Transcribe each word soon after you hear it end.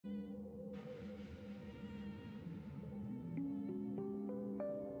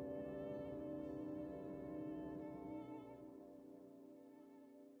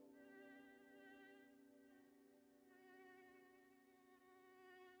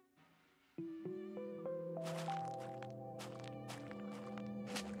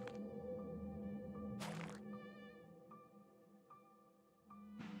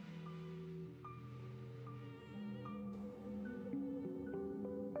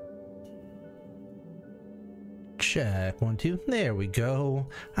Check, 1, 2. There we go.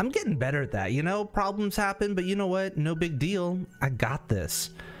 I'm getting better at that. You know, problems happen, but you know what? No big deal. I got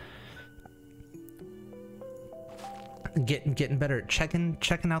this. Getting better at checking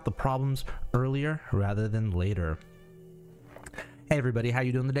out the problems earlier rather than later. Hey everybody, how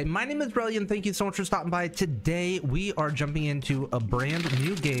you doing today? My name is Relyea and thank you so much for stopping by. Today we are jumping into a brand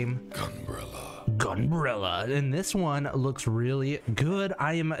new game, Gunbrella, and this one looks really good.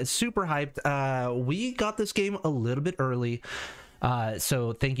 I am super hyped. We got this game a little bit early,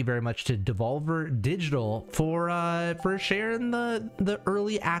 so thank you very much to Devolver Digital for sharing the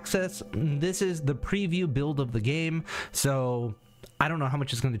early access. This is the preview build of the game, so I don't know how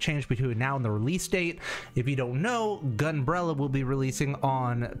much is going to change between now and the release date. If you don't know, Gunbrella will be releasing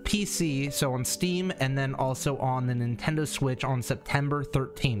on PC, so on Steam, and then also on the Nintendo Switch on September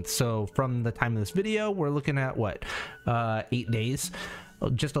 13th. So from the time of this video, we're looking at what, 8 days,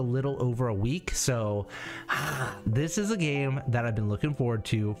 just a little over a week. So this is a game that I've been looking forward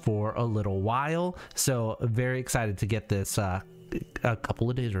to for a little while. So very excited to get this a couple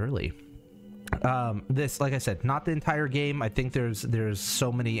of days early. This, like I said, not the entire game. I think there's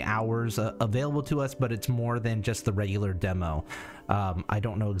so many hours available to us, but it's more than just the regular demo. I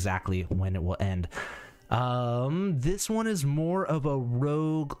don't know exactly when it will end. This one is more of a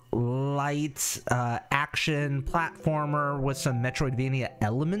roguelite action platformer with some Metroidvania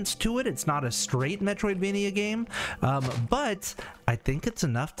elements to it. It's not a straight Metroidvania game, but I think it's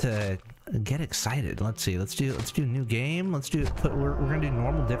enough to get excited. Let's see, let's do a new game. Let's do we're gonna do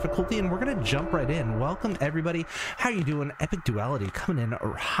normal difficulty and we're gonna jump right in. Welcome everybody, how you doing? Epic Duality coming in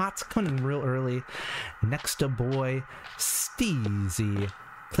hot, coming in real early. Next to boy Steezy,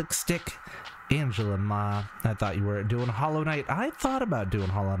 Click Stick, Angela Ma. I thought you were doing Hollow Knight. I thought about doing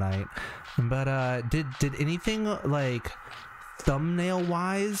Hollow Knight, but did anything like thumbnail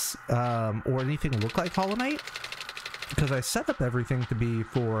wise or anything look like Hollow Knight? Because I set up everything to be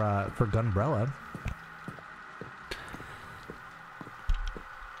for Gunbrella.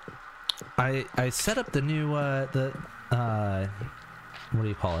 I set up the new what do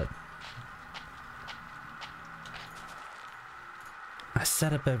you call it? I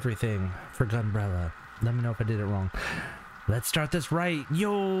set up everything for Gunbrella. Let me know if I did it wrong. Let's start this right.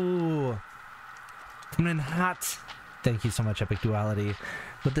 Yo, coming in hot. Thank you so much, Epic Duality,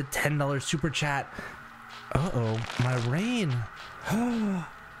 with the $10 super chat. Uh-oh, my rain.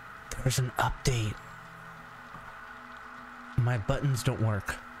 There's an update. My buttons don't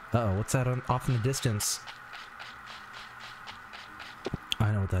work. Uh-oh, what's that off in the distance?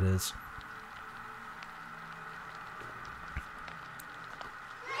 I know what that is.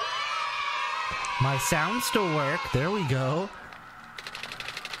 My sounds still work. There we go.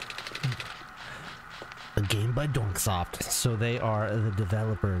 A game by Doinksoft. So they are the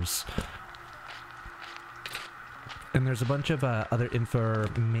developers. And there's a bunch of other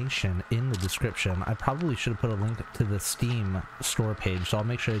information in the description. I probably should have put a link to the Steam store page, so I'll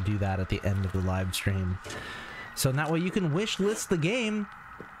make sure to do that at the end of the live stream. So in that way you can wish list the game.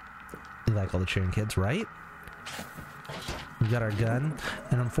 You like all the cheering kids, right? We got our gun,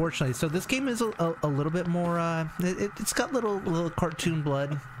 and unfortunately, so this game is a little bit more, it's got little cartoon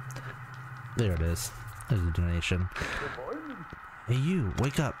blood. There it is. There's the donation. Hey you,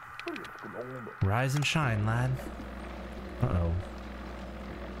 wake up. Rise and shine, lad. Uh-oh.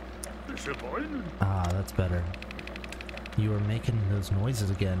 Ah, that's better. You are making those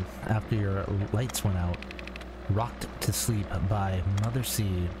noises again after your lights went out. Rocked to sleep by Mother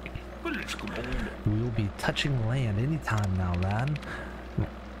Sea. We will be touching land anytime now, lad.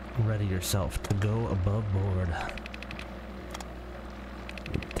 Ready yourself to go above board.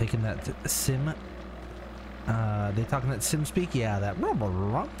 Taking that sim. They talking that sim speak? Yeah, that.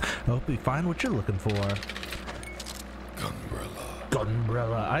 I hope you find what you're looking for.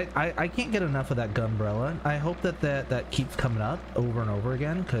 Gunbrella. I can't get enough of that Gunbrella. I hope that keeps coming up over and over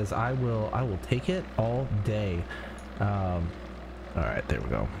again, because I will take it all day. All right, there we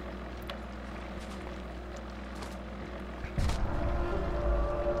go.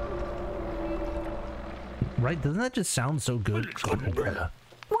 Right? Doesn't that just sound so good? Gunbrella.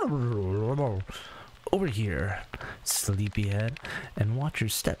 Over here, sleepyhead, and watch your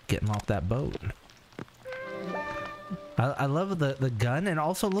step getting off that boat. I love the gun, and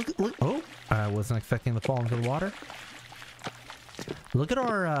also look. Oh, I wasn't expecting to fall into the water. Look at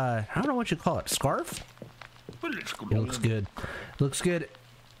our I don't know what you call it, scarf. It looks good. Looks good.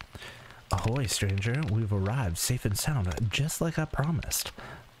 Ahoy, stranger. We've arrived safe and sound, just like I promised.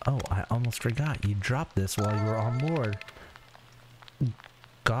 Oh, I almost forgot. You dropped this while you were on board.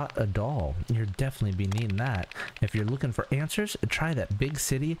 Got a doll. You're definitely be needing that. If you're looking for answers, try that big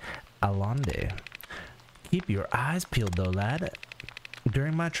city, Alande. Keep your eyes peeled though, lad.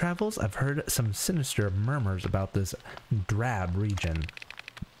 During my travels, I've heard some sinister murmurs about this drab region.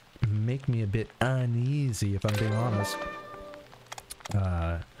 Make me a bit uneasy, if I'm being honest.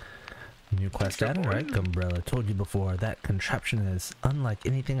 New quest added, right? Gunbrella. Told you before, that contraption is unlike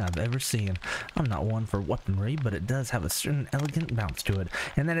anything I've ever seen. I'm not one for weaponry, but it does have a certain elegant bounce to it.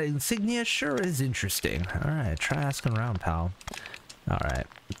 And that insignia sure is interesting. Alright, try asking around, pal. Alright,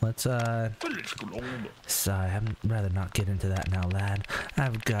 let's, so I'd rather not get into that now, lad.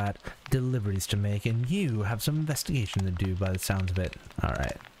 I've got deliveries to make, and you have some investigation to do by the sounds of it.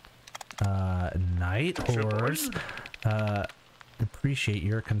 Alright. Night horrors. Appreciate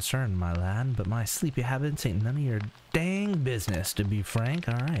your concern, my lad, but my sleepy habits ain't none of your dang business, to be frank.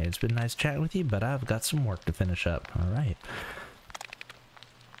 Alright, it's been nice chatting with you, but I've got some work to finish up. Alright.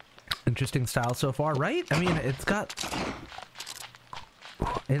 Interesting style so far, right? I mean, it's got...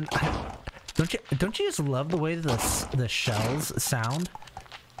 And don't you just love the way the shells sound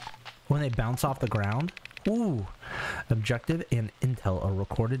when they bounce off the ground? Ooh. Objective and intel are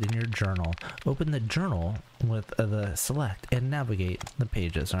recorded in your journal. Open the journal with the select and navigate the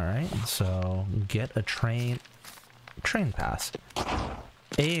pages. All right, so get a train pass,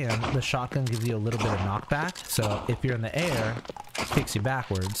 and the shotgun gives you a little bit of knockback. So if you're in the air, it kicks you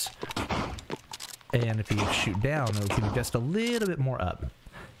backwards, and if you shoot down, it'll give you just a little bit more up.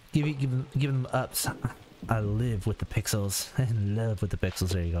 Give them ups. I live with the pixels. In love with the pixels.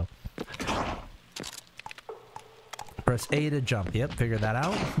 There you go. Press A to jump. Yep, figure that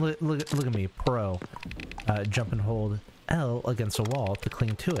out. Look at me, pro. Jump and hold L against a wall to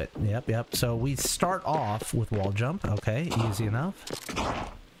cling to it. Yep. So we start off with wall jump. Okay, easy enough.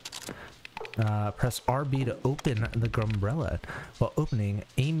 Press RB to open the Gunbrella. While opening,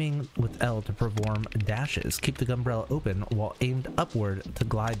 aiming with L to perform dashes. Keep the Gunbrella open while aimed upward to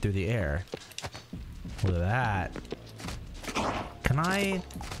glide through the air. Look at that. Can I...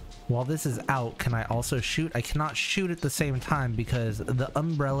 While this is out, can I also shoot? I cannot shoot at the same time because the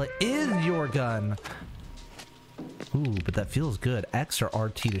umbrella is your gun. Ooh, but that feels good. X or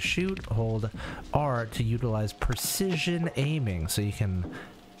RT to shoot. Hold R to utilize precision aiming, so you can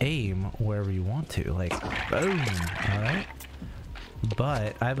aim wherever you want to. Like, boom. Alright.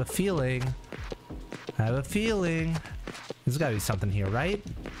 But I have a feeling... There's gotta be something here, right?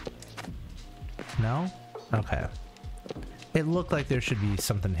 No? Okay. It looked like there should be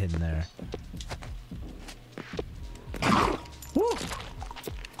something hidden there. Woo!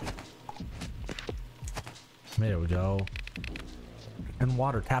 There we go. And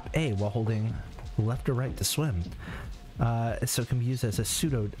water. Tap A while holding left or right to swim. So it can be used as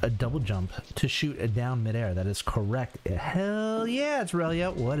a double jump to shoot down midair. That is correct. Hell yeah, it's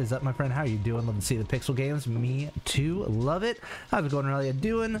Relyea. What is up, my friend? How are you doing? Love to see the Pixel Games. Me too. Love it. How's it going, Relyea?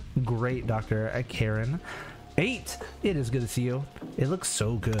 Doing great, Dr. Karen. 8. It is good to see you. It looks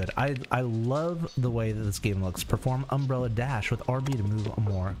so good. I love the way that this game looks. Perform umbrella dash with RB to move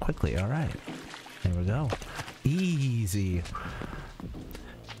more quickly. All right, there we go. Easy.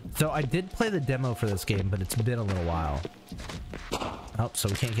 So I did play the demo for this game, but it's been a little while. Oh, so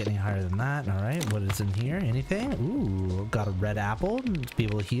we can't get any higher than that. All right, what is in here? Anything? Ooh, got a red apple to be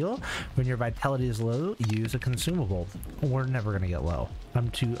able to heal. When your vitality is low, use a consumable. We're never gonna get low. I'm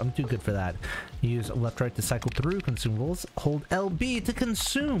too good for that. Use left right to cycle through consumables. Hold LB to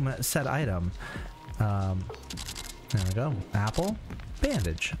consume said item. There we go. Apple,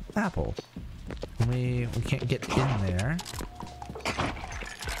 bandage, apple. We can't get in there.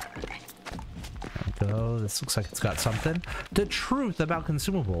 So this looks like it's got something. The truth about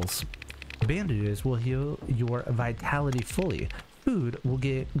consumables. Bandages will heal your vitality fully. Food will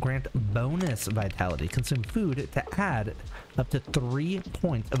grant bonus vitality. Consume food to add up to 3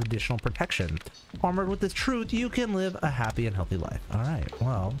 points of additional protection. Armored with this truth, you can live a happy and healthy life. All right,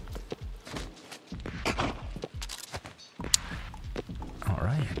 well. All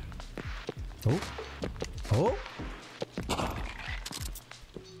right. Oh.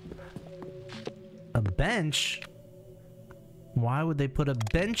 A bench? Why would they put a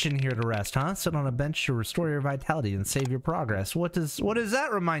bench in here to rest, huh? Sit on a bench to restore your vitality and save your progress. What does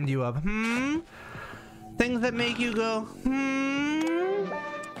that remind you of? Things that make you go,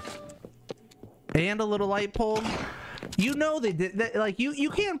 And a little light pole? You know they did that. Like, you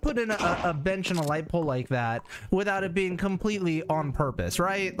can't put in a bench and a light pole like that without it being completely on purpose,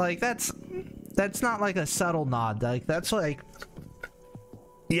 right? Like, that's not like a subtle nod. Like, that's like,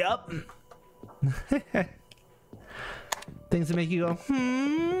 yep. Things that make you go,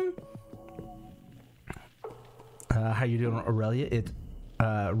 hmm. How you doing, Relyea? It's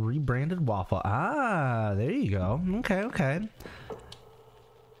rebranded waffle. Ah, there you go. Okay, okay.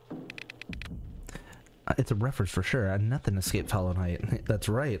 It's a reference for sure. Nothing escapes Hollow Knight. That's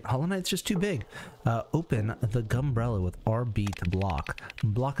right. Hollow Knight's just too big. Open the Gunbrella with RB to block.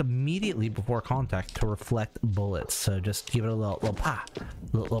 Block immediately before contact to reflect bullets. So just give it a little pa.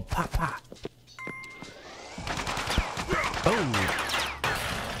 Little pa pa. Oh!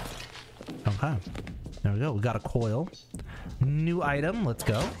 Okay. There we go. We got a coil. New item. Let's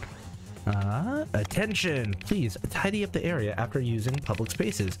go. Attention! Please tidy up the area after using public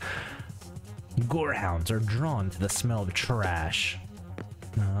spaces. Gorehounds are drawn to the smell of trash.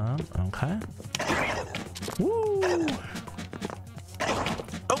 Okay. Woo!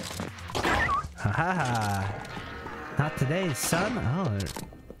 Oh! Ha ha ha! Not today, son. Oh.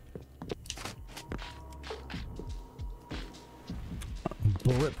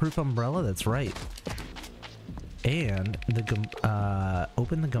 Bulletproof umbrella. That's right. And the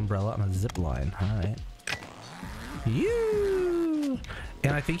open the Gunbrella on a zip line. All right. You.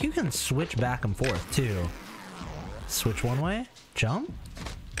 And I think you can switch back and forth too. Switch one way, jump.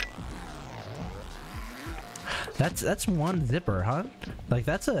 That's one zipper, huh? Like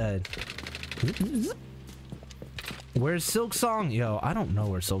that's a. Where's Silk Song? Yo, I don't know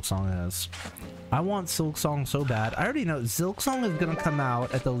where Silk Song is. I want Silk Song so bad. I already know Silk Song is gonna come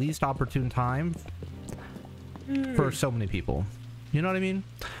out at the least opportune time for so many people. You know what I mean?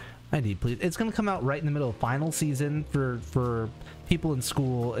 I need, please. It's gonna come out right in the middle of final season for people in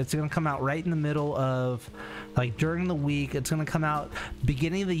school. It's gonna come out right in the middle of, like, during the week. It's gonna come out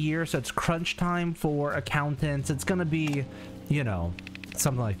beginning of the year, so it's crunch time for accountants. It's gonna be, you know,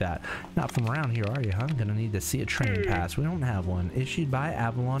 something like that. Not from around here, are you, huh? I'm gonna need to see a training pass. We don't have one. Issued by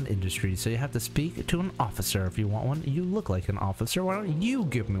Avalon Industries, so you have to speak to an officer if you want one. You look like an officer. Why don't you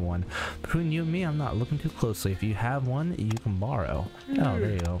give me one? Between you and me, I'm not looking too closely. If you have one, you can borrow. Oh,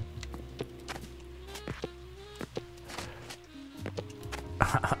 there you go.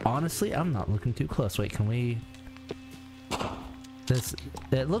 Honestly, I'm not looking too close. Wait, can we... This...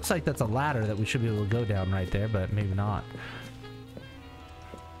 It looks like that's a ladder that we should be able to go down right there, but maybe not.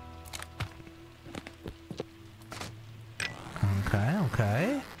 Okay,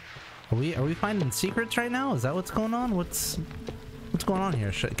 okay. Are we finding secrets right now? Is that what's going on? What's going on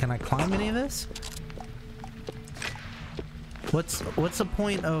here? Can I climb any of this? What's the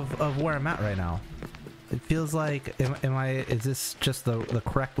point of where I'm at right now? It feels like, is this just the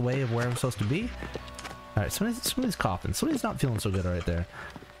correct way of where I'm supposed to be? Alright, somebody's coughing. Somebody's not feeling so good right there.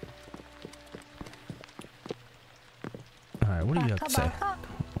 Alright, what do you have to say?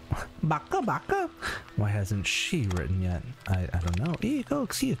 Baka baka? Why hasn't she written yet? I don't know. Oh,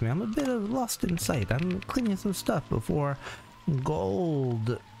 excuse me, I'm a bit lost in sight. I'm cleaning some stuff before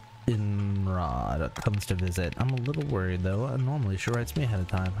Goldenrod comes to visit. I'm a little worried though. Normally she writes me ahead of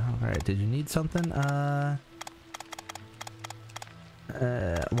time. Alright, did you need something? Why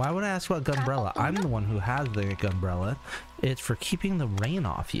would I ask about Gunbrella? I'm the one who has the Gunbrella. It's for keeping the rain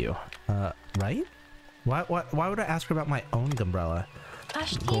off you. Right? Why would I ask her about my own Gunbrella?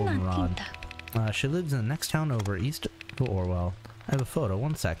 Goldenrod. She lives in the next town over, east of Orwell. I have a photo,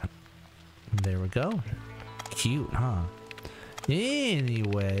 1 second. There we go. Cute, huh?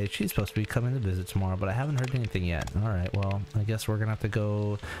 Anyway, she's supposed to be coming to visit tomorrow, but I haven't heard anything yet. Alright, well, I guess we're gonna have to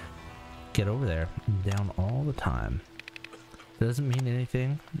go get over there. I'm down all the time. Doesn't mean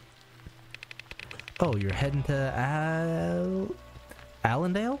anything. Oh, you're heading to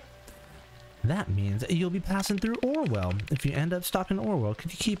Allendale? That means you'll be passing through Orwell. If you end up stopping in Orwell,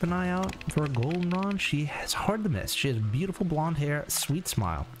 could you keep an eye out for a Goldenrod? She has hard to miss. She has beautiful blonde hair, sweet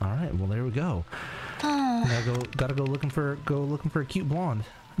smile. All right, well there we go. Gotta go looking for a cute blonde.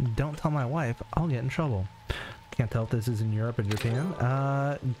 Don't tell my wife. I'll get in trouble. Can't tell if this is in Europe or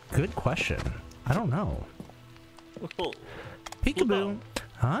Japan. Good question. I don't know. Peekaboo.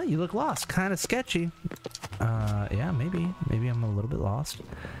 Huh? You look lost. Kind of sketchy. Yeah, maybe I'm a little bit lost.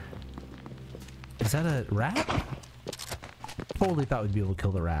 Is that a rat? Totally thought we'd be able to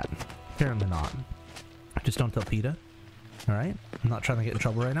kill the rat. Apparently not. Just don't tell PETA. Alright? I'm not trying to get in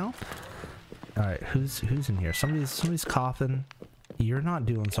trouble right now. Alright, who's in here? Somebody's coughing. You're not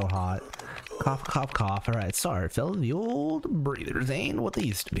doing so hot. Cough, cough, cough. Alright, sorry, fella. The old breathers ain't what they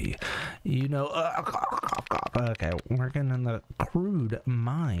used to be. You know, cough, cough, cough. Okay, working in the crude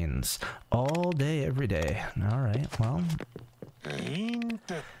mines. All day, every day. Alright, well...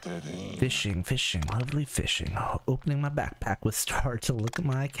 Fishing, lovely fishing. Opening my backpack with Star to look at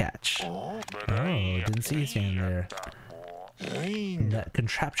my catch. Oh, didn't see you standing there. That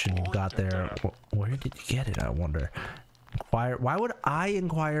contraption you got there, where did you get it, I wonder? Inquire. Why would I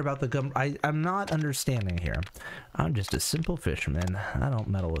inquire about the gun? I'm not understanding here. I'm just a simple fisherman. I don't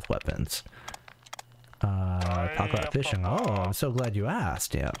meddle with weapons. Talk about fishing. Oh, I'm so glad you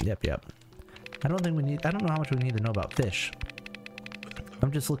asked. Yeah, yep. I don't know how much we need to know about fish.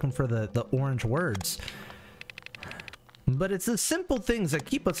 I'm just looking for the orange words. But it's the simple things that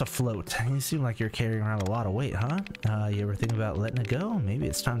keep us afloat. You seem like you're carrying around a lot of weight, huh? You ever think about letting it go? Maybe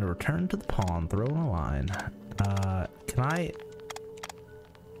it's time to return to the pond, throw in a line. Can I...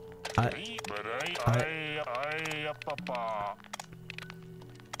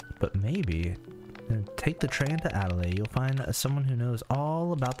 But maybe... Take the train to Adelaide. You'll find someone who knows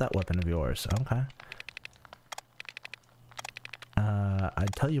all about that weapon of yours. Okay.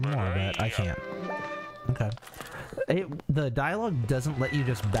 I'd tell you more, but I can't. Okay. The dialogue doesn't let you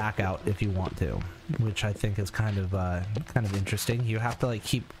just back out if you want to, which I think is kind of interesting. You have to like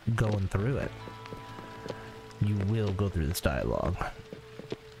keep going through it. You will go through this dialogue.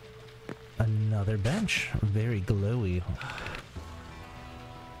 Another bench, very glowy.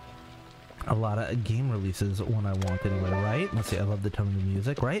 A lot of game releases when I want anyway, right? Let's see, I love the tone of the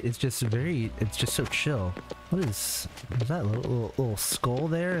music, right? It's just so chill. What is that little skull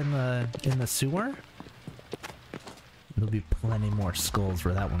there in the sewer? There'll be plenty more skulls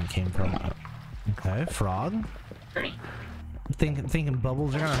where that one came from. Okay, frog. Thinking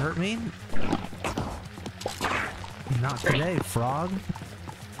bubbles are gonna hurt me? Not today, frog.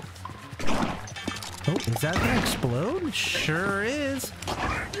 Oh, is that gonna explode? Sure is.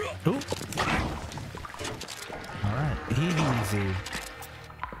 Oh. Alright, easy.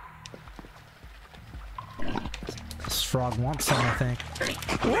 This frog wants some, I think.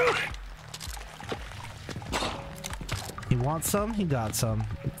 Woo! He wants some, he got some.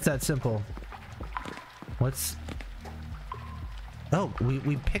 It's that simple. What's... Oh,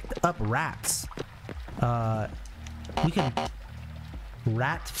 we picked up rats. We can...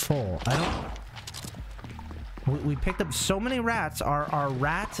 Rat full. I don't... We picked up so many rats. Our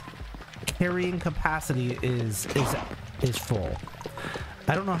rat carrying capacity is full.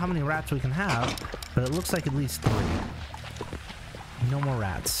 I don't know how many rats we can have, but it looks like at least 3. No more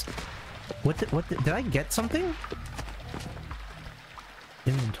rats. Did I get something?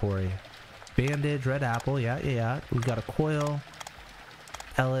 Inventory. Bandage, red apple, yeah. We got a coil,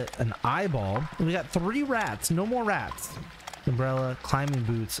 pellet, an eyeball. We got 3 rats. No more rats. Umbrella, climbing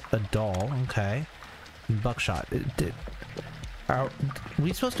boots, a doll. Okay. Buckshot. Are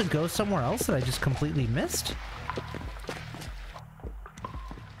we supposed to go somewhere else that I just completely missed?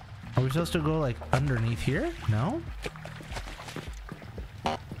 Are we supposed to go like underneath here? No?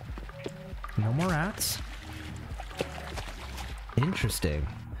 No more rats. Interesting.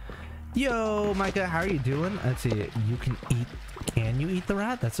 Yo, Micah, how are you doing? Let's see. Can you eat the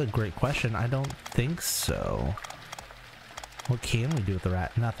rat? That's a great question. I don't think so. What can we do with the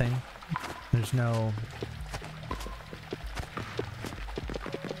rat? Nothing. There's no...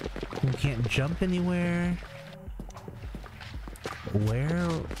 We can't jump anywhere. Where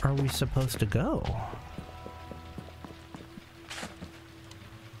are we supposed to go?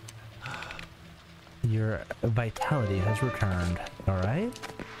 Your vitality has returned. Alright.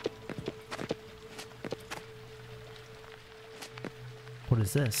 What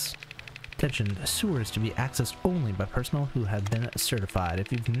is this? Attention, the sewer is to be accessed only by personnel who have been certified.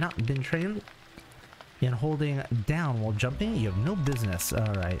 If you've not been trained in holding down while jumping, you have no business.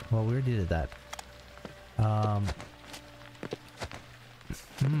 Alright, well, we already did that.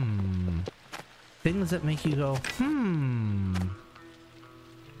 Things that make you go,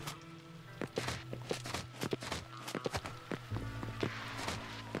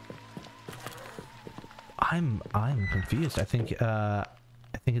 I'm confused. I think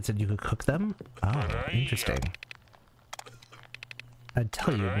it said you could cook them. Oh, interesting. I'd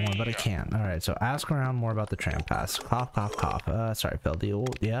tell you more, but I can't. Alright, so ask around more about the tram pass. Cough, cough, cough. Sorry, fell deal.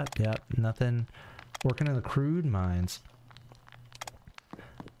 Yeah, nothing. Working in the crude mines.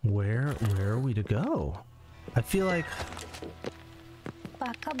 Where are we to go? I feel like...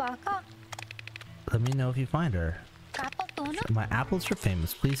 Baka baka. Let me know if you find her. My apples are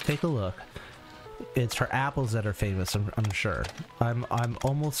famous. Please take a look. It's her apples that are famous, I'm sure. I'm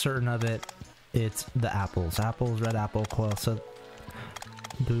almost certain of it. It's the apples. Apples, red apple, coil. So,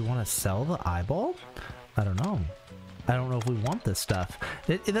 do we want to sell the eyeball? I don't know. I don't know if we want this stuff.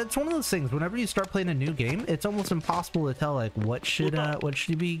 That's one of those things. Whenever you start playing a new game, it's almost impossible to tell like what should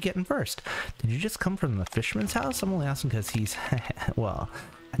you be getting first. Did you just come from the fisherman's house? I'm only asking because he's well.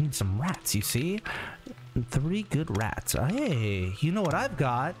 I need some rats. You see, 3 good rats. Hey, you know what I've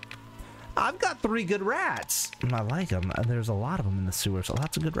got? I've got 3 good rats. I like them. There's a lot of them in the sewer, so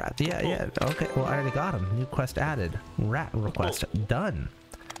lots of good rats. Yeah, yeah. Okay, well, I already got them. New quest added. Rat request done.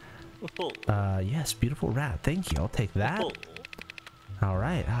 Yes, beautiful rat. Thank you. I'll take that. All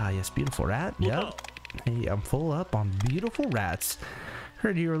right. Ah, yes, beautiful rat. Yep. Hey, I'm full up on beautiful rats.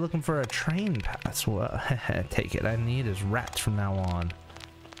 Heard you were looking for a train pass. Well, take it. I need is rats from now on.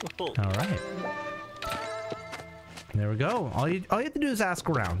 All right. There we go. All you have to do is ask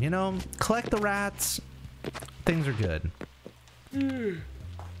around. You know, collect the rats. Things are good. There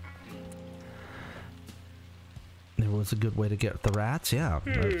was a good way to get the rats. Yeah,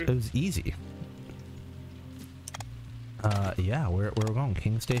 it was easy. Yeah, where we're going?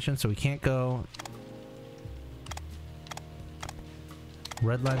 King Station. So we can't go.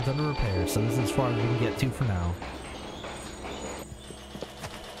 Red line's under repair, so this is as far as we can get to for now.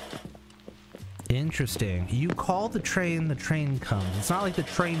 Interesting. You call the train comes. It's not like the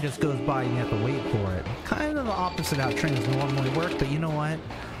train just goes by and you have to wait for it. Kind of the opposite how trains normally work, but you know what?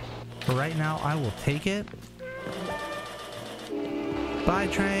 For right now, I will take it. Bye,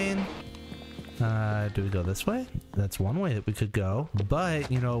 train. Do we go this way? That's one way that we could go,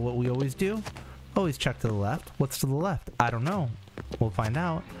 but you know what we always do? Always check to the left. What's to the left? I don't know. We'll find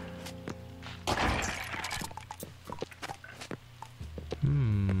out.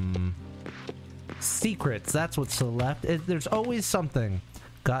 Secrets, that's what's to the left. There's always something.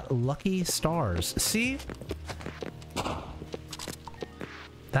 Got lucky stars. See?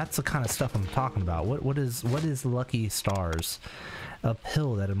 That's the kind of stuff I'm talking about. What is lucky stars? A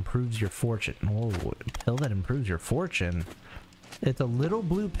pill that improves your fortune. Oh, a pill that improves your fortune. It's a little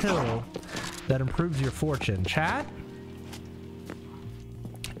blue pill that improves your fortune. Chat?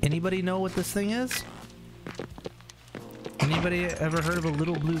 Anybody know what this thing is? Anybody ever heard of a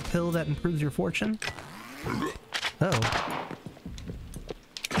little blue pill that improves your fortune? Oh.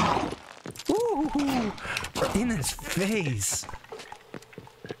 Ooh, in his face.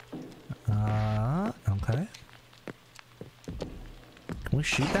 Okay. Can we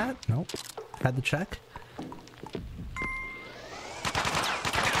shoot that? Nope. Had to check.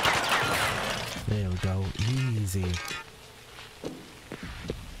 There we go. Easy.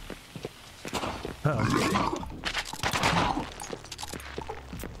 Uh-oh.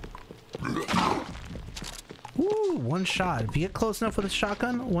 Ooh, one shot. If you get close enough with a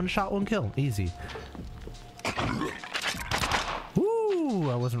shotgun, one shot, one kill. Easy. Ooh,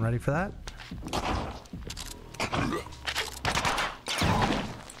 I wasn't ready for that.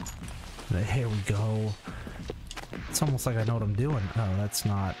 Here we go. It's almost like I know what I'm doing. Oh, that's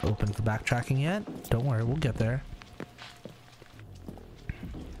not open for backtracking yet. Don't worry, we'll get there.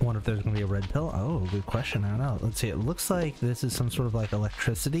 Wonder if there's gonna be a red pill. Oh, good question. I don't know. Let's see. It looks like this is some sort of like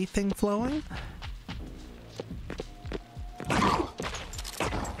electricity thing flowing.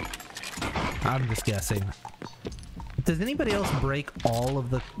 I'm just guessing. Does anybody else break all of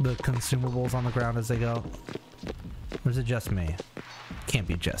the consumables on the ground as they go? Or is it just me? Can't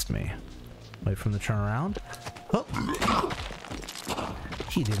be just me. Wait for him to turn around. Oh!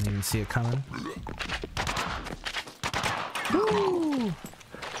 He didn't even see it coming. Woo!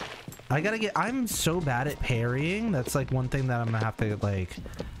 I'm so bad at parrying. That's like one thing that I'm gonna have to like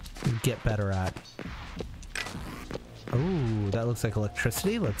get better at. Oh, that looks like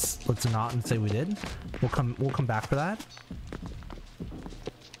electricity. Let's not and say we did. We'll come back for that.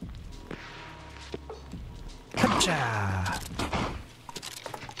 Hacha!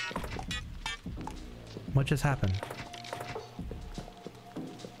 What just happened?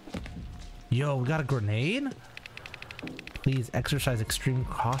 Yo, we got a grenade? Please exercise extreme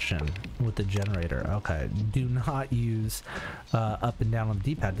caution with the generator. Okay, do not use up and down on the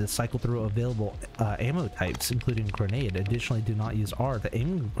D-pad to cycle through available ammo types, including grenade. Additionally, do not use R to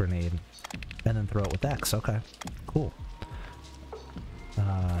aim grenade and then throw it with X. Okay, cool.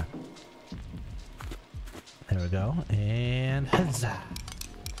 There we go. And huzzah.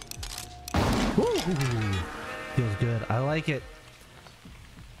 Woo! Feels good. I like it.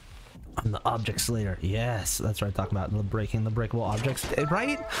 I'm the object slayer. Yes, that's what I'm talking about. Breaking the breakable objects,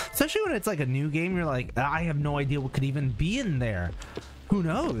 right? Especially when it's like a new game, you're like, I have no idea what could even be in there. Who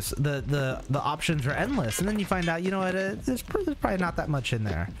knows? The options are endless, and then you find out, you know what? There's probably not that much in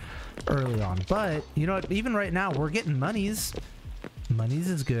there early on. But you know what? Even right now, we're getting monies. Monies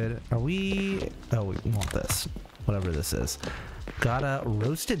is good. Are we? Oh, we want this. Whatever this is. Got a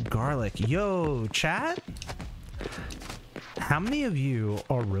roasted garlic. Yo, chat. How many of you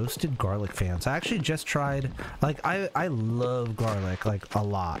are roasted garlic fans? I actually just tried, like, I love garlic, like, a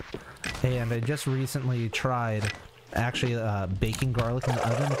lot. And I just recently tried, actually, baking garlic in the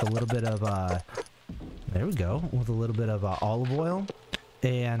oven with a little bit of, there we go, with a little bit of olive oil.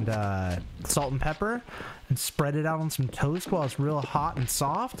 and salt and pepper and spread it out on some toast while it's real hot and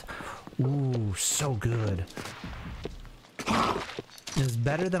soft. Ooh, so good. It's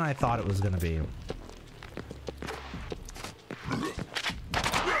better than I thought it was gonna be.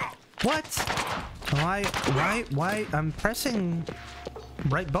 What? Why? I'm pressing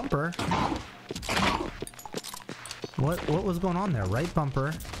right bumper. What was going on there? Right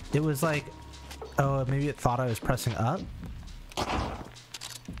bumper. It was like, oh, maybe it thought I was pressing up.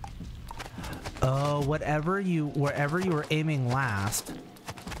 Oh, wherever you were aiming last.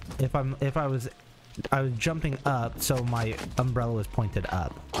 If I was jumping up, so my umbrella was pointed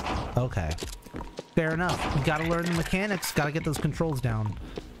up. Okay. Fair enough. You gotta learn the mechanics. Gotta get those controls down.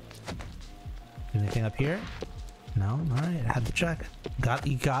 Anything up here? No? Alright, I had to check.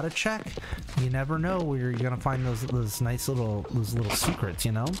 You gotta check. You never know where you're gonna find those nice little secrets,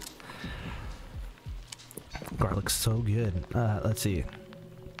 you know? Garlic's so good. Let's see.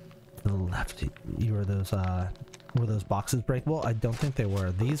 To the left, were those boxes breakable? I don't think they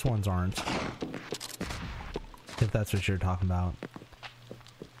were. These ones aren't. If that's what you're talking about.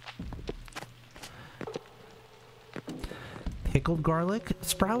 Pickled garlic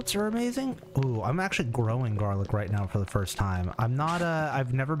sprouts are amazing. Ooh, I'm actually growing garlic right now for the first time.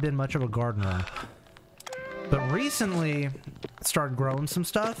 I've never been much of a gardener, but recently started growing some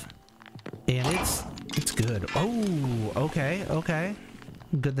stuff, and it's good. Oh, okay.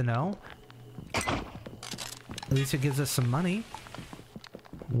 Good to know. At least it gives us some money.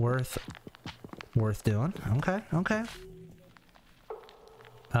 Worth doing. Okay.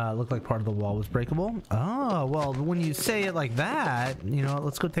 Looked like part of the wall was breakable. Oh, well, when you say it like that, you know,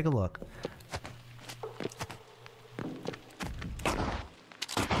 let's go take a look. I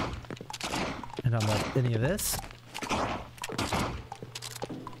don't know any of this.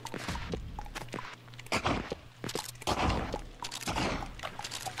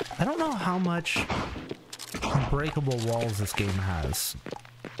 I don't know how much breakable walls this game has.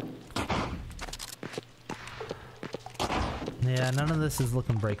 Yeah, none of this is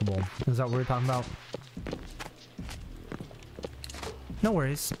looking breakable. Is that what we're talking about? No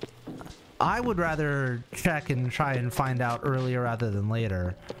worries. I would rather check and try and find out earlier rather than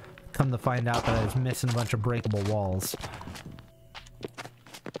later. Come to find out that I was missing a bunch of breakable walls.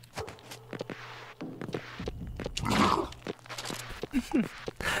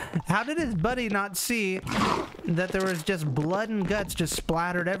 How did his buddy not see that there was just blood and guts just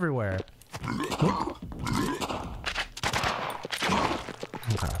splattered everywhere? Oop.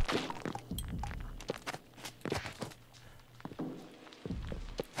 Okay.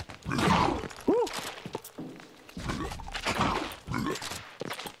 Woo.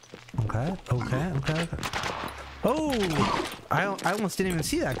 Okay. Oh! I almost didn't even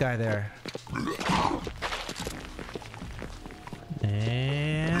see that guy there.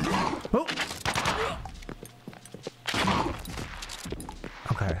 And... oh!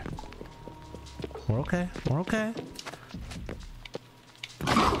 Okay. We're okay.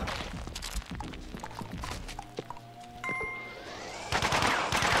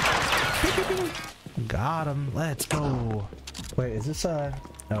 Got him. Let's go. Wait, is this okay.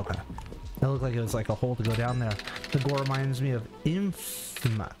 That looked like it was like a hole to go down there. The gore reminds me of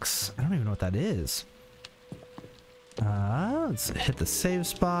Infamux. I don't even know what that is. Let's hit the save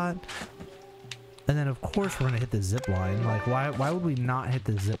spot. And then of course we're gonna hit the zip line. Like why would we not hit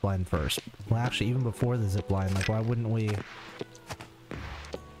the zip line first? Well, actually even before the zip line, like why wouldn't we?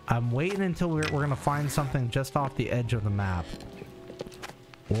 I'm waiting until we're gonna find something just off the edge of the map.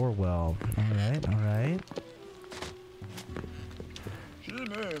 Orwell. Alright.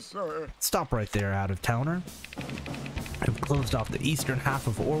 Stop right there, out of towner. I've closed off the eastern half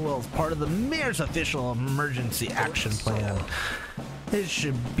of Orwell as part of the mayor's official emergency action plan. It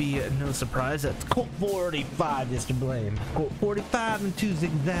should be no surprise that Colt 45 is to blame. Colt 45 and 2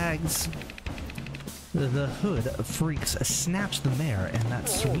 zigzags. The hood freaks snatched the mayor and that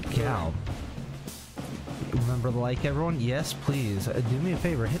sweet gal. Remember to like, everyone? Yes, please. Do me a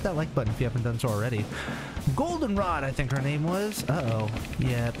favor, hit that like button if you haven't done so already. Goldenrod, I think her name was. Uh-oh.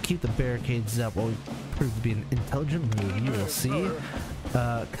 Yeah, keep the barricades up while we prove to be an intelligent move. You will see.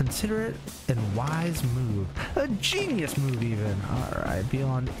 Considerate and wise move. A genius move, even. Alright,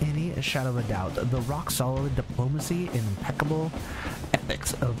 beyond any shadow of a doubt, the rock-solid diplomacy and impeccable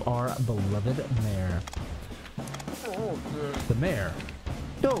ethics of our beloved mayor. The mayor.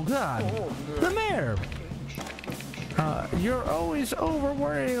 Oh, God. The mayor! You're always over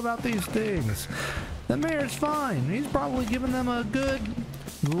worrying about these things. The mayor's fine. He's probably giving them a good,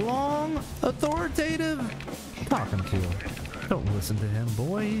 long, authoritative talking to. Don't listen to him,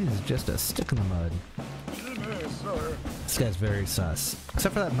 boy. He's just a stick in the mud. This guy's very sus.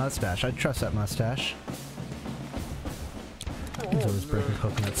 Except for that mustache. I trust that mustache. He's always breaking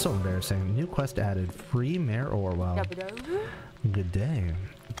coconuts. So embarrassing. New quest added. Free Mare Orwell. Good day,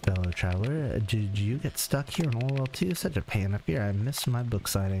 fellow traveler. Did you get stuck here in Orwell too? Such a pain. I fear I missed my book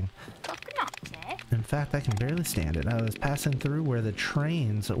signing. In fact, I can barely stand it. I was passing through where the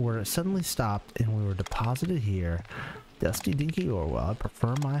trains were suddenly stopped and we were deposited here. Dusty dinky Orwell. I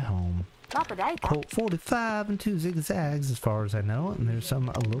prefer my home. Colt 45 and 2 zigzags as far as I know, and there's some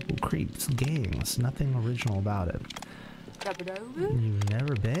local creeps, gangs, nothing original about it. You've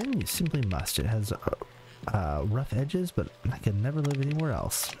never been? You simply must. It has rough edges, but I could never live anywhere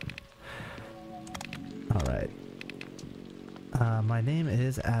else. Alright. My name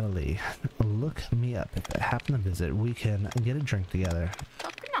is Adelie. Look me up if I happen to visit. We can get a drink together.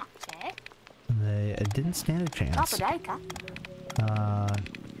 They didn't stand a chance.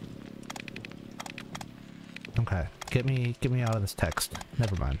 Okay, get me out of this text.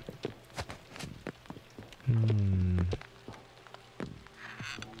 Never mind.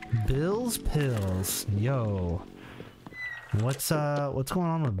 Bill's Pills. Yo. What's going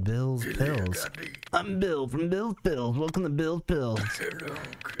on with Bill's Pills? I'm Bill from Bill's Pills. Welcome to Bill's Pills.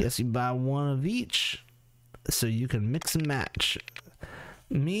 Guess you buy one of each so you can mix and match.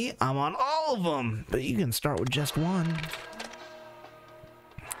 Me, I'm on all of them, but you can start with just one.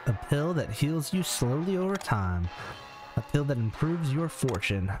 A pill that heals you slowly over time. A pill that improves your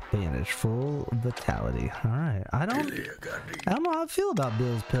fortune. Banish full vitality. Alright. I don't know how I feel about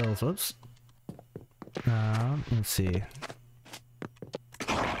Bill's Pills. Whoops. Let's see.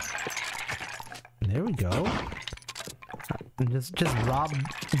 There we go. Just rob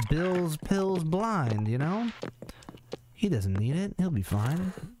Bill's Pills blind, you know? He doesn't need it. He'll be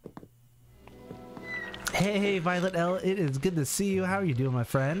fine. Hey, Violet L, it is good to see you. How are you doing, my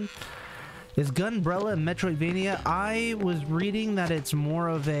friend? Is Gunbrella and Metroidvania? I was reading that it's more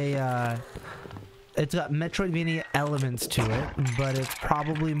of a, it's got Metroidvania elements to it, but it's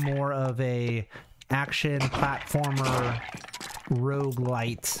probably more of a action platformer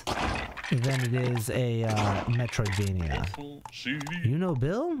roguelite than it is a Metroidvania. You know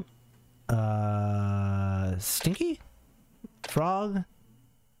Bill? Stinky? Frog?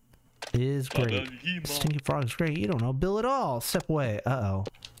 Is great. Stinky Frog's great. You don't know Bill at all. Step away. Uh-oh.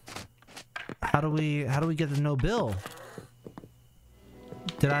 How do we get to know Bill?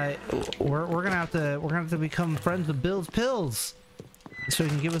 We're gonna have to become friends with Bill's Pills so he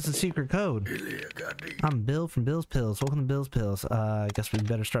can give us the secret code. I'm Bill from Bill's Pills. Welcome to Bill's Pills. I guess we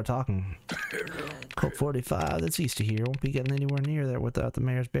better start talking. Colt 45, that's east of here. Won't be getting anywhere near there without the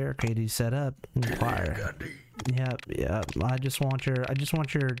mayor's barricade he's set up. Inquire. Yep. I just want your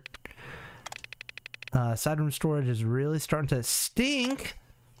side room storage is really starting to stink.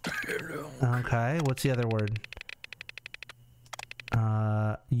 Okay, what's the other word?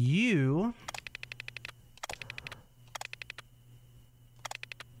 You.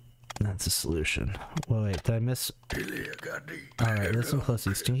 That's a solution. Wait, did I miss? Alright, listen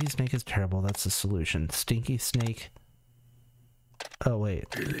closely. Stinky Snake is terrible. That's the solution. Stinky Snake. Oh, wait.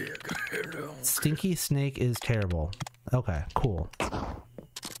 Stinky Snake is terrible. Okay, cool.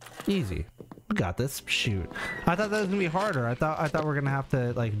 Easy. We got this. Shoot. I thought that was gonna be harder. I thought we were gonna have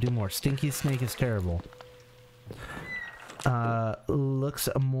to like do more. Stinky Snake is terrible. Looks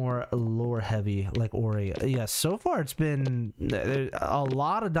more lore heavy like Ori. Yeah, so far it's been a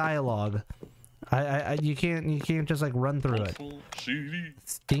lot of dialogue. You can't just like run through it.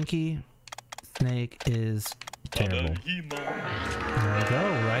 Stinky Snake is terrible. There we go.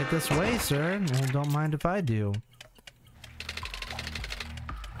 Right this way, sir. Well, don't mind if I do.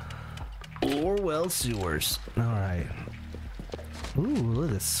 Orwell sewers. Alright. Ooh, look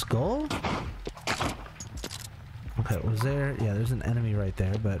at this skull. Okay, was there? Yeah, there's an enemy right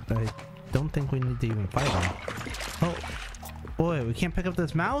there, but I don't think we need to even fight him. Oh, boy, we can't pick up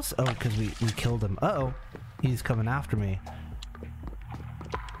this mouse? Oh, because we killed him. Uh-oh. He's coming after me.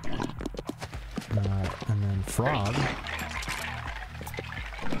 And then frog.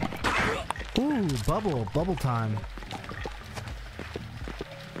 Ooh, bubble time.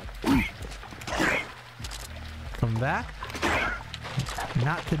 Come back.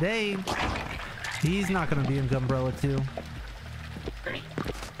 Not today. He's not gonna be in Gunbrella too.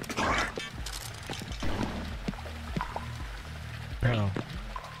 Oh.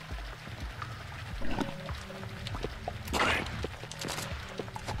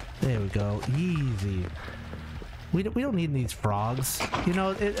 There we go. Easy. We don't need these frogs. You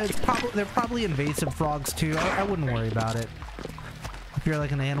know, they're probably invasive frogs too. I wouldn't worry about it. If you're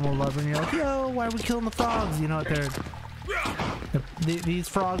like an animal lover and you're like, yo, why are we killing the frogs? You know what? These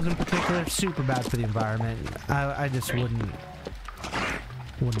frogs in particular are super bad for the environment. I just wouldn't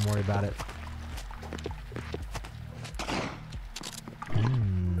worry about it.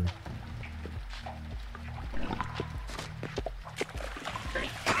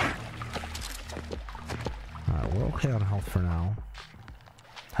 Alright, we're okay on health for now.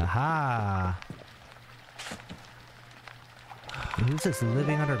 Haha! Who's this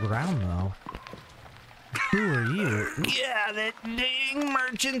living underground though? Who are you? Yeah, that dang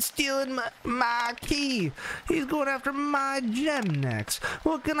merchant stealing my key. He's going after my gem next.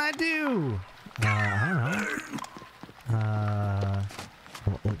 What can I do? I don't know.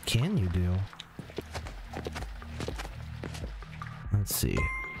 What can you do? Let's see.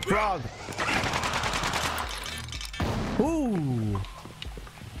 Frog! Ooh!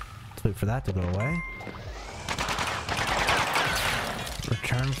 Let's wait for that to go away.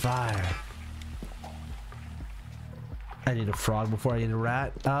 Return fire. I need a frog before I eat a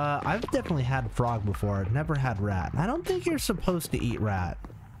rat. I've definitely had frog before. Never had rat. I don't think you're supposed to eat rat.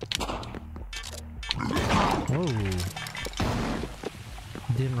 Whoa.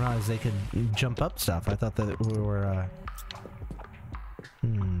 Didn't realize they could jump up stuff. I thought that we were,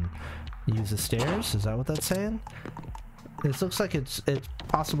 use the stairs? Is that what that's saying? This looks like it's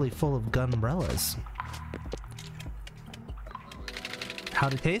possibly full of gunbrellas.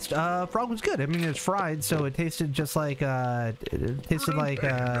 How'd it taste? Frog was good. I mean, it's fried, so it tasted just like, it tasted like,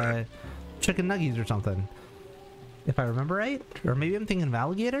 chicken nuggies or something. If I remember right. Or maybe I'm thinking of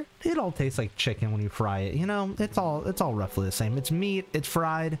alligator? It all tastes like chicken when you fry it. You know, it's all roughly the same. It's meat, it's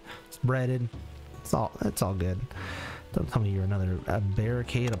fried, it's breaded. It's all good. Don't tell me you're another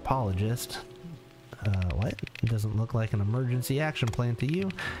barricade apologist. What? It doesn't look like an emergency action plan to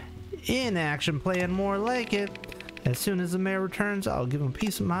you. Inaction plan, more like it. As soon as the mayor returns, I'll give him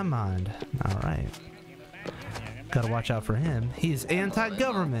peace of my mind. Alright. Gotta watch out for him. He's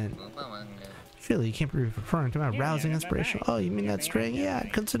anti-government. Surely you can't be referring to my rousing inspiration. Oh, you mean that string? Yeah,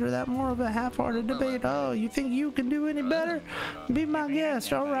 I'd consider that more of a half-hearted debate. Oh, you think you can do any better? Be my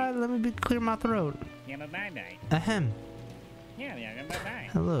guest. Alright, let me clear my throat. Ahem.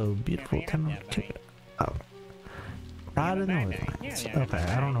 Hello, beautiful temple. Oh. Pride of the Northlands. Okay,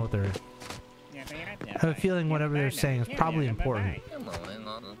 I don't know what they're... I have a feeling whatever they're saying is probably important.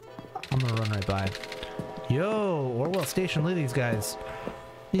 I'm gonna run right by. Yo, Orwell Station, look at these guys.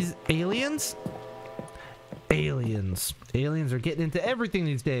 These aliens? Aliens. Aliens are getting into everything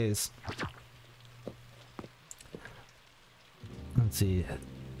these days. Let's see.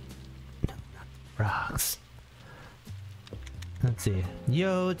 Rocks. Let's see.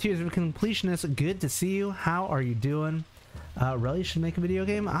 Yo, Tears of Completionist, good to see you. How are you doing? Relyea should make a video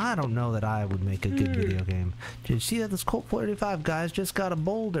game? I don't know that I would make a good video game. Did you see that this Colt 45 guys just got a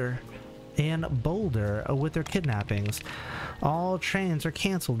Boulder and Boulder with their kidnappings? All trains are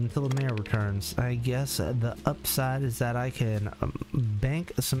canceled until the mayor returns. I guess the upside is that I can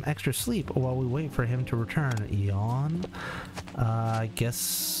bank some extra sleep while we wait for him to return. Yawn.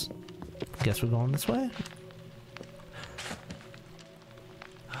 Guess we're going this way.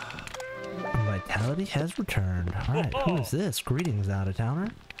 Vitality has returned. Alright, who is this? Greetings, out-of-towner.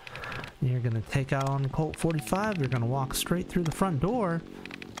 You're gonna take out on Colt 45. You're gonna walk straight through the front door.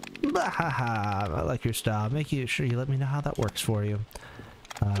 Bahaha! I like your style. Make sure you let me know how that works for you.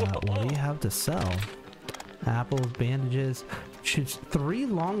 What do you have to sell? Apples, bandages. Shoots 3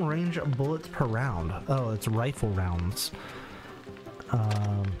 long-range bullets per round. Oh, it's rifle rounds.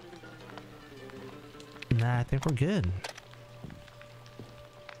 Nah, I think we're good.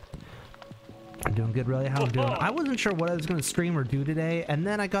 I'm doing good, really. How I'm doing? I wasn't sure what I was going to stream or do today, and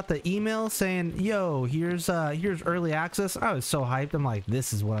then I got the email saying, "Yo, here's early access." I was so hyped. I'm like,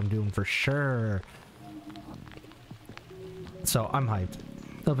 "This is what I'm doing for sure." So I'm hyped.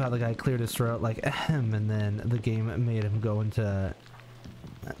 Love how the guy cleared his throat like ahem, and then the game made him go into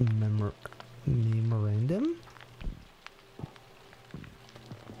memorandum.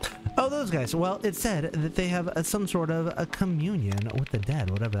 Oh, those guys. Well, it said that they have some sort of a communion with the dead.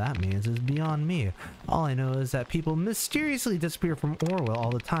 Whatever that means is beyond me. All I know is that people mysteriously disappear from Orwell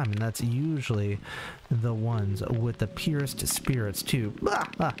all the time, and that's usually the ones with the purest spirits, too.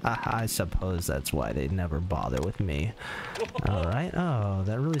 I suppose that's why they never bother with me. Alright. Oh,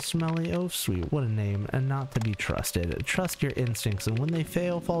 that really smelly oaf sweet. What a name. And not to be trusted. Trust your instincts, and when they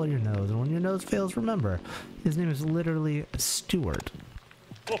fail, follow your nose. And when your nose fails, remember, his name is literally Stuart.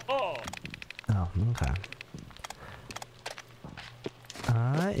 Oh, okay.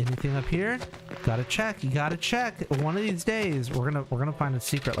 Anything up here? Gotta check. You gotta check. One of these days, we're gonna find a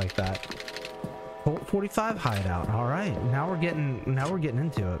secret like that. Colt 45 hideout. All right, now we're getting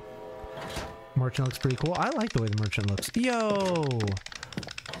into it. Merchant looks pretty cool. I like the way the merchant looks. Yo!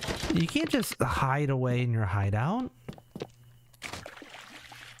 You can't just hide away in your hideout.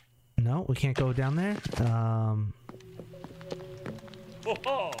 No, we can't go down there.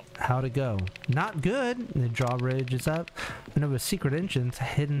 How'd it go? Not good. The drawbridge is up. And there was secret entrance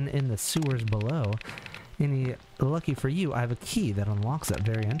hidden in the sewers below. Any lucky for you, I have a key that unlocks that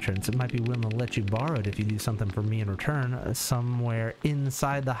very entrance. It might be willing to let you borrow it if you do something for me in return. Somewhere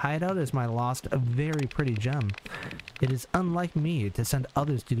inside the hideout is my lost, a very pretty gem. It is unlike me to send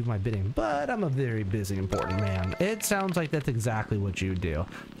others to do my bidding, but I'm a very busy, important man. It sounds like that's exactly what you do.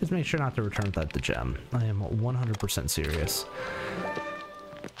 Just make sure not to return without the gem. I am 100% serious.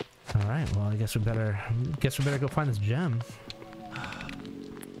 All right, well, I guess we better go find this gem.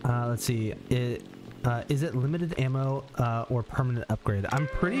 Let's see. Is it limited ammo or permanent upgrade? I'm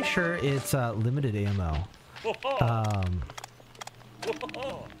pretty sure it's limited ammo.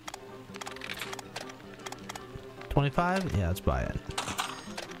 25? Yeah, let's buy it.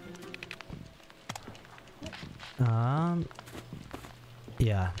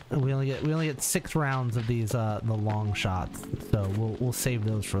 Yeah, we only get 6 rounds of these the long shots, so we'll save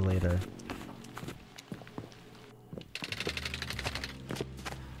those for later.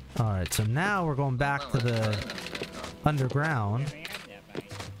 Alright, so now we're going back to the underground.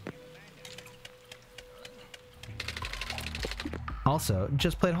 Also,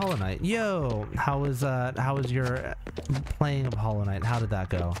 just played Hollow Knight. Yo, how was your playing of Hollow Knight? How did that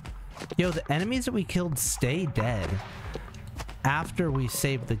go? Yo, the enemies that we killed stay dead after we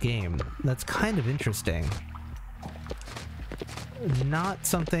saved the game. That's kind of interesting. Not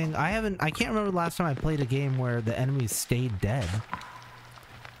something I can't remember the last time I played a game where the enemies stayed dead.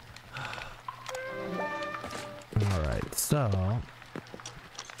 Alright, so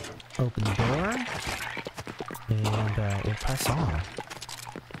open the door and we'll press on.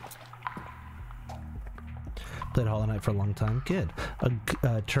 Played Hollow Knight for a long time. Good.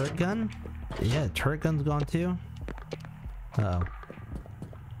 A turret gun? Yeah, turret gun's gone too. Uh-oh.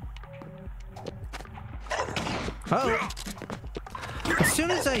 Uh-oh! As soon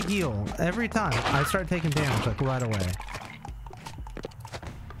as I heal, every time, I start taking damage, like, right away.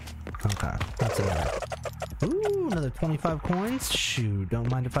 Okay, that's it. Ooh, another 25 coins? Shoot, don't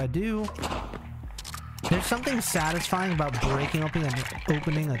mind if I do. There's something satisfying about breaking open and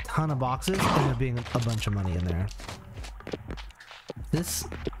opening a ton of boxes and there being a bunch of money in there. This...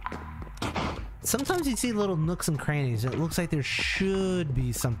 Sometimes you see little nooks and crannies and it looks like there should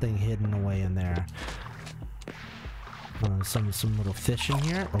be something hidden away in there. Some little fish in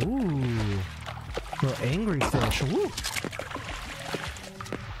here. Ooh, little angry fish. Woo!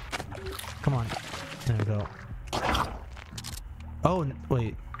 Come on. There we go. Oh,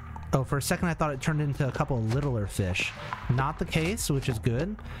 wait. Oh, for a second I thought it turned into a couple of littler fish. Not the case, which is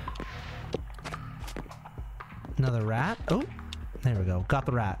good. Another rat. Oh, there we go. Got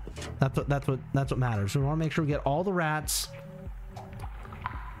the rat. That's what matters. We want to make sure we get all the rats.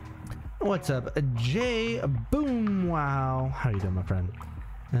 What's up, Jay? Boom! Wow. How you doing, my friend?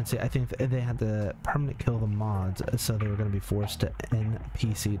 Let's see. I think they had to permanent kill the mods, so they were going to be forced to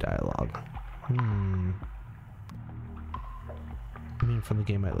NPC dialogue. I mean, from the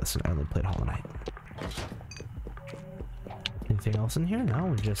game I listened, I only played Hollow Knight. Anything else in here? No,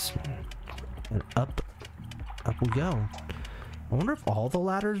 we just up we go. I wonder if all the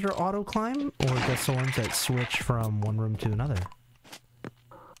ladders are auto climb or just the ones that switch from one room to another.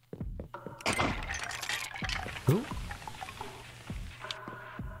 Ooh.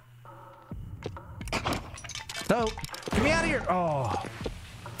 Oh, get me out of here! Oh,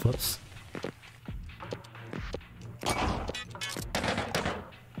 whoops.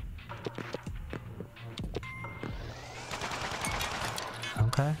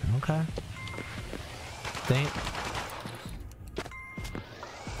 Okay, okay.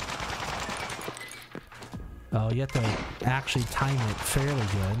 Oh, you have to actually time it fairly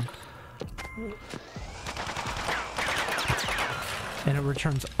good. And it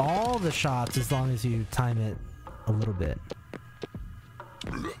returns all the shots as long as you time it a little bit.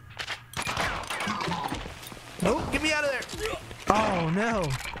 Oh, get me out of there! Oh no!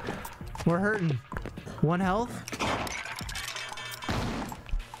 We're hurting. 1 health?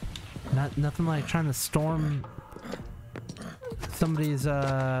 Nothing like trying to storm somebody's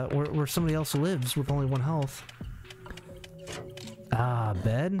where somebody else lives with only 1 health. Ah,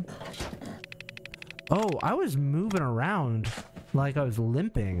 bed. Oh, I was moving around like I was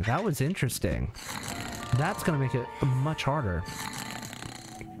limping. That was interesting. That's gonna make it much harder.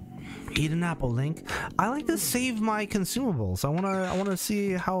 Eat an apple, Link. I like to save my consumables. I wanna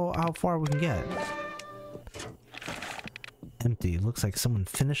see how far we can get. Empty. Looks like someone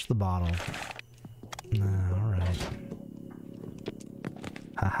finished the bottle. Alright.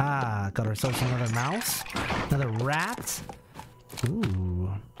 Haha, got ourselves another mouse. Another rat. Ooh.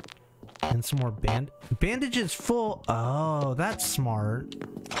 And some more bandages full. Oh, that's smart.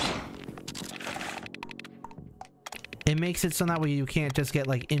 It makes it so that way you can't just get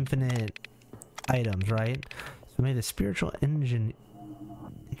like infinite items, right? So may the spiritual engineers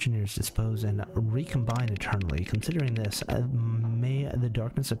dispose and recombine eternally. Considering this, may the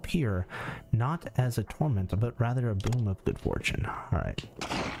darkness appear not as a torment, but rather a boom of good fortune. Alright.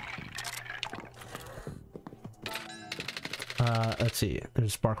 Let's see.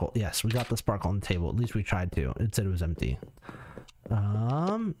 There's sparkle. Yes, we got the sparkle on the table. At least we tried to. It said it was empty.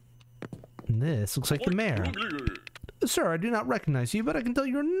 This looks like the mayor. Sir, I do not recognize you, but I can tell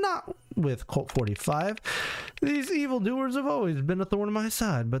you're not with Colt 45. These evildoers have always been a thorn in my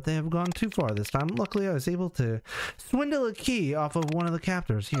side, but they have gone too far this time. Luckily, I was able to swindle a key off of one of the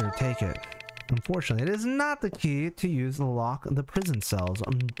captors. Here, take it. Unfortunately, it is not the key to use to lock the prison cells,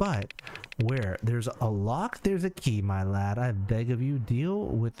 but where there's a lock, there's a key, my lad. I beg of you, deal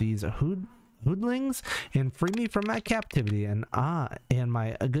with these hoodlings and free me from my captivity, and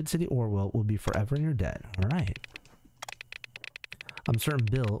my good city Orwell will be forever in your debt. All right. I'm certain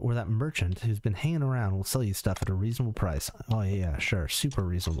Bill, or that merchant who's been hanging around, will sell you stuff at a reasonable price. Oh yeah, sure, super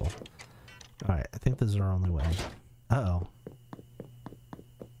reasonable. All right, I think this is our only way. Uh-oh.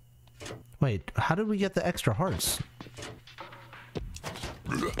 Wait, how did we get the extra hearts?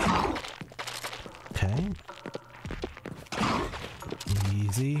 Okay.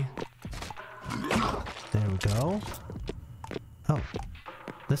 Easy. There we go. Oh,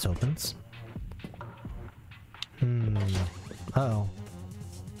 this opens. Uh-oh.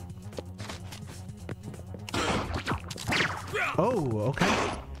 Oh, okay.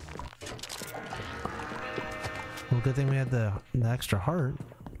 Well, good thing we had the extra heart.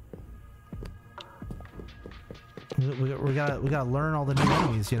 We gotta learn all the new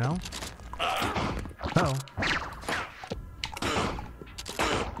enemies, you know? Uh-oh.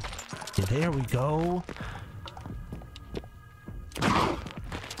 Yeah, there we go.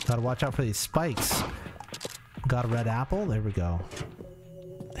 Gotta watch out for these spikes. Got a red apple? There we go.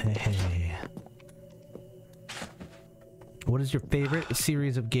 Hey. What is your favorite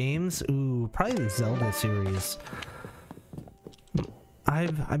series of games? Ooh, probably the Zelda series.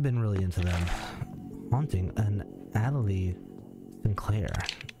 I've been really into them. Haunting and Adelie Sinclair.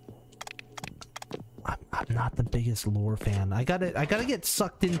 I'm not the biggest lore fan. I gotta get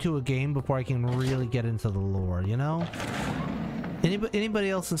sucked into a game before I can really get into the lore, you know? Anybody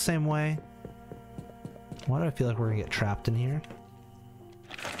else the same way? Why do I feel like we're gonna get trapped in here?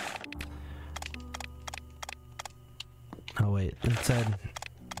 Oh wait, it said...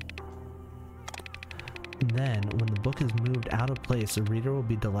 Then, when the book is moved out of place, the reader will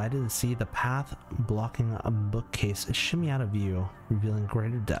be delighted to see the path blocking a bookcase shimmy out of view, revealing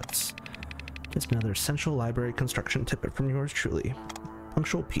greater depths. Just another central library construction tidbit from yours truly.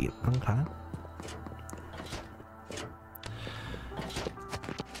 Punctual Pete. Okay.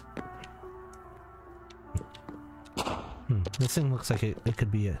 This thing looks like it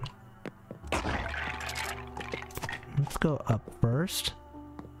could be it. Let's go up first.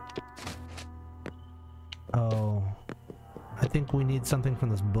 Oh. I think we need something from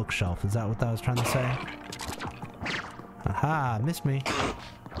this bookshelf. Is that what that was trying to say? Aha, missed me.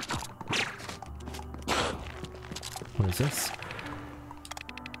 What is this?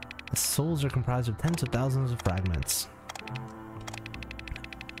 The souls are comprised of tens of thousands of fragments.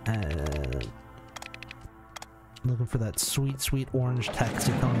 Looking for that sweet, sweet orange text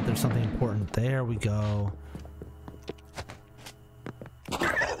to tell me if there's something important. There we go.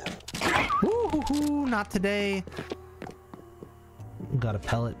 Woo-hoo-hoo, not today. Got a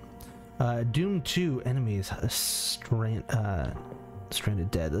pellet. Doom 2 enemies stranded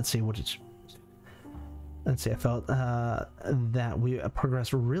dead. Let's see what it's... Let's see, I felt that we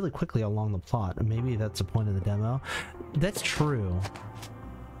progressed really quickly along the plot. Maybe that's the point of the demo. That's true.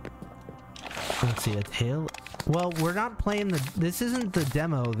 Let's see, a tale... Well, we're not playing the... This isn't the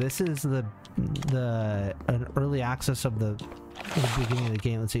demo. This is an early access of the beginning of the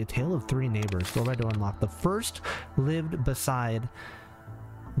game. Let's see, a tale of three neighbors. Door by door unlocked. The first lived beside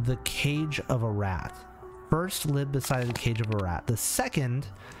the cage of a rat. First lived beside the cage of a rat. The second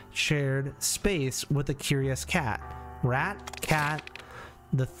shared space with a curious cat. Rat, cat.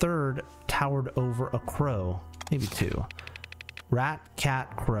 The third towered over a crow. Maybe two. Rat,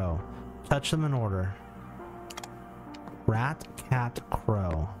 cat, crow. Touch them in order. Rat, cat,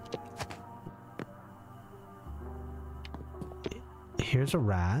 crow. Here's a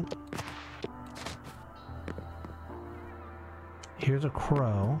rat. Here's a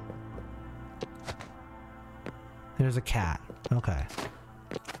crow. There's a cat. Okay.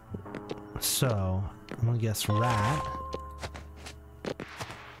 So, I'm gonna guess rat.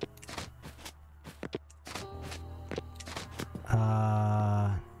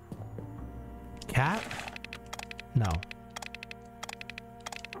 Cat? No.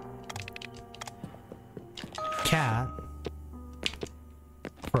 Cat.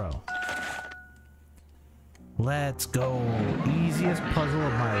 Crow. Let's go. Easiest puzzle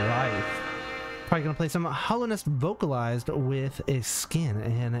of my life. Probably gonna play some Hollowness vocalized with a skin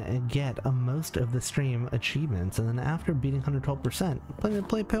and get most of the stream achievements, and then after beating 112%,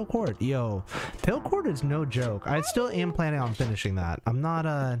 play Pale Chord. Yo, Pale Chord is no joke. I still am planning on finishing that. I'm not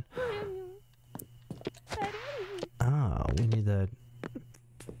oh, we need to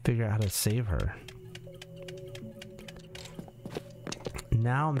figure out how to save her.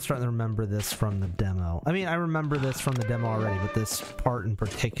 Now I'm starting to remember this from the demo. I mean, I remember this from the demo already, but this part in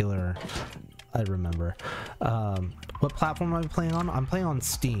particular, I remember. What platform am I playing on? I'm playing on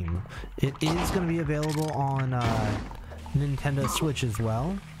Steam. It is going to be available on Nintendo Switch as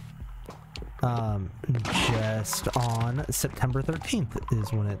well. Just on September 13th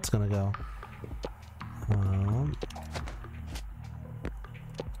is when it's going to go.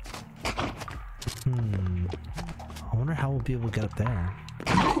 I wonder how we'll be able to get up there.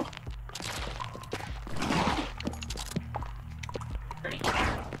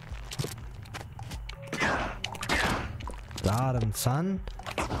 Got him, son.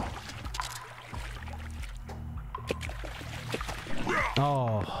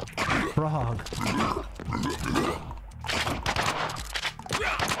 Oh, frog.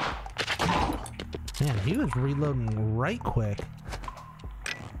 Man, he was reloading right quick.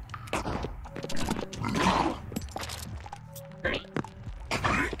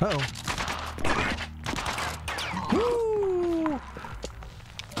 Uh-oh. Woo!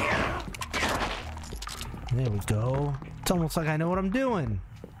 There we go. It's almost like I know what I'm doing.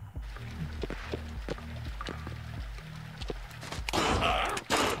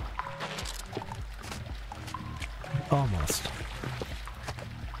 Almost.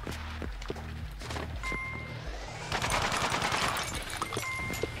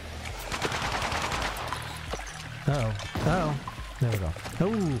 Uh-oh. Uh-oh. There we go.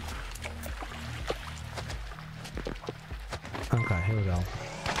 Oh. Okay, here we go.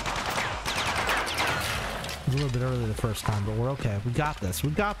 A little bit early the first time, but we're okay. We got this. We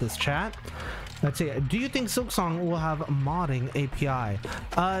got this, chat. Let's see. Do you think Silksong will have modding API?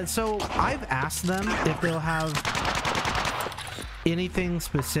 So I've asked them if they'll have anything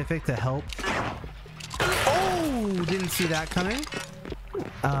specific to help. Oh, didn't see that coming.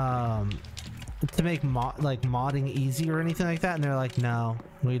 To make modding easy or anything like that, and they're like, no,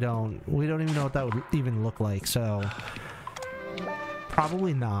 we don't even know what that would even look like. So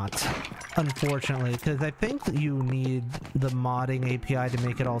probably not, unfortunately, because I think that you need the modding API to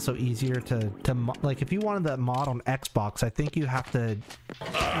make it also easier to like, if you wanted that mod on Xbox, I think you have to.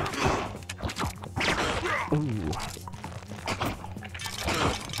 Ooh.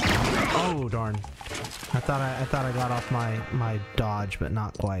 Oh darn! I thought I got off my dodge, but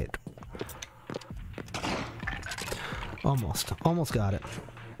not quite. Almost got it.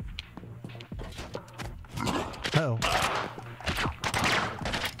 Uh-oh.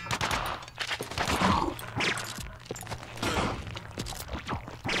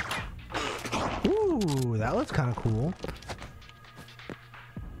 Ooh, that looks kind of cool.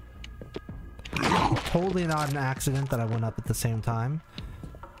 Totally not an accident that I went up at the same time.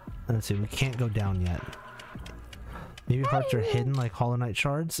 Let's see, we can't go down yet. Maybe parts are hidden like Hollow Knight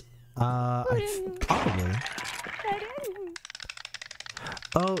shards. Probably.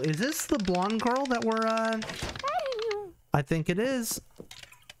 Oh, is this the blonde girl that we're, I think it is.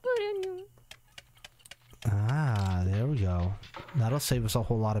 Ah, there we go. That'll save us a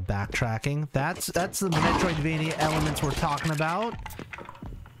whole lot of backtracking. That's the Metroidvania elements we're talking about.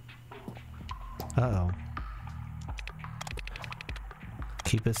 Uh-oh.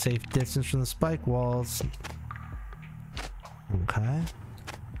 Keep a safe distance from the spike walls. Okay.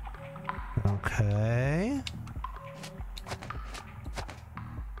 Okay.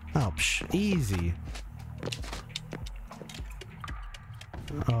 Oh, psh, easy.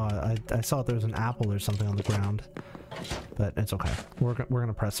 Oh, I saw there was an apple or something on the ground, but it's okay. We're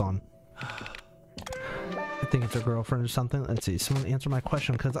gonna press on. I think it's her girlfriend or something. Let's see. Someone answer my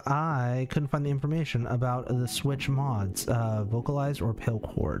question, because I couldn't find the information about the Switch mods, vocalized or Pale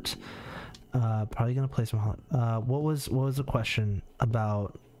Chord. Probably gonna play some. What was the question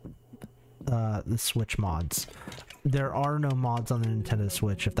about the Switch mods? there are no mods on the Nintendo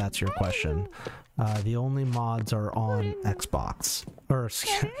Switch, if that's your question. The only mods are on Xbox, or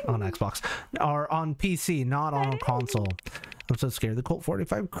on Xbox, are on PC, not on console. I'm so scared. The Colt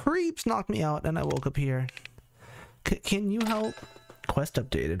 45 creeps knocked me out, and I woke up here. Can you help? Quest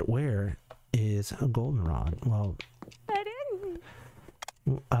updated. Where is a goldenrod? Well,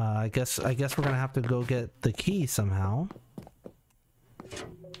 I guess we're gonna have to go get the key somehow.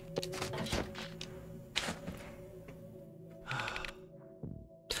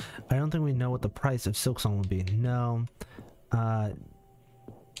 I don't think we know what the price of Silksong would be. No.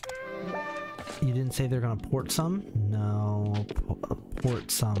 You didn't say they're gonna port some? No. Port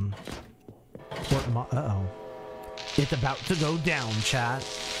some. Uh-oh. It's about to go down, chat.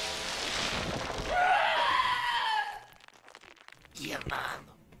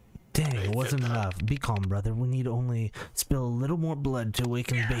 Dang, it wasn't enough. Be calm, brother. We need only spill a little more blood to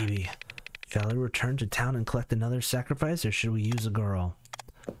awaken the baby. Shall I return to town and collect another sacrifice, or should we use a girl?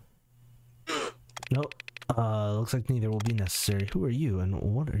 Nope. Looks like neither will be necessary. Who are you, and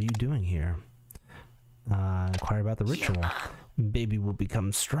what are you doing here? Inquire about the ritual. Baby will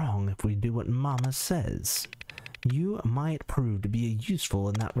become strong if we do what Mama says. You might prove to be useful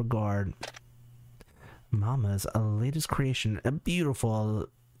in that regard. Mama's latest creation, a beautiful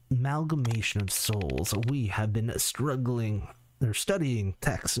amalgamation of souls. We have been studying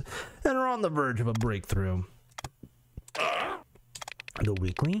texts and are on the verge of a breakthrough. The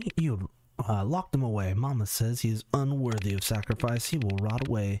weakling? You locked him away. Mama says he is unworthy of sacrifice. He will rot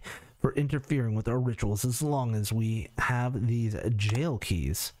away for interfering with our rituals as long as we have these jail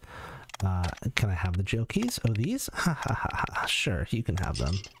keys. Can I have the jail keys? Oh, these? Ha ha ha ha. Sure, you can have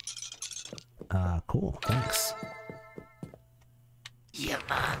them. Cool. Thanks.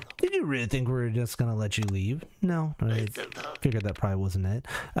 Did you really think we were just gonna let you leave? No, I figured that probably wasn't it.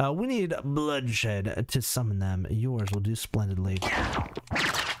 We need bloodshed to summon them. Yours will do splendidly.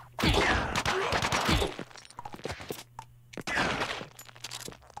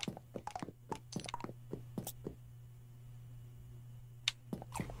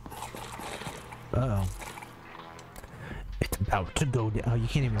 Uh-oh. It's about to go down. Oh, you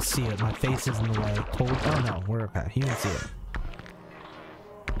can't even see it. My face is in the way. Oh no, we're okay. You can see it.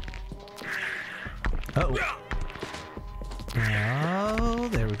 Uh-oh. Oh,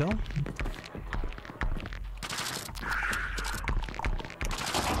 there we go.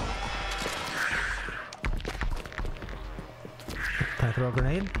 Can I throw a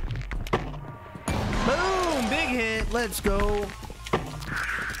grenade? Boom! Big hit! Let's go!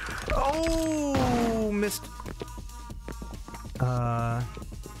 Oh! Missed.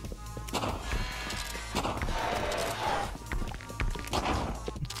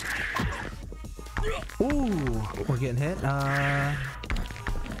 Ooh, we're getting hit.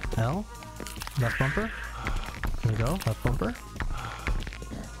 L. Left bumper. There we go. Left bumper.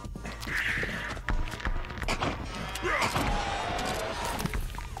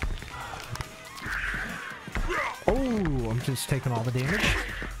 Oh, I'm just taking all the damage.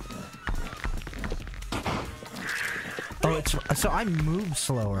 Oh, it's so I move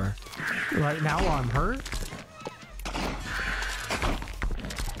slower right now while I'm hurt.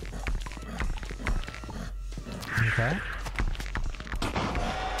 Okay.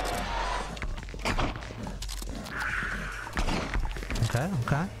 Okay,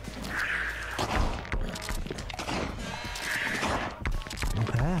 okay.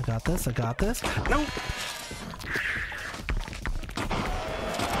 Okay, I got this, I got this. Nope!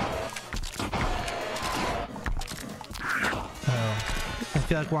 Oh, I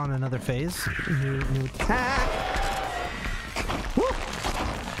feel like we're on another phase. New attack! Woo!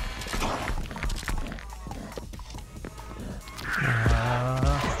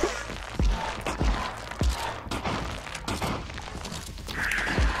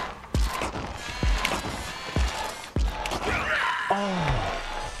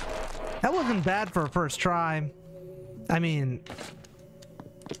 Bad for a first try. I mean,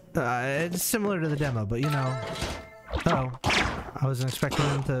 it's similar to the demo, but you know. Oh, I wasn't expecting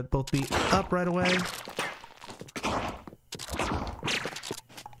them to both be up right away. I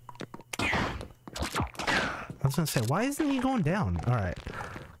was gonna say, why isn't he going down? All right,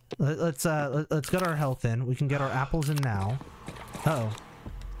 let's get our health in. We can get our apples in now. Uh-oh.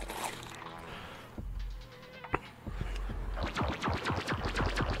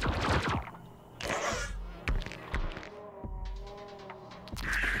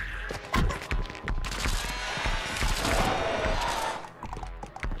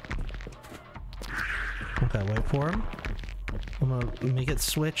 For him. I'm gonna make it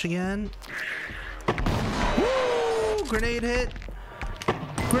switch again. Woo! Grenade hit!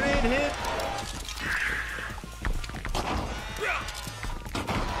 Grenade hit!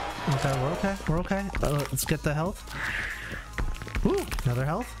 okay, we're okay, we're okay. Let's get the health. Ooh, another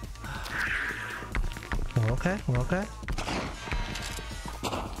health. We're okay, we're okay.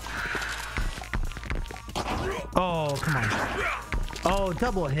 Oh, come on. Oh,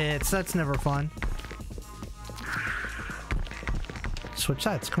 double hits. That's never fun. Switch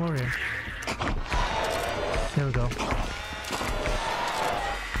sides. Come over here. There we go.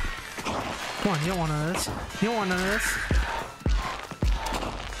 Come on, you don't want none of this. You don't want none of this.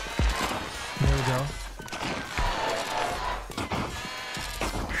 There we go.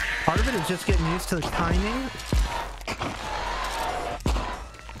 Part of it is just getting used to the timing.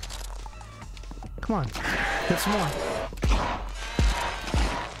 Come on, get some more.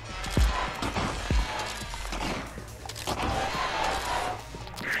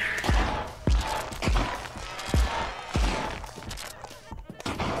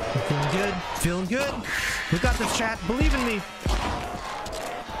 Feeling good, feeling good. We got this, chat. Believe in me.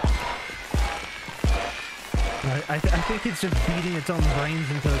 I think it's just beating its own brains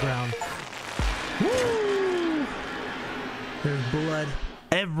into the ground. Woo! There's blood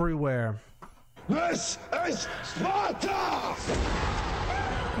everywhere. This is Sparta!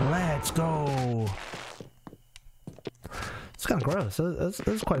 Let's go. It's kind of gross.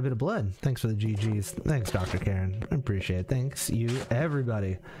 That's quite a bit of blood. Thanks for the GGs. Thanks, Dr. Karen. I appreciate it. Thanks, you,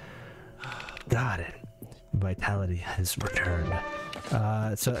 everybody. Got it. Vitality has returned.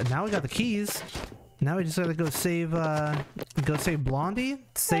 So now we got the keys. Now we just gotta go save Blondie,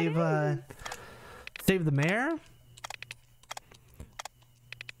 save the mayor.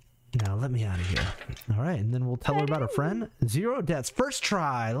 Now let me out of here. All right, and then we'll tell her about her friend. 0 deaths, first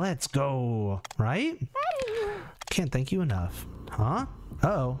try. Let's go. Right? Can't thank you enough. Huh?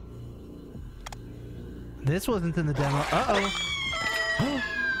 Uh-oh. This wasn't in the demo. Uh-oh.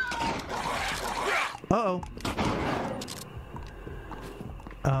 Uh-oh.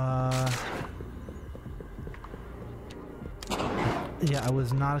 Yeah, I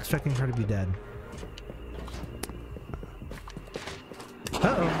was not expecting her to be dead.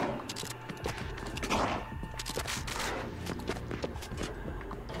 Uh-oh.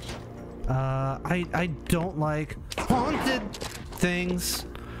 I don't like haunted things.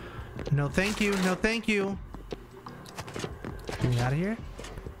 No thank you, no thank you. Get me out of here.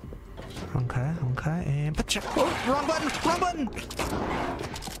 Okay, okay, and put oh, wrong button, wrong button!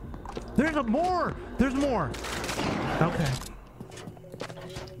 There's more! There's more! Okay.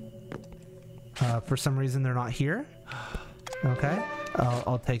 For some reason they're not here. Okay.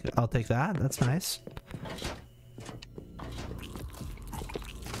 I'll take that. That's nice.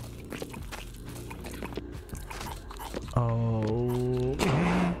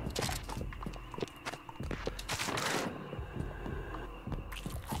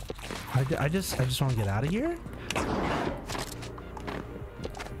 Okay. I just want to get out of here.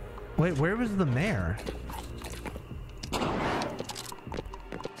 Wait, where was the mayor?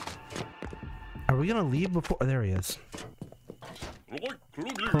 Are we gonna leave before? Oh, there he is.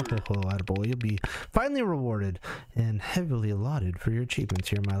 Attaboy, you'll be finally rewarded and heavily allotted for your achievements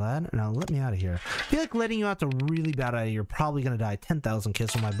here, my lad. Now let me out of here. I feel like letting you out a really bad idea. You're probably gonna die. 10,000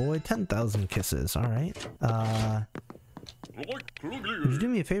 kisses, my boy. 10,000 kisses. All right. Would you do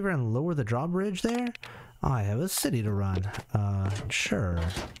me a favor and lower the drawbridge there? I have a city to run. Sure.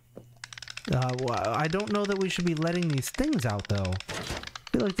 Well, I don't know that we should be letting these things out though.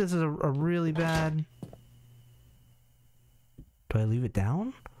 I feel like this is a really bad. Do I leave it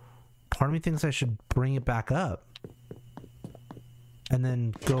down? Part of me thinks I should bring it back up and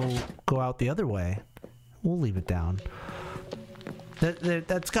then go out the other way. We'll leave it down.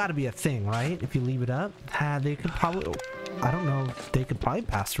 That's got to be a thing, right? If you leave it up, they could probably. I don't know. They could probably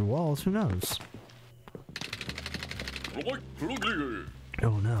pass through walls. Who knows?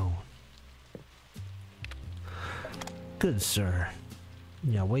 Oh no. Good sir.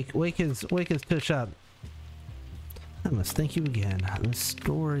 Yeah, wake his tush up. I must thank you again. The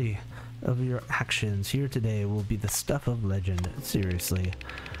story of your actions here today will be the stuff of legend. Seriously.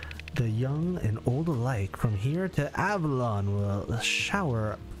 The young and old alike from here to Avalon will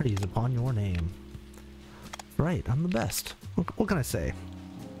shower praise upon your name. Right, I'm the best. What can I say?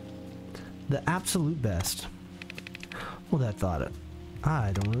 The absolute best. Well, that thought it.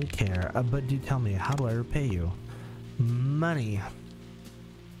 I don't really care, but do tell me, how do I repay you? Money.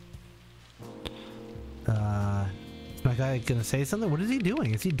 Is my guy gonna say something? What is he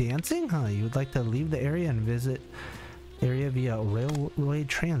doing? Is he dancing? Huh? You would like to leave the area and visit area via railway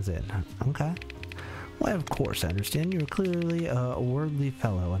transit. Okay. Why, of course, I understand. You're clearly a worldly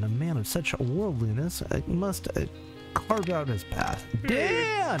fellow, and a man of such worldliness must carve out his path.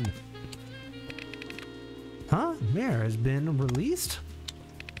 Dan! Huh? Mayor has been released?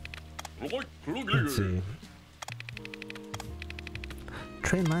 Let's see.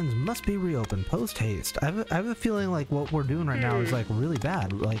 Train lines must be reopened post haste. I have a feeling like what we're doing right now is like really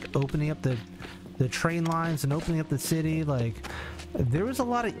bad. Like opening up the train lines and opening up the city. Like there was a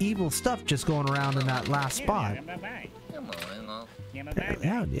lot of evil stuff just going around in that last spot.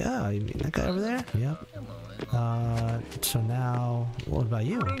 Yeah. I mean that guy over there. Yep. So now, what about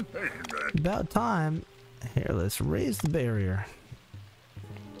you? About time. Here, let's raise the barrier.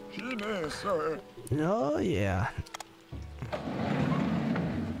 Oh yeah.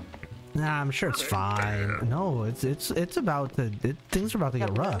 Nah, I'm sure it's fine. No, it's about to. Things are about to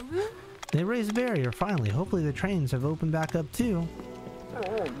get rough. They raised the barrier finally. Hopefully the trains have opened back up too.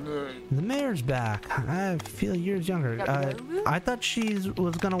 The mayor's back. I feel years younger. I thought she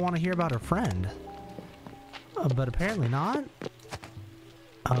was gonna want to hear about her friend, but apparently not.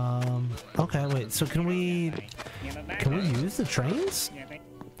 Okay, wait. So can we use the trains?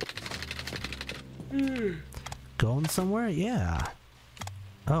 Going somewhere? Yeah.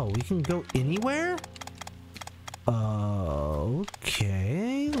 Oh, we can go anywhere?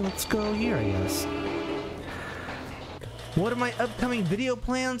 Okay, let's go here, I guess. What are my upcoming video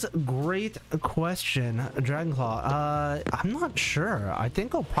plans? Great question, Dragonclaw. I'm not sure. I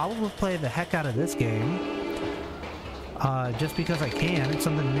think I'll probably play the heck out of this game. Just because I can. It's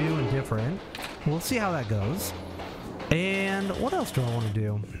something new and different. We'll see how that goes. And what else do I want to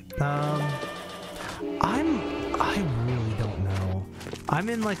do? I really don't know. I'm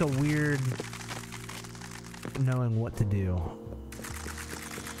in like a weird knowing what to do.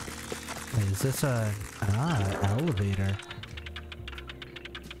 Wait, is this a elevator?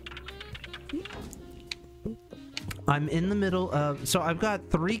 I'm in the middle of, so I've got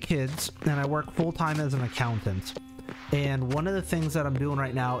 3 kids and I work full-time as an accountant. And one of the things that I'm doing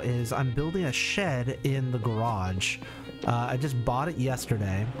right now is I'm building a shed in the garage. I just bought it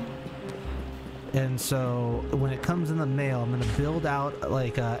yesterday. And so when it comes in the mail, I'm going to build out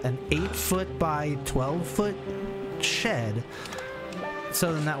like an 8-foot by 12-foot shed.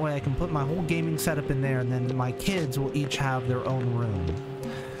 So then that way I can put my whole gaming setup in there, and then my kids will each have their own room.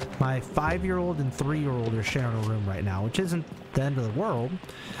 My 5-year-old and 3-year-old are sharing a room right now, which isn't the end of the world.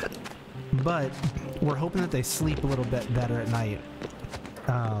 But we're hoping that they sleep a little bit better at night.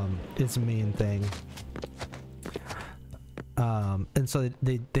 Is the main thing. And so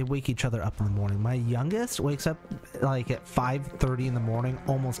they wake each other up in the morning. My youngest wakes up like at 5:30 in the morning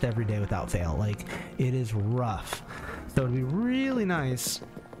almost every day without fail. Like, it is rough. So it'd be really nice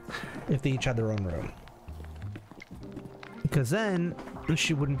if they each had their own room. Because then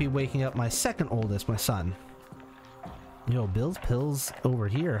she wouldn't be waking up my second oldest, my son. Yo, Bill's Pills over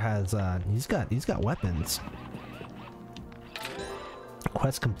here has he's got weapons.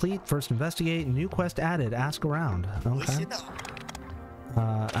 Quest complete. First investigate. New quest added. Ask around. Okay.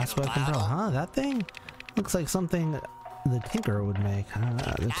 Ask what I can tell. Huh? That thing looks like something the Tinker would make.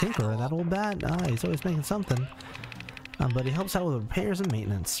 The Tinker, that old bat. He's always making something. But he helps out with repairs and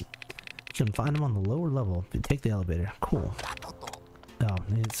maintenance. You can find him on the lower level if you take the elevator. Cool. Oh,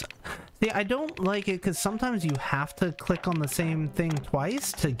 it's... See, I don't like it because sometimes you have to click on the same thing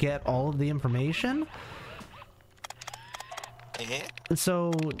twice to get all of the information.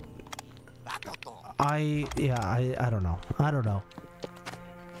 So... I don't know. I don't know.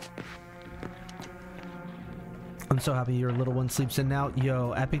 I'm so happy your little one sleeps in now.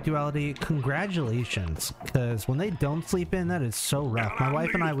 Yo, Epic Duality, congratulations. Because when they don't sleep in, that is so rough. My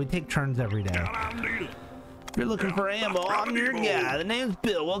wife and I, we take turns every day. If you're looking for ammo, I'm your guy. The name's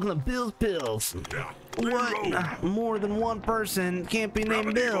Bill. Welcome to Bill's Pills. What? More than one person can't be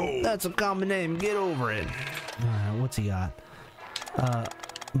named Bill. That's a common name. Get over it. Alright, what's he got?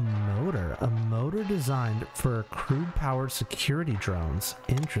 Motor. A motor designed for crude-powered security drones.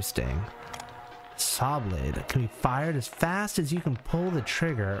 Interesting. Saw blade can be fired as fast as you can pull the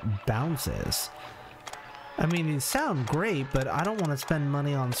trigger. Bounces. I mean, these sound great, but I don't want to spend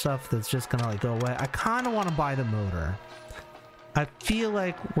money on stuff that's just gonna like go away. I kind of want to buy the motor. I feel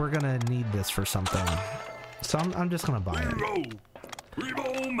like we're gonna need this for something, so I'm just gonna buy it.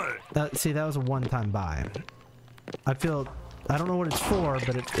 See, that was a one-time buy. I don't know what it's for,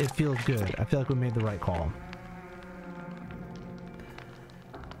 but it feels good. I feel like we made the right call.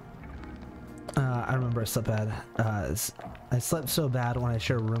 I remember I slept bad. I slept so bad when I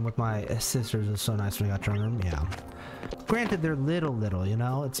shared a room with my sisters. It was so nice when we got to our room. Yeah. Granted, they're little, you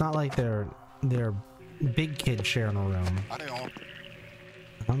know? It's not like they're big kids sharing a room.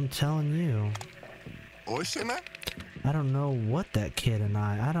 I'm telling you. I don't know what that kid and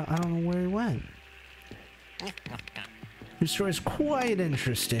I don't know where he went. Your story is quite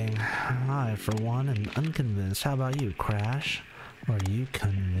interesting. I, for one, am unconvinced. How about you, Crash? Are you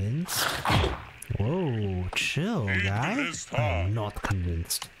convinced? Whoa, chill, guy. I'm not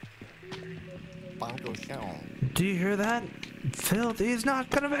convinced. Do you hear that? Filth, he's not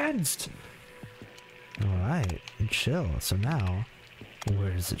convinced. Alright, chill. So now,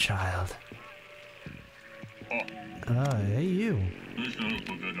 where's the child? Hey you.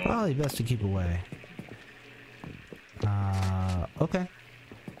 Probably best to keep away. Okay.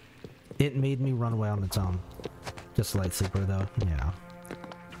 It made me run away on its own. Just a light sleeper though, yeah.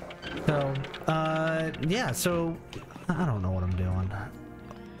 So, yeah, so, I don't know what I'm doing.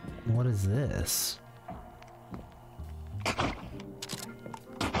 What is this?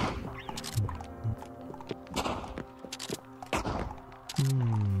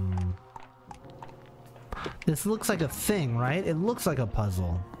 This looks like a thing, right? It looks like a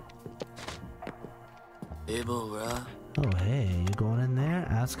puzzle. Oh, hey, you going in there?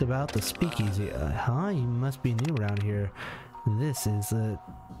 Ask about the speakeasy. Huh? You must be new around here. This is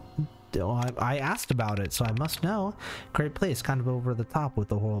I asked about it, so I must know. Great place, kind of over the top with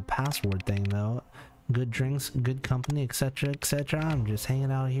the whole password thing, though. Good drinks, good company, etc., etc. I'm just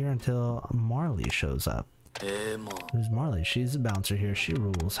hanging out here until Marley shows up. Who's Marley? She's the bouncer here. She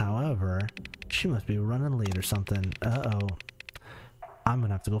rules. However, she must be running late or something. Uh-oh. I'm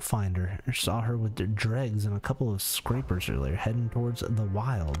gonna have to go find her. I saw her with the dregs and a couple of scrapers earlier, heading towards the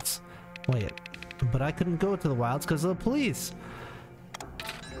wilds. Wait, but I couldn't go to the wilds because of the police.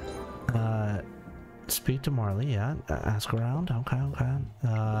 Speak to Marley, yeah. Ask around. Okay,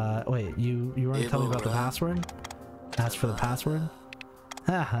 okay. Wait, you were gonna tell me about the password? Ask for the password?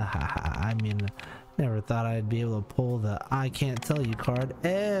 Ha ha ha ha. I mean, never thought I'd be able to pull the I can't tell you card.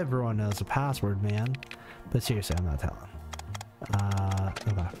 Everyone knows the password, man. But seriously, I'm not telling.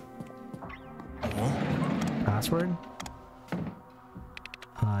 Okay. Password?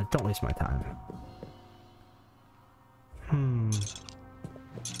 Don't waste my time.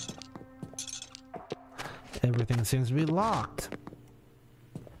 Everything seems to be locked.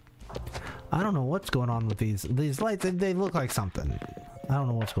 I don't know what's going on with these lights. They look like something. I don't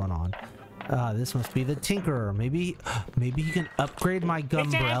know what's going on. This must be the Tinkerer. Maybe you can upgrade my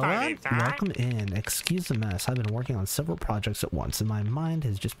Gunbrella? Welcome in. Excuse the mess. I've been working on several projects at once and my mind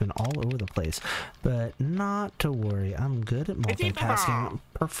has just been all over the place. But not to worry. I'm good at multitasking.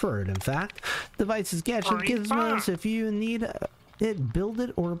 Preferred, in fact. Devices, gadgets, gizmos. If you need it, build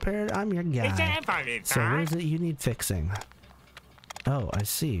it or repair it, I'm your guy. So what is it you need fixing? Oh, I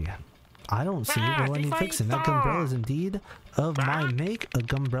see. I don't see what I need fixing. That Gunbrella is indeed of my make, a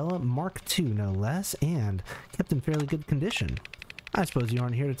Gunbrella Mark II no less, and kept in fairly good condition. I suppose you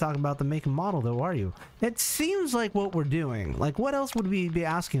aren't here to talk about the make and model though, are you? It seems like what we're doing. Like, what else would we be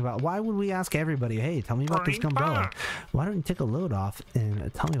asking about? Why would we ask everybody, hey, tell me about this Gunbrella? Why don't you take a load off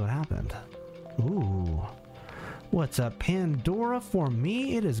and tell me what happened? Ooh. What's up, Pandora? For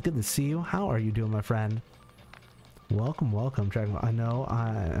me, it is good to see you. How are you doing, my friend? Welcome, welcome, Dragon. I know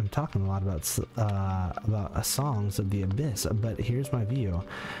I am talking a lot about songs of the abyss, but here's my view.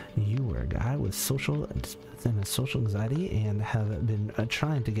 You were a guy with social anxiety and have been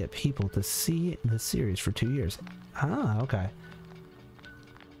trying to get people to see the series for 2 years. Ah, okay.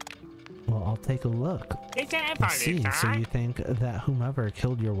 Well, I'll take a look. Let's see. So you think that whomever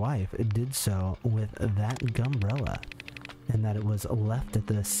killed your wife did so with that Gunbrella, and that it was left at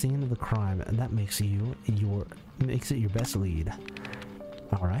the scene of the crime, and that makes it your best lead.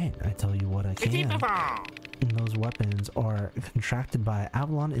 All right, I tell you what I can. Those weapons are contracted by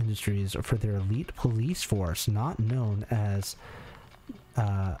Avalon Industries for their elite police force, not known as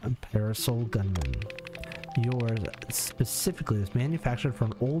Parasol Gunman. Yours specifically is manufactured for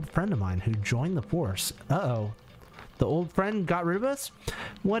an old friend of mine who joined the force. Uh-oh. The old friend got rid of us?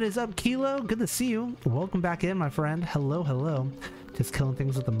 What is up, Kilo? Good to see you. Welcome back in, my friend. Hello, hello. Just killing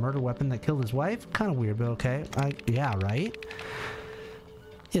things with a murder weapon that killed his wife? Kind of weird, but okay. Yeah, right?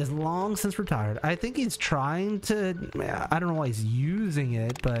 He has long since retired. I think he's trying to... I don't know why he's using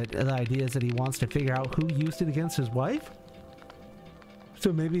it, but the idea is that he wants to figure out who used it against his wife?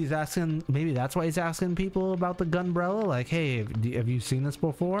 So maybe he's asking... Maybe that's why he's asking people about the Gunbrella? Like, hey, have you seen this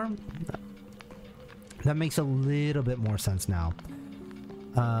before? That makes a little bit more sense now.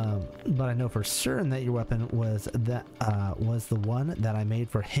 But I know for certain that your weapon was the one that I made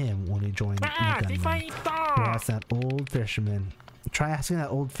for him when he joined the gunman. You ask that old fisherman. Try asking that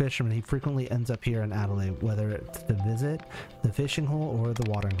old fisherman. He frequently ends up here in Adelaide, whether it's to visit the fishing hole or the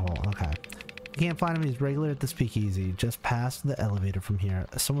watering hole. Okay. You can't find him. He's regular at the speakeasy, just past the elevator from here.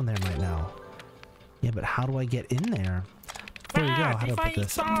 Someone there might know. Yeah, but how do I get in there? There you go. How do I put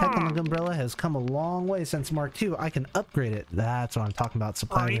this? Tech on the Gunbrella has come a long way since Mark II. I can upgrade it. That's what I'm talking about.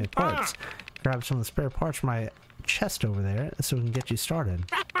 Supply me parts. Grab some of the spare parts from my chest over there so we can get you started.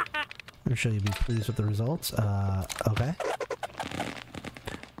 I'm sure you'll be pleased with the results. Okay.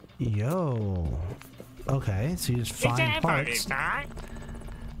 Yo. Okay, so you just find parts.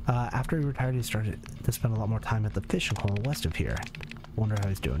 After he retired, he started to spend a lot more time at the fishing hole west of here. Wonder how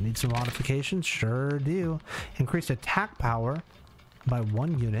he's doing. Need some modifications? Sure do. Increased attack power by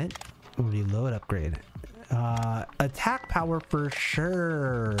 1 unit. Reload upgrade. Attack power for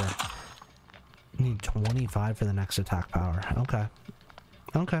sure. Need 25 for the next attack power. Okay.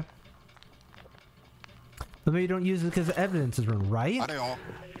 Okay. But maybe you don't use it because the evidence is run, right?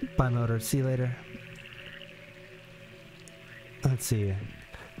 Bye, motor. See you later. Let's see.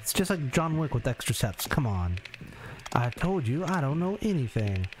 It's just like John Wick with extra steps. Come on. I told you I don't know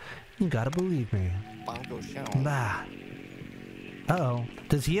anything. You gotta believe me. Bah. Uh-oh.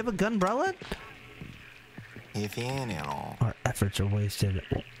 Does he have a gunbrella? Our efforts are wasted.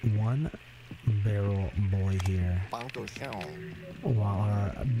 One barrel boy here. While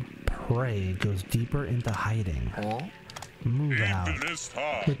our prey goes deeper into hiding. Move out.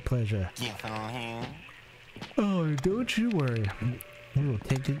 With pleasure. Oh, don't you worry. We will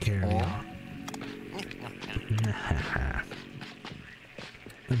take good care of you.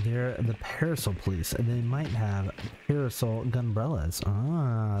 They're the parasol police, and they might have parasol gunbrellas.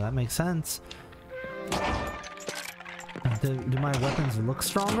 Ah, that makes sense. Do my weapons look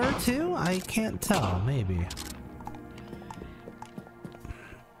stronger too? I can't tell. Maybe.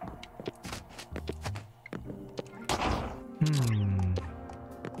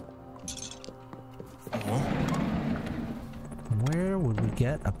 Where would we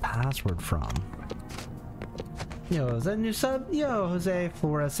get a password from? Yo, is that a new sub? Yo, Jose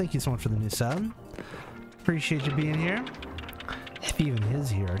Flores, thank you so much for the new sub. Appreciate you being here. If he even is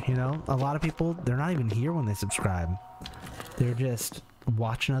here, you know? A lot of people, they're not even here when they subscribe. They're just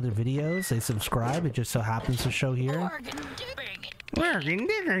watching other videos. They subscribe. It just so happens to show here.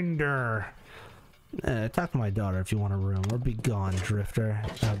 Talk to my daughter if you want a room. Or be gone, Drifter.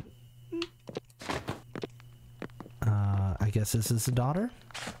 I guess this is the daughter?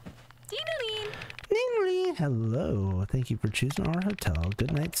 Hello. Thank you for choosing our hotel.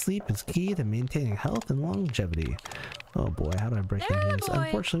 Good night's sleep is key to maintaining health and longevity. Oh boy, how do I break into this?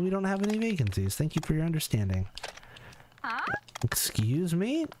 Unfortunately, we don't have any vacancies. Thank you for your understanding. Excuse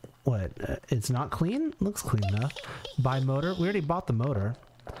me? What? It's not clean? Looks clean enough. Buy motor? We already bought the motor.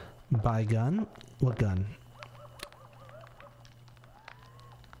 Buy gun? What gun?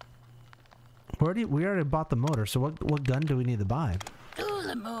 We already bought the motor, so what gun do we need to buy?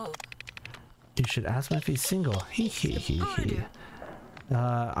 You should ask him if he's single.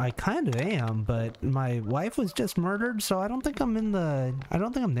 I kind of am, but my wife was just murdered, so I don't think I'm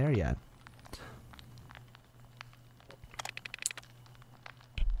there yet.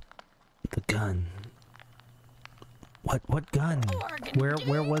 The gun. What gun?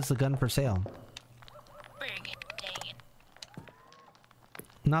 Where was the gun for sale?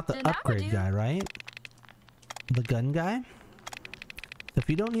 Not the upgrade guy, right? The gun guy? If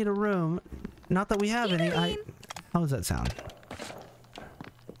you don't need a room, not that we have any, how does that sound?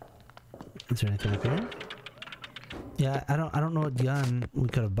 Is there anything up here? Yeah, I don't know what gun we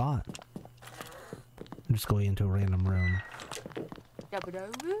could have bought. I'm just going into a random room.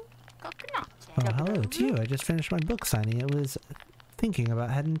 Oh, hello, it's you. I just finished my book signing. It was thinking about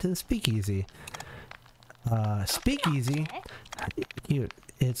heading to the speakeasy. Speakeasy? Cute.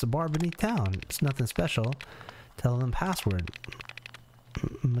 It's a bar beneath town. It's nothing special. Tell them password.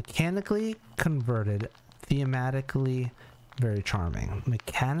 Mechanically converted, thematically very charming.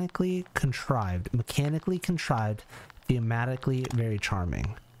 Mechanically contrived, thematically very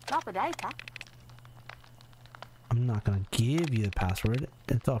charming. I'm not gonna give you the password.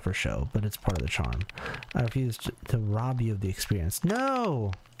 It's all for show, but it's part of the charm. I refuse to rob you of the experience.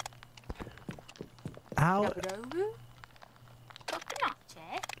 No! How?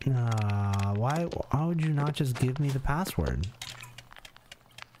 Why would you not just give me the password?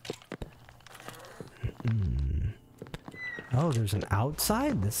 Oh, there's an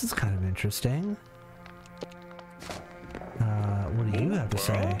outside? This is kind of interesting. What do you have to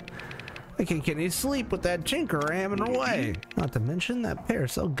say? I can't get any sleep with that chinker ramming away. Not to mention that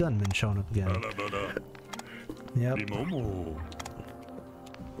parasol gunman showing up again. Yep.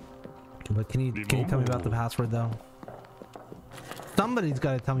 But can you tell me about the password though? Somebody's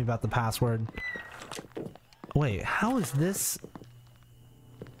got to tell me about the password. Wait, how is this?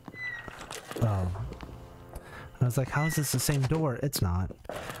 Oh. I was like, how is this the same door? It's not.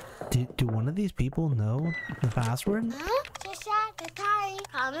 Do one of these people know the password?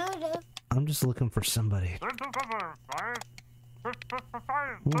 I'm just looking for somebody.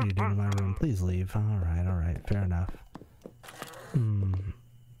 What are you doing in my room? Please leave. Alright, fair enough.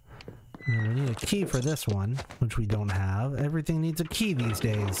 We need a key for this one, which we don't have. Everything needs a key these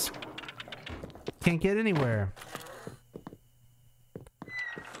days. Can't get anywhere.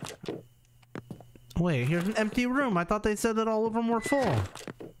 Wait, here's an empty room. I thought they said that all of them were full.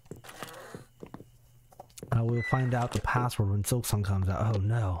 We'll find out the password when Silksong comes out. Oh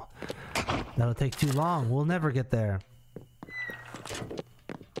no. That'll take too long. We'll never get there.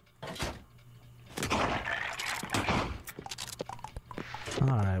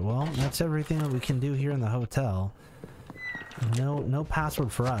 Alright, well, that's everything that we can do here in the hotel. No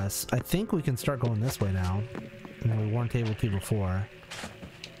password for us. I think we can start going this way now. We weren't able to before.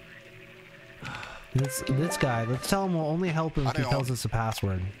 This guy, let's tell him we'll only help him if he tells us the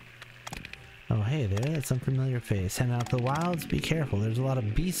password. Oh, hey there, that's some familiar face. Heading out to the wilds, be careful. There's a lot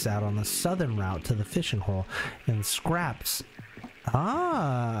of beasts out on the southern route to the fishing hole. And scraps.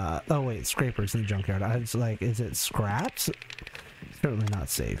 Ah! Oh, wait, scrapers in the junkyard. I was like, is it scraps? Certainly not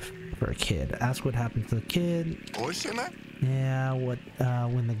safe for a kid. Ask what happened to the kid. Yeah,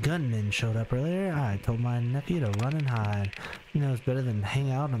 when the gunmen showed up earlier, I told my nephew to run and hide. He knows better than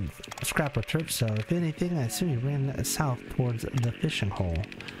hang out on scrap or turf, so if anything, I assume he ran south towards the fishing hole.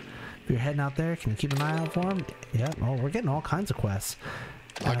 If you're heading out there, can you keep an eye out for him? Yep, oh, we're getting all kinds of quests.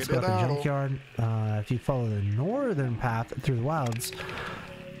 Ask about the junkyard, if you follow the northern path through the wilds,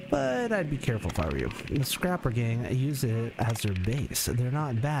 but I'd be careful if I were you. The Scrapper gang use it as their base. They're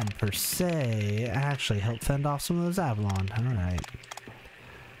not bad per se, actually help fend off some of those Avalon. Alright.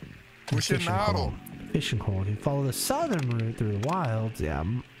 Fishing hole. Fishing hole. If you follow the southern route through the wilds, yeah,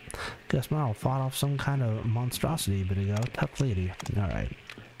 guess Marl fought off some kind of monstrosity a bit ago. Tough lady. Alright.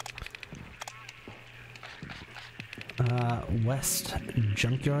 West,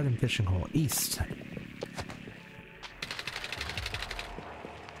 junkyard and fishing hole. East.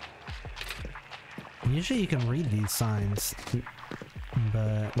 Usually you can read these signs,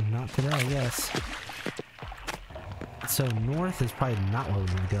 but not today, I guess. So north is probably not where we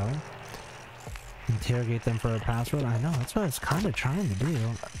need to go. Interrogate them for a password. I know, that's what I was kind of trying to do.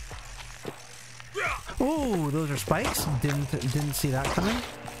 Oh, those are spikes. Didn't see that coming.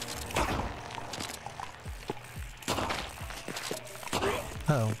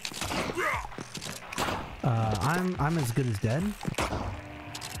 Oh. I'm as good as dead.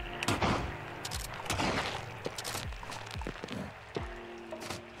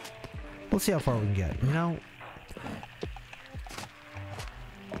 We'll see how far we can get, you know?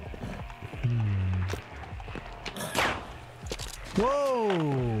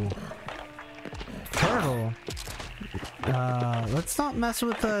 Whoa! Turtle. Let's not mess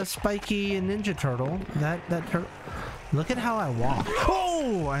with the spiky ninja turtle. That turtle. Look at how I walk.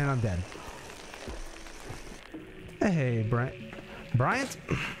 Oh! And I'm dead. Hey, Bryant.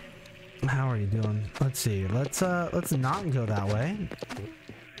 How are you doing? Let's see. Let's not go that way.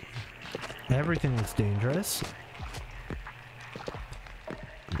 Everything looks dangerous.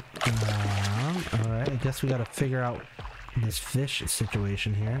 Alright, I guess we gotta figure out this fish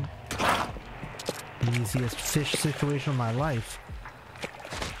situation here. The easiest fish situation of my life.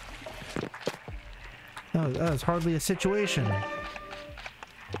 No, that was hardly a situation.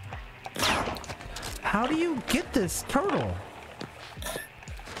 How do you get this turtle?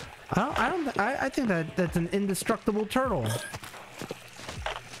 I think that's an indestructible turtle.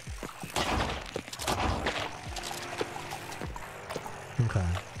 Okay.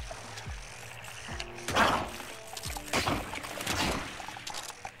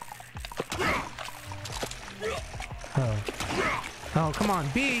 Oh, come on,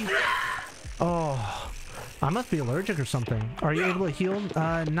 bee! Oh, I must be allergic or something. Are you able to heal?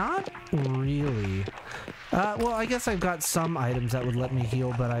 Not really. Well, I guess I've got some items that would let me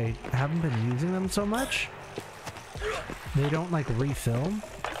heal, but I haven't been using them so much. They don't, like, refill.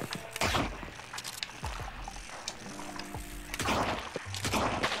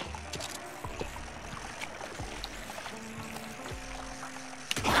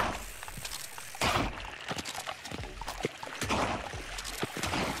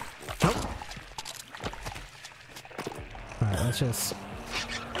 Just...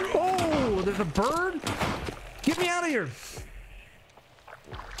 Oh, there's a bird? Get me out of here!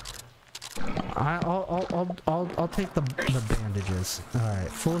 I'll take the bandages. All right,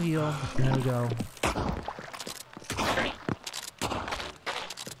 full heal. There we go.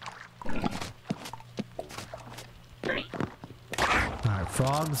 All right,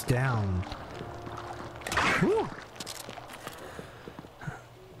 frogs down. Whew.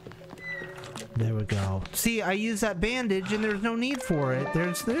 There we go. See, I used that bandage and there's no need for it.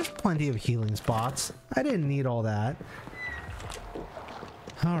 There's plenty of healing spots. I didn't need all that.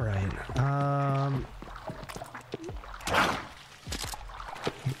 All right.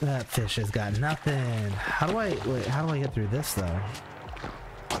 That fish has got nothing. How do I wait? How do I get through this though?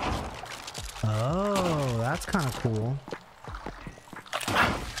 Oh, that's kind of cool.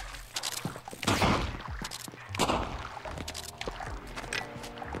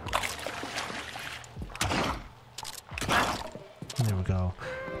 There we go.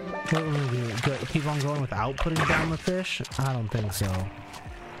 What will we do? Keep on going without putting down the fish? I don't think so.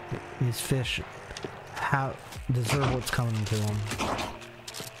 These fish deserve what's coming to them.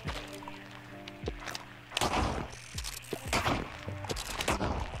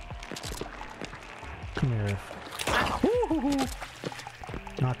 Come here. Woo-hoo-hoo.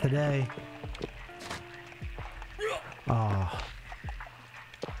 Not today. Oh.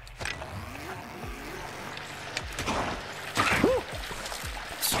 Woo!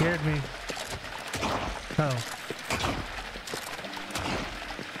 Scared me. Oh.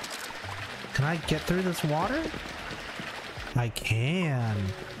 Can I get through this water? I can.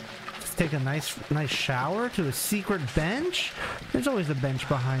 Just take a nice shower to a secret bench. There's always a bench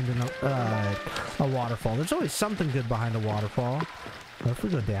behind a waterfall. There's always something good behind a waterfall. What if we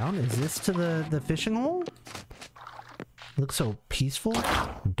go down? Is this to the fishing hole? Looks so peaceful.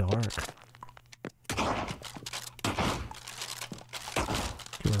 Dark.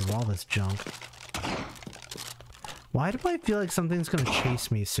 Get rid of all this junk. Why do I feel like something's gonna chase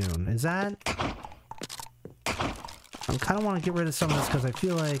me soon? Is that... I kind of want to get rid of some of this because I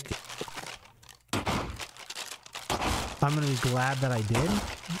feel like I'm gonna be glad that I did.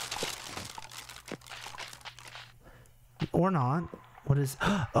 Or not. What is...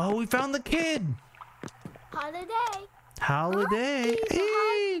 Oh, we found the kid! Holiday. Holiday!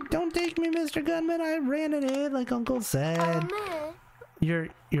 Hey, don't take me, Mr. Gunman. I ran it in like Uncle said. Man. You're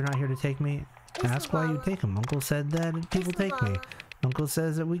not here to take me? Ask why you take him. Uncle said that people take me. Uncle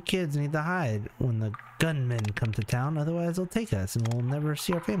says that we kids need to hide when the gunmen come to town, otherwise they'll take us and we'll never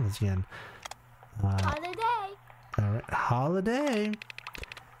see our families again. Holiday. Alright, Holiday.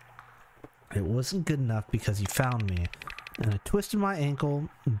 It wasn't good enough because you found me. And I twisted my ankle,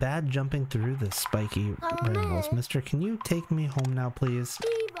 bad jumping through the spiky brambles. Mister, can you take me home now, please?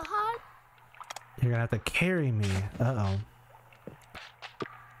 You're gonna have to carry me. Uh-oh.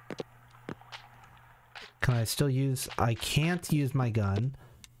 Can I still use... I can't use my gun.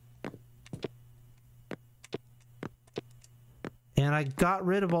 And I got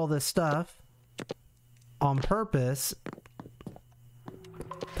rid of all this stuff on purpose.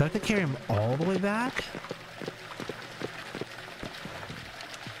 Do I have to carry him all the way back?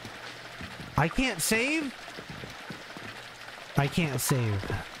 I can't save? I can't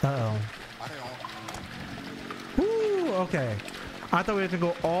save. Uh-oh. Woo, okay. I thought we had to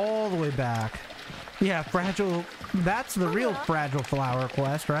go all the way back. Yeah, fragile. That's the real fragile flower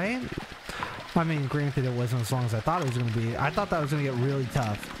quest, right? I mean, granted, it wasn't as long as I thought it was going to be. I thought that was going to get really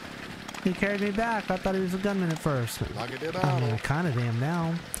tough. He carried me back. I thought he was a gunman at first. I mean, I kind of am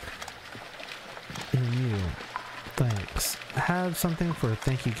now. And you. Thanks. Have something for a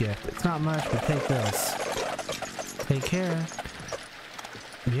thank you gift. It's not much, but take this. Take care.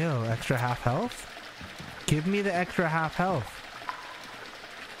 Yo, extra half health? Give me the extra half health.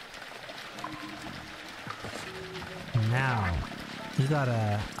 Now, you got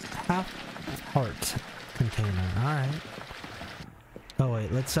a half heart container. Alright. Oh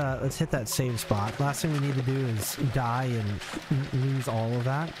wait, let's hit that save spot. Last thing we need to do is die and lose all of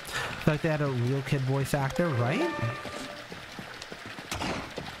that. I feel like they had a real kid voice actor, right?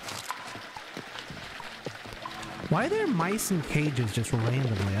 Why are there mice in cages just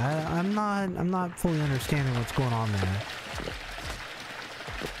randomly? I'm not fully understanding what's going on there.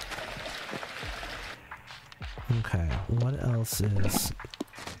 Okay, what else is...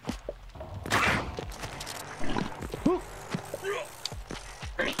 Woo.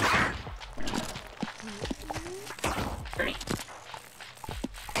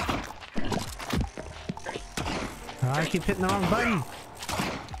 I keep hitting the wrong button.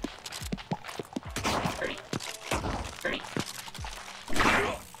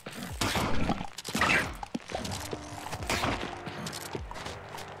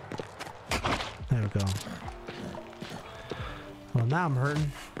 There we go. Well, now I'm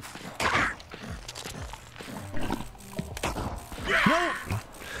hurting. No!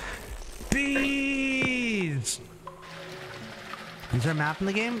 Bees! Is there a map in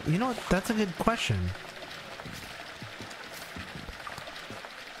the game? You know what? That's a good question.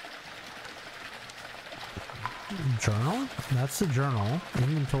 Journal? That's the journal.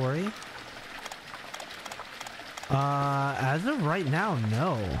 Inventory. As of right now,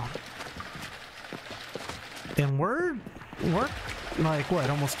 no. And we're like, what,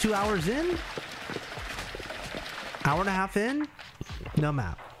 almost 2 hours in? Hour and a half in? No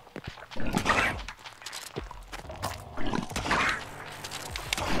map.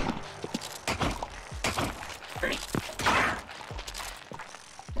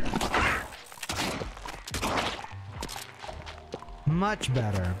 Much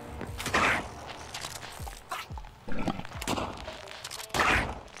better.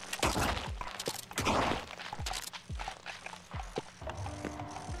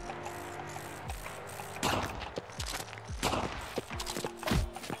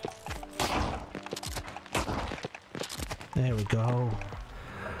 There we go.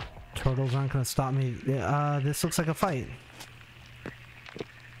 Turtles aren't gonna stop me. This looks like a fight.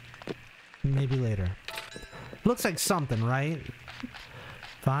 Maybe later. Looks like something, right?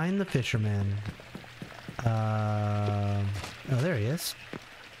 Find the fisherman. Oh, there he is.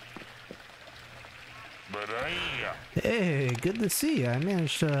 Hey, good to see you. I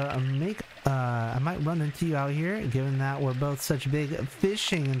managed to I might run into you out here, given that we're both such big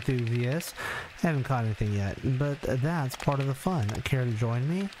fishing enthusiasts. I haven't caught anything yet, but that's part of the fun. Care to join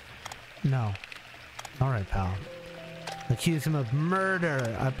me? No. Alright, pal. Accuse him of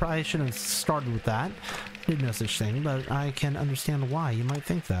murder. I probably shouldn't have started with that. Did no such thing, but I can understand why you might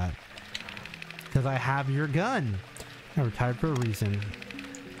think that. Because I have your gun. I retired for a reason.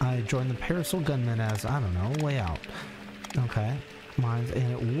 I joined the Parasol Gunmen as, I don't know, way out. Okay. Mines,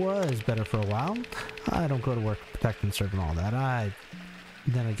 and it was better for a while. I don't go to work, protect and serve and all that.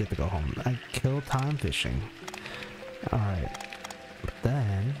 Then I get to go home. I kill time fishing. Alright. But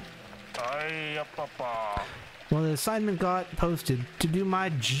then... well, the assignment got posted to do my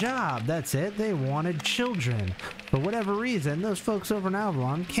job. That's it. They wanted children. For whatever reason, those folks over in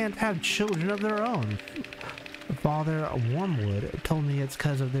Avalon can't have children of their own. Father Wormwood told me it's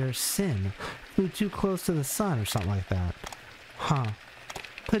because of their sin. Flew too close to the sun or something like that. Huh.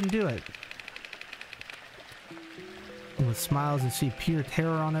 Couldn't do it. With smiles and see pure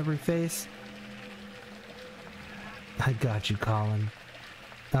terror on every face. I got you, Colin.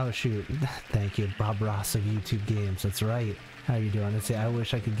 Oh shoot, thank you, Bob Ross of YouTube Games, that's right. How you doing? I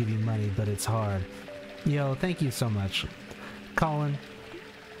wish I could give you money, but it's hard. Yo, thank you so much. Colin.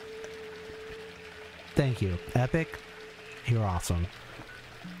 Thank you. Epic, you're awesome.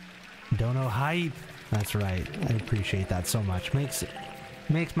 Dono hype. That's right, I appreciate that so much. Makes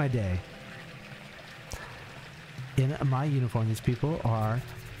my day. In my uniform, these people are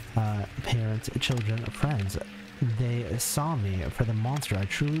parents, children, friends. They saw me for the monster I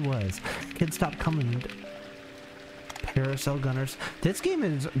truly was. Kids, stop coming. Parasol Gunners. This game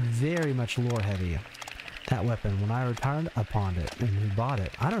is very much lore heavy. That weapon, when I retired, I pawned it. And who bought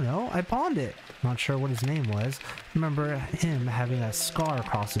it? I don't know. I pawned it. Not sure what his name was. Remember him having a scar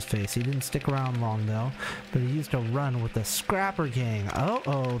across his face. He didn't stick around long though. But he used to run with the Scrapper Gang.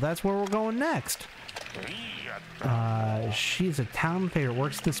 Uh-oh, that's where we're going next. She's a town favorite,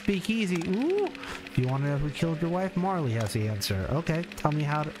 works at the speakeasy. Ooh! If you want to know who killed your wife, Marley has the answer. Okay, tell me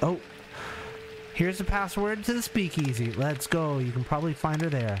how to... oh! Here's the password to the speakeasy. Let's go. You can probably find her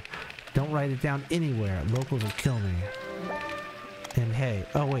there. Don't write it down anywhere. Locals will kill me. And hey...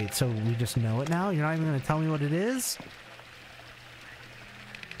 oh wait, so we just know it now? You're not even going to tell me what it is?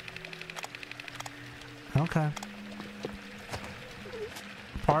 Okay.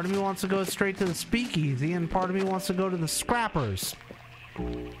 Part of me wants to go straight to the speakeasy, and part of me wants to go to the scrappers.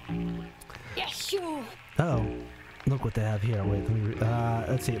 Yes, you. Uh-oh. Look what they have here. Wait,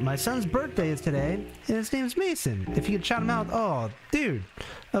 let's see. My son's birthday is today, and his name's Mason. If you could shout him out. Oh, dude.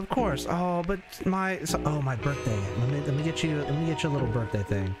 Of course. Oh, but my birthday. Let me get you a little birthday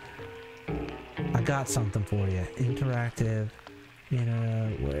thing. I got something for you. Interactive. You know,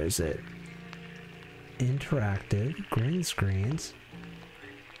 where is it? Interactive. Green screens.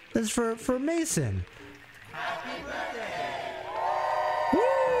 This is for Mason. Happy birthday!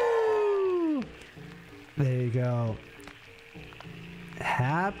 Woo! There you go.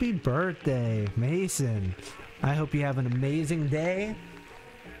 Happy birthday, Mason. I hope you have an amazing day.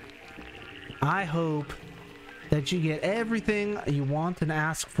 I hope that you get everything you want and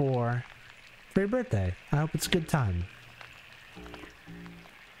ask for your birthday. I hope it's a good time.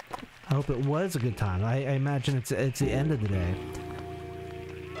 I hope it was a good time. I imagine it's the end of the day.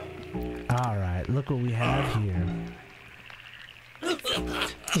 Alright, look what we have here.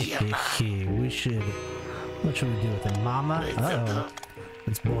 We should... what should we do with him? Mama? Uh-oh.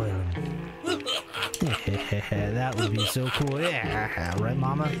 Let's boil him. That would be so cool. Yeah, right,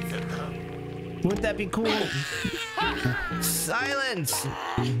 Mama? Wouldn't that be cool? Silence!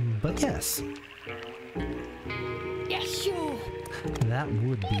 But yes. Yes, you. That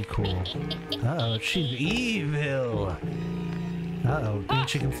would be cool. Uh-oh, she's evil. Uh-oh, and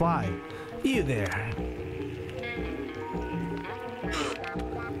she can fly. You there.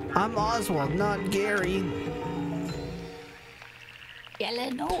 I'm Oswald, not Gary.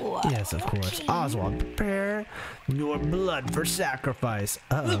 Eleanor. Yes, of course. Oswald, prepare your blood for sacrifice.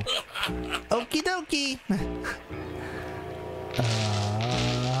 Uh-oh. Okie dokie.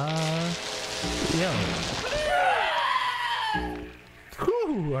 Yo.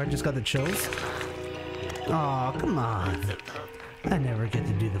 Whew, I just got the chills. Aw, come on. I never get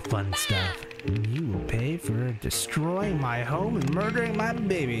to do the fun stuff. You will pay for destroying my home and murdering my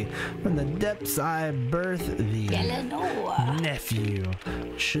baby. From the depths I birth thee, Eleanor. nephew.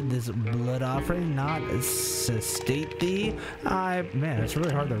 Should this blood offering not sustain thee? Man, it's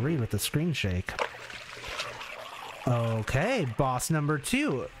really hard to read with the screen shake. Okay, boss number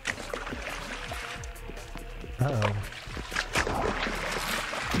 2. Uh-oh.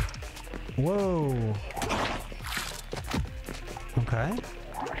 Whoa. Okay.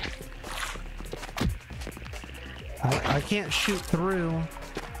 I can't shoot through.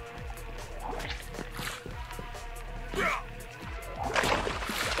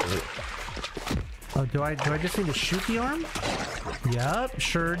 Oh, do I just need to shoot the arm? Yup,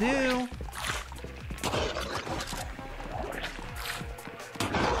 sure do.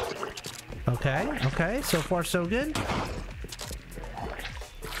 Okay, so far so good.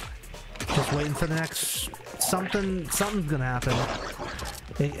 Just waiting for the next something's gonna happen.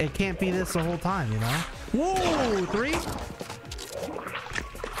 It can't be this the whole time, you know? Whoa, 3?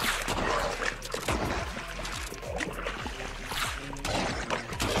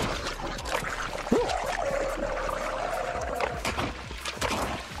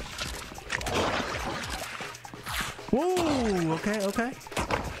 Whoa, okay.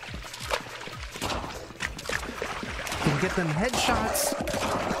 Can get them headshots.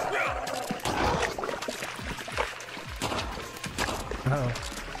 Uh-oh.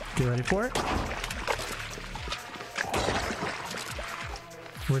 Get ready for it.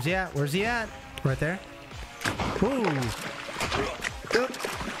 Where's he at? Where's he at? Right there. Ooh.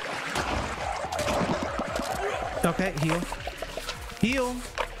 Okay, heal. Heal.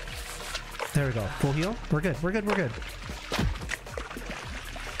 There we go. Full heal. We're good. We're good. We're good.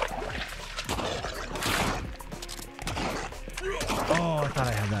 Oh, I thought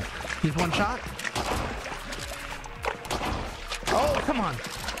I had that. He's one shot. Oh, come on.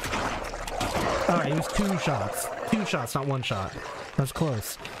 Alright, he was 2 shots. 2 shots, not 1 shot. That's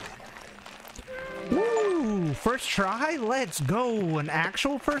close. Woo! First try? Let's go! An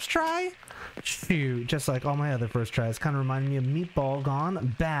actual first try? Shoot, just like all my other first tries. Kind of reminded me of Meatball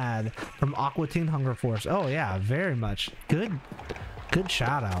Gone Bad from Aqua Teen Hunger Force. Oh yeah, very much. Good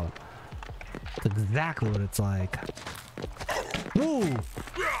shout out. That's exactly what it's like. Woo!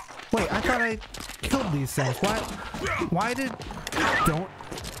 Wait, I thought I killed these things. Why did... Don't...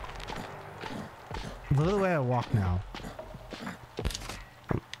 Look at the way I walk now.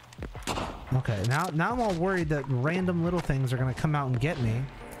 Okay, now I'm all worried that random little things are gonna come out and get me.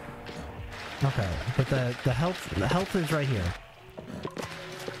 Okay, but the health is right here.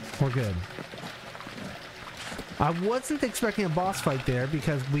 We're good. I wasn't expecting a boss fight there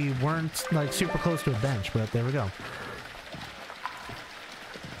because we weren't like super close to a bench, but there we go.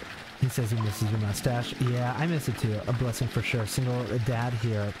 He says he misses your mustache. Yeah, I miss it too. A blessing for sure. Single dad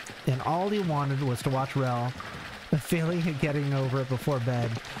here. And all he wanted was to watch Rel, failing at getting over it before bed.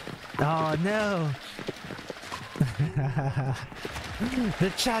 Oh no!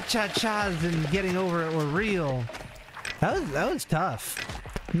 The cha-cha-chas and getting over it were real. That was tough.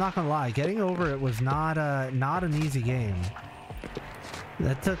 I'm not gonna lie. Getting over it was not an easy game.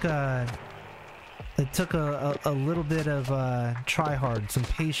 That took it took a little bit of try hard, some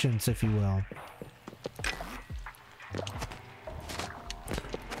patience, if you will.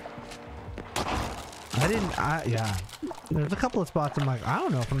 Yeah. There's a couple of spots I'm like, I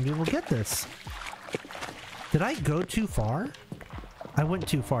don't know if I'm gonna be able to get this. Did I go too far? I went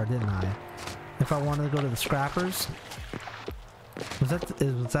too far, didn't I? If I wanted to go to the scrappers. Was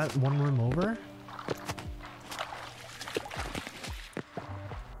that one room over?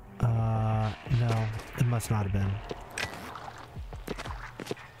 No, it must not have been.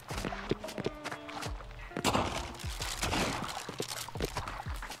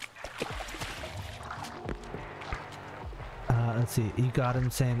 Let's see, you got him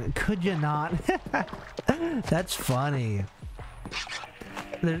saying, could you not? That's funny.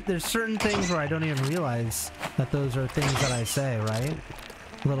 There's certain things where I don't even realize that those are things that I say, right?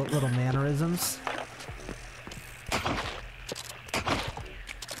 Little mannerisms.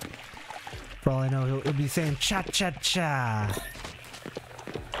 For all I know, he'll be saying cha-cha-cha.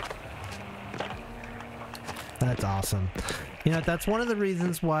 That's awesome. You know, that's one of the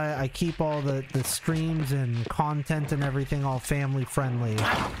reasons why I keep all the streams and content and everything all family friendly,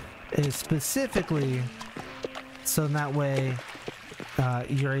 is specifically so that way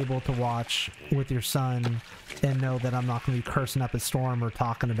you're able to watch with your son and know that I'm not going to be cursing up a storm or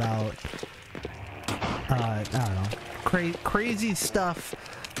talking about I don't know, crazy stuff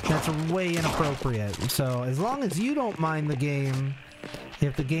that's way inappropriate. So as long as you don't mind the game,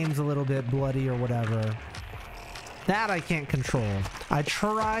 if the game's a little bit bloody or whatever, that I can't control. I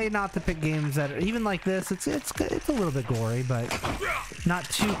try not to pick games that are even like this. It's a little bit gory, but not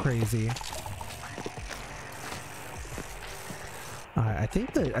too crazy. Alright, I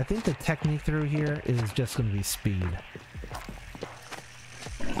think the technique through here is just gonna be speed.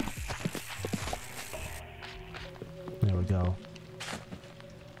 There we go.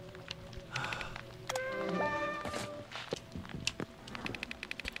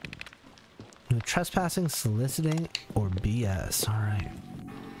 No trespassing, soliciting, or BS. All right.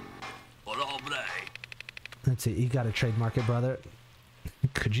 Let's see. You got to trademark it, brother.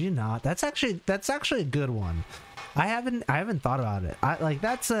 Could you not? That's actually a good one. I haven't thought about it.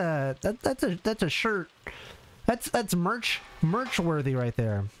 That's a shirt. That's merch worthy right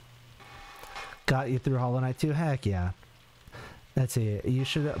there. Got you through Hollow Knight 2? Heck yeah. Let's see. You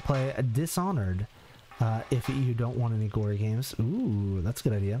should play Dishonored if you don't want any gory games. Ooh, that's a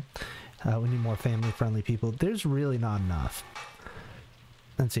good idea. We need more family-friendly people. There's really not enough.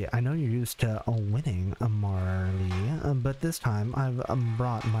 Let's see. I know you're used to winning, Marley, but this time I've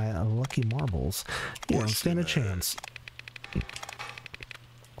brought my lucky marbles. You don't stand a chance.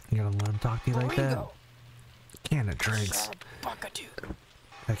 You're gonna let him talk to you like that? Can of drinks.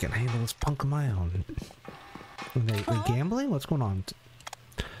 I can handle this punk of my own. They gambling? What's going on?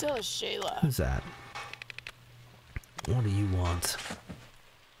 Who's that? What do you want?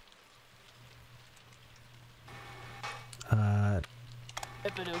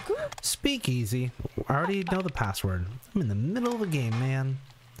 Speak easy. I already know the password. I'm in the middle of the game, man.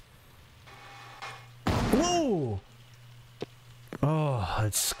 Whoa! Oh,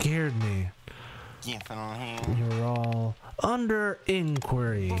 it scared me. You're all under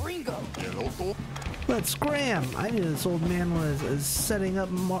inquiry. Let's scram! I knew this old man was setting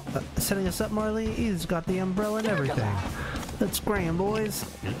us up, Marley. He's got the umbrella and everything. Let's scram, boys.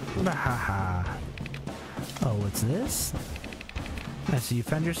 Bahaha. Oh, what's this? I see you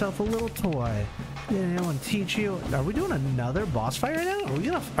found yourself a little toy. Did anyone teach you? Are we doing another boss fight right now?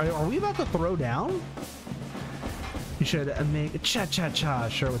 Are we about to throw down? You should make a cha-cha-cha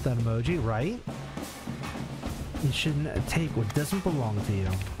shirt with that emoji, right? You shouldn't take what doesn't belong to you.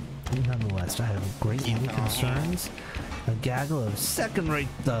 Nonetheless, I have great many concerns. A gaggle of second-rate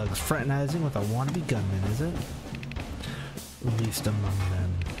thugs fraternizing with a wannabe gunman, is it? Least among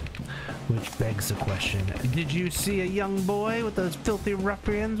them. Which begs the question, did you see a young boy with those filthy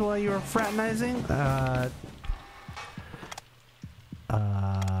ruffians while you were fraternizing? No?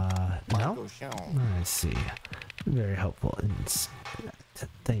 I see. Very helpful.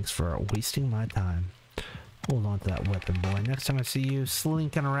 Thanks for wasting my time. Hold on to that weapon, boy. Next time I see you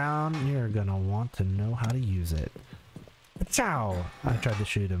slinking around, you're gonna want to know how to use it. Ciao! I tried to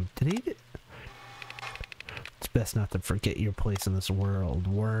shoot him. Did he? It's best not to forget your place in this world,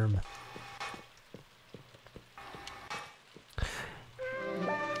 worm.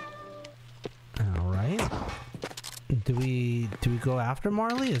 Alright. Do we go after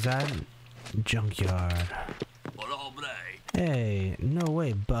Marley? Is that junkyard? Hey, no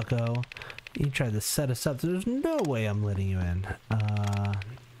way, bucko. You tried to set us up. There's no way I'm letting you in.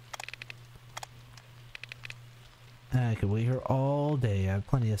 I could wait here all day. I have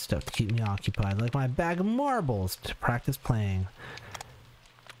plenty of stuff to keep me occupied, like my bag of marbles to practice playing.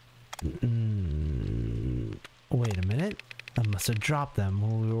 Wait a minute. I must have dropped them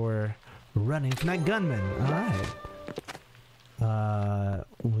when we were running from that gunman. Alright.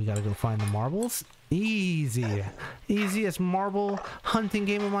 We gotta go find the marbles. Easy. Easiest marble hunting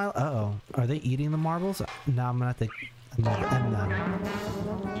game of my life. Uh-oh. Are they eating the marbles? No, I'm gonna have to end them.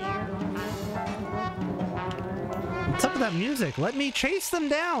 What's up with that music? Let me chase them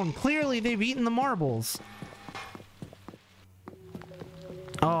down. Clearly they've eaten the marbles.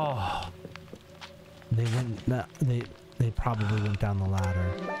 Oh. They went, they probably went down the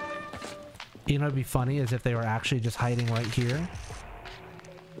ladder. You know, it'd be funny is if they were actually just hiding right here.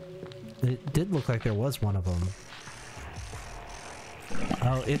 It did look like there was one of them.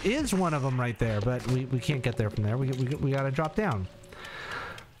 Oh, it is one of them right there, but we can't get there from there. We gotta drop down.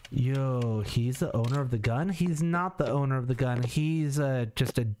 Yo, he's the owner of the gun? He's not the owner of the gun. He's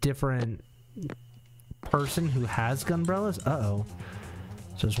just a different person who has gunbrellas. Uh-oh.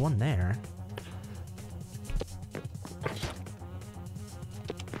 So there's one there.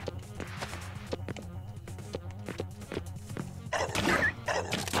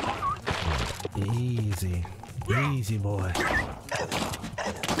 Easy, boy.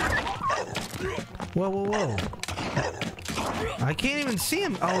 Whoa, whoa, whoa. I can't even see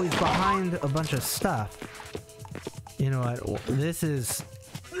him. Oh, he's behind a bunch of stuff. You know what? This is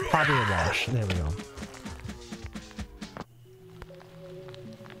probably a wash. There we go.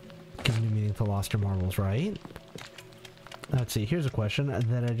 Give new meaning to Lost Your Marbles, right? Let's see. Here's a question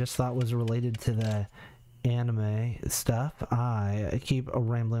that I just thought was related to the anime stuff I keep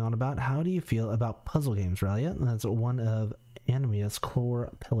rambling on about. How do you feel about puzzle games, Relyea? That's one of anime's core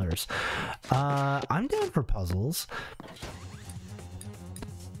pillars. I'm down for puzzles.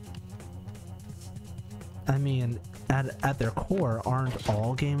 I mean, at their core, aren't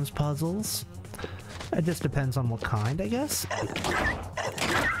all games puzzles? It just depends on what kind, I guess. Okay,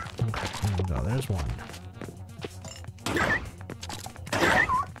 there we go. There's one.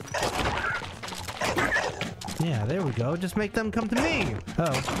 Yeah, there we go. Just make them come to me.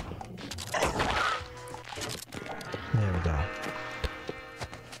 Oh. There we go.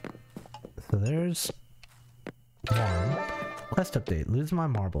 So there's one. Quest update. Lose my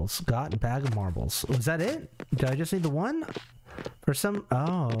marbles. Got a bag of marbles. Was that it? Did I just need the one? For some...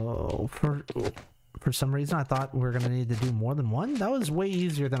 Oh. For some reason, I thought we were going to need to do more than one. That was way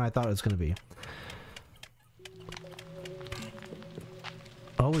easier than I thought it was going to be.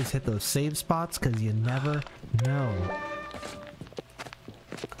 Always hit those save spots because you never know.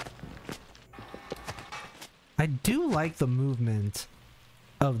 I do like the movement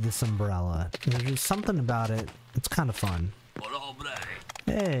of this umbrella. There's just something about it. It's kind of fun.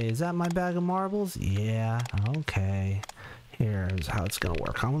 Hey, is that my bag of marbles? Yeah, okay. Here's how it's gonna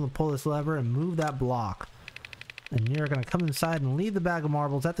work. I'm gonna pull this lever and move that block. And you're gonna come inside and leave the bag of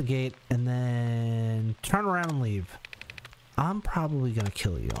marbles at the gate and then turn around and leave. I'm probably gonna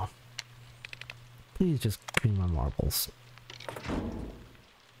kill you. Please just give me my marbles.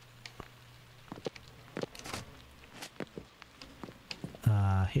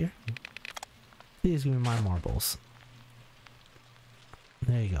 Here. Please give me my marbles.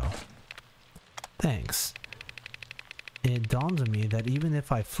 There you go. Thanks. It dawns on me that even if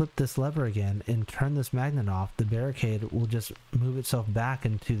I flip this lever again and turn this magnet off, the barricade will just move itself back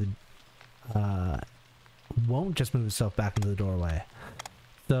into the... won't just move itself back into the doorway.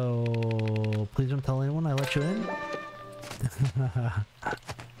 So... please don't tell anyone I let you in.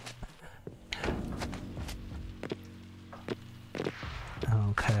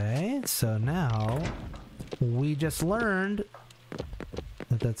 Okay, so now we just learned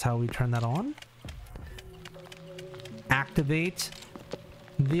that that's how we turn that on. Activate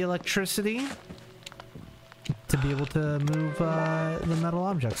the electricity to be able to move the metal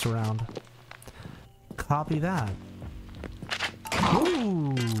objects around. Copy that.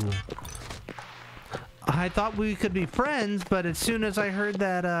 Ooh! I thought we could be friends, but as soon as I heard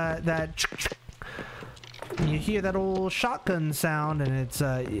that you hear that old shotgun sound, and it's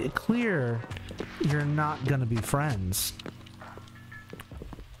clear you're not gonna be friends.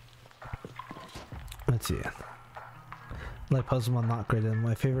 Let's see. Like Puzzle not great. And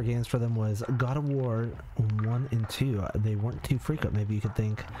my favorite games for them was God of War 1 and 2. They weren't too frequent. Maybe you could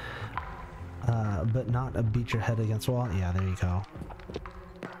think, but not a beat your head against a wall. Yeah, there you go.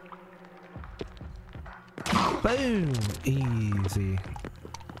 Boom! Easy.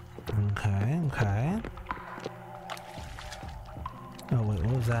 Okay, okay. Oh wait,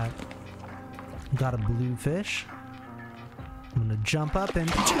 what was that? Got a blue fish. I'm gonna jump up and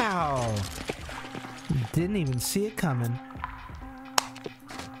chow! Didn't even see it coming.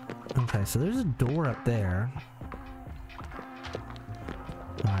 Okay, so there's a door up there.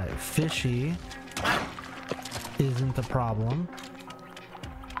 Alright, fishy isn't the problem.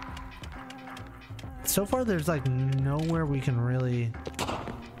 So far there's like nowhere we can really...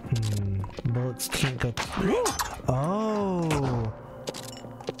 bullets can't go... Oh!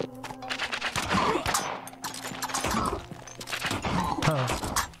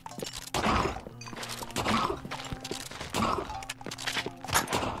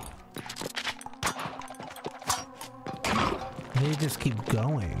 They just keep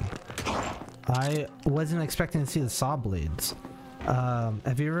going. I wasn't expecting to see the saw blades.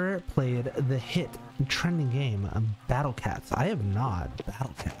 Have you ever played the hit trending game Battle Cats? I have not.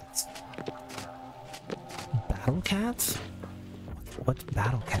 Battle Cats. Battle Cats? What's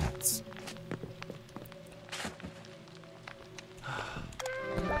Battle Cats?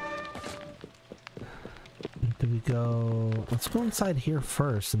 Do we go... Let's go inside here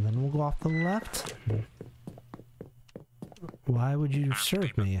first, and then we'll go off to the left. Why would you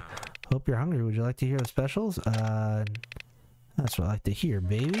serve me? Hope you're hungry. Would you like to hear the specials? That's what I like to hear,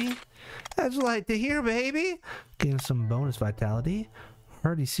 baby. That's what I like to hear, baby. Getting some bonus vitality.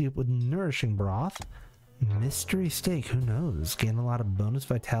 Hearty soup with nourishing broth. Mystery steak, who knows? Gain a lot of bonus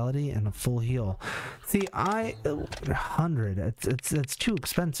vitality and a full heal. See, 100, it's too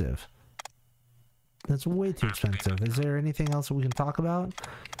expensive. That's way too expensive. Is there anything else that we can talk about?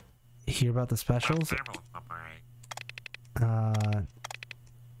 Hear about the specials?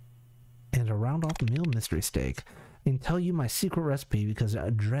 And a round off meal mystery steak. And tell you my secret recipe because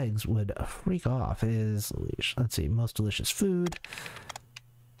dregs would freak off is, let's see, most delicious food.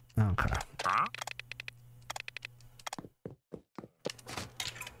 Okay.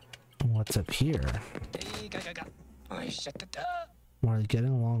 What's up here? We're getting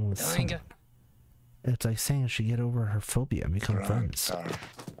along with some... It's like saying she get over her phobia and become friends.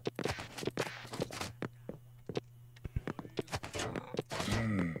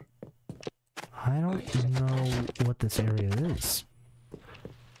 I don't know what this area is.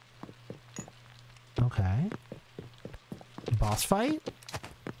 Okay. Boss fight?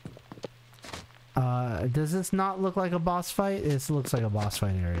 Does this not look like a boss fight? This looks like a boss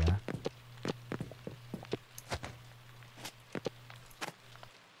fight area.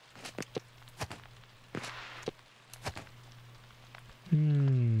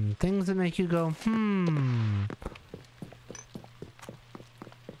 Things that make you go,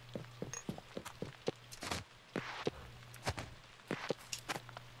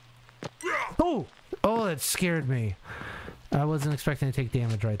 Oh, that scared me. I wasn't expecting to take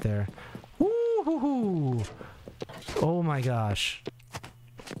damage right there. Woo-hoo-hoo. Oh my gosh.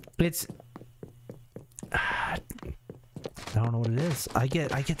 It's... I don't know what it is. I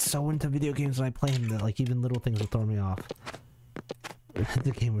get so into video games when I play them that like even little things will throw me off.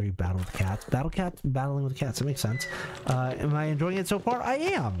 The game where you battle with cats. Battling with cats. That makes sense. Am I enjoying it so far? I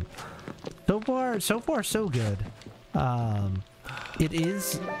am. So far, so good. It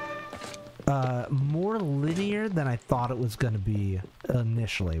is more linear than I thought it was going to be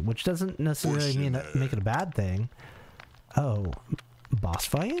initially, which doesn't necessarily mean that make it a bad thing. Oh, boss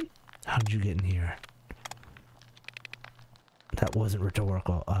fight? How did you get in here? That wasn't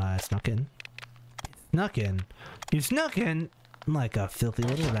rhetorical. I snuck in. Snuck in? You snuck in? Like a filthy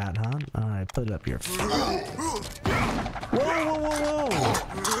little rat, huh? Alright, put it up your... Whoa, whoa, whoa, whoa!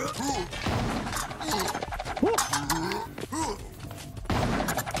 Woo.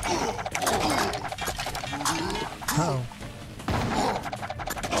 Uh-oh.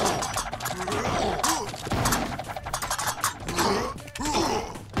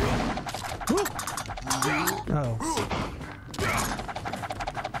 Woo. Uh-oh. No!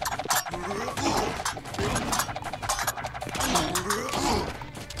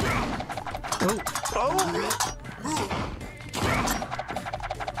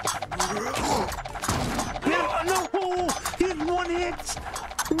 He had one hit!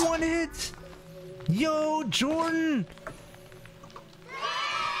 One hit! Yo, Jordan!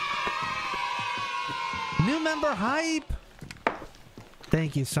 New member hype!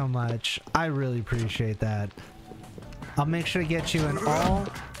 Thank you so much. I really appreciate that. I'll make sure to get you in all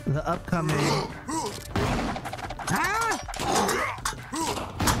the upcoming...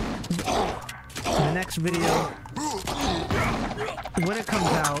 The next video, when it comes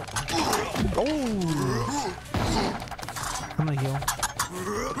out, oh, I'm gonna heal.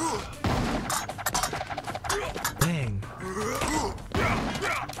 Dang.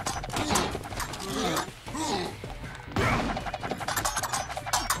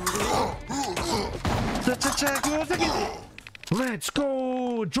 Let's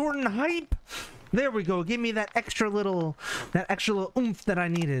go, Jordan hype. There we go. Give me that extra little oomph that I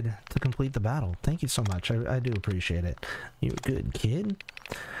needed to complete the battle. Thank you so much. I do appreciate it. You're a good kid.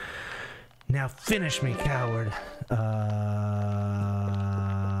 Now finish me, coward.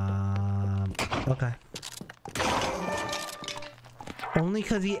 Okay. Only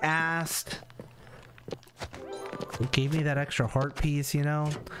because he asked. It gave me that extra heart piece, you know?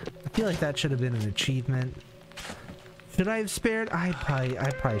 I feel like that should have been an achievement. Should I have spared? I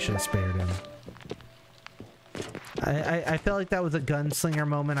probably should have spared him. I felt like that was a gunslinger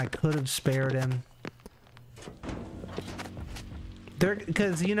moment. I could have spared him.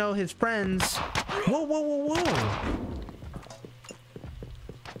 Because, you know, his friends... Whoa, whoa, whoa, whoa!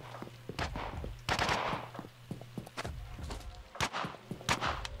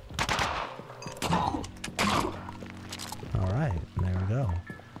 Alright, there we go.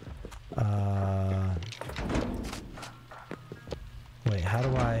 Wait, how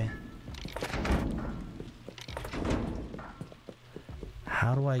do I...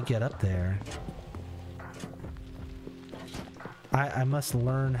 How do I get up there? I must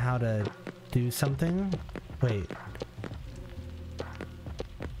learn how to do something? Wait.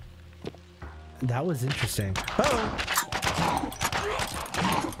 That was interesting. Uh-oh!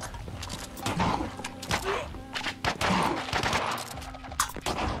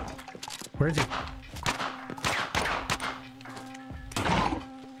 Where is he?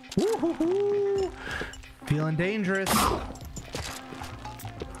 Woo-hoo-hoo! Feeling dangerous.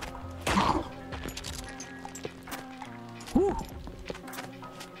 Woo!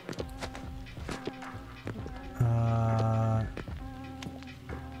 I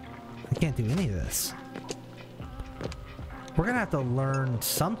can't do any of this. We're gonna have to learn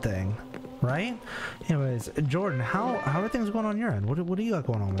something, right? Anyways, Jordan, how are things going on your end? What do you got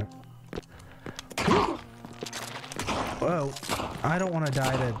going on there? Whoa, I don't want to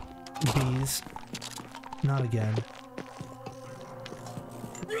die to bees. Not again.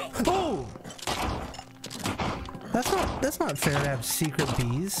 Oh! That's not fair to have secret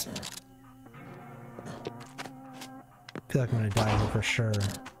bees. I feel like I'm gonna die here for sure.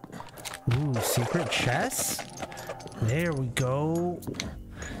 Ooh, secret chests? There we go.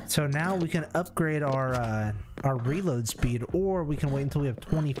 So now we can upgrade our reload speed, or we can wait until we have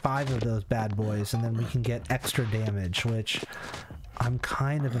 25 of those bad boys, and then we can get extra damage, which I'm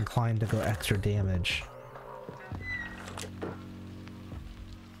kind of inclined to go extra damage.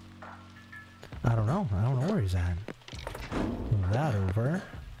 I don't know where he's at. Move that over.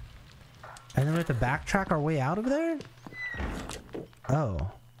 And then we have to backtrack our way out of there? Oh.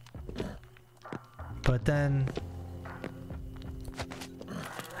 But then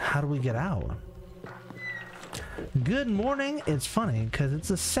how do we get out? Good morning. It's funny because it's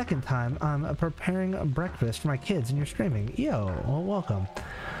the second time I'm preparing breakfast for my kids and you're streaming. Yo, well, welcome.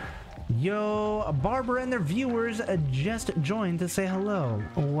 Yo, Barbara and their viewers just joined to say hello.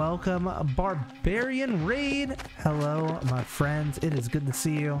 Welcome, Barbarian Raid. Hello, my friends. It is good to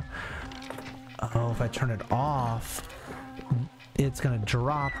see you. Oh, if I turn it off, it's gonna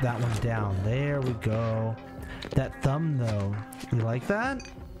drop that one down. There we go. That thumb though, you like that?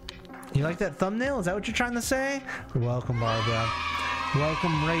 You like that thumbnail? Is that what you're trying to say? Welcome, Barbara.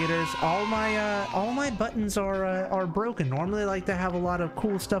 Welcome, Raiders. All my buttons are broken. Normally I like to have a lot of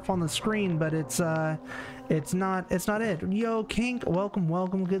cool stuff on the screen, but it's not it. Yo, Kink,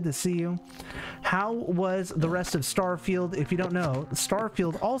 welcome, good to see you. How was the rest of Starfield? If you don't know,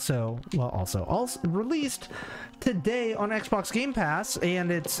 Starfield also released today on Xbox Game Pass,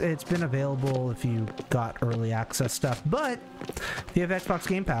 and it's been available if you got early access stuff. But if you have Xbox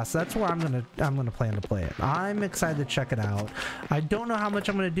Game Pass, that's where I'm gonna plan to play it. I'm excited to check it out. I don't know how much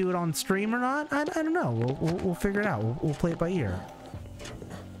I'm gonna do it on stream or not. I don't know. We'll figure it out. We'll play it by ear.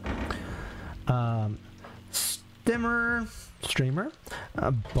 Streamer,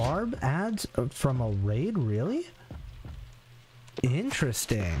 Barb ads from a raid, really?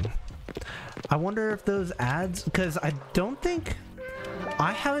 Interesting. I wonder if those ads, because I don't think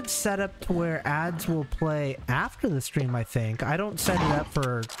I have it set up to where ads will play after the stream. I think I don't set it up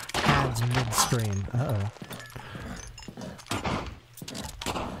for ads mid-stream.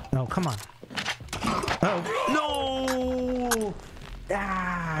 No, come on. No!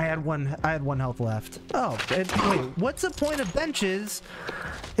 Ah, I had one health left. Oh, wait, what's the point of benches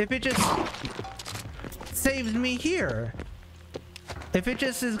if it just saves me here? If it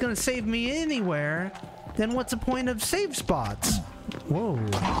just is gonna save me anywhere, then what's the point of save spots? Whoa.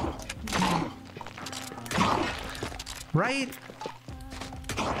 Right?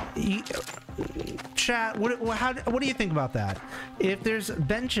 Chat, what do you think about that? If there's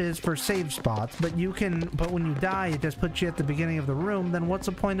benches for save spots, but when you die it just puts you at the beginning of the room, then what's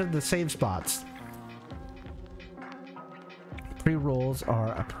the point of the save spots? Pre-rolls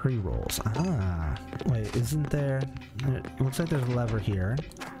are pre-rolls. Ah, wait, isn't there? It looks like there's a lever here.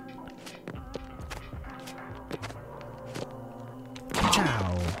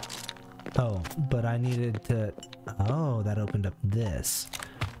 Ciao. Oh, but I needed to. Oh, that opened up this.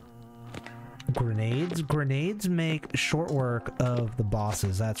 Grenades make short work of the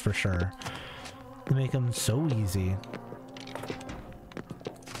bosses, that's for sure. They make them so easy.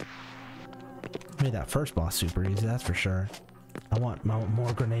 Made that first boss super easy, that's for sure. I want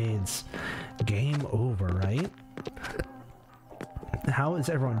more grenades. Game over, right? How is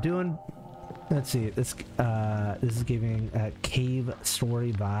everyone doing? Let's see. This is giving cave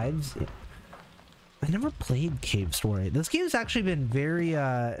story vibes. I never played Cave Story. This game's actually been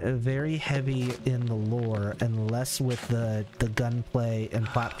very heavy in the lore and less with the gunplay and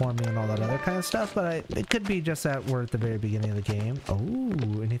platforming and all that other kind of stuff, but it could be just that we're at the very beginning of the game.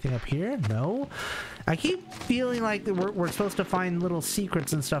 Oh, anything up here? No? I keep feeling like we're supposed to find little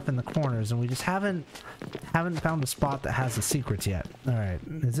secrets and stuff in the corners, and we just haven't found a spot that has the secrets yet. Alright,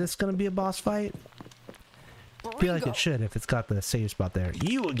 is this gonna be a boss fight? I feel like it should if it's got the save spot there.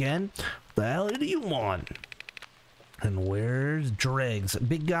 You again? The hell do you want? And where's Dregs?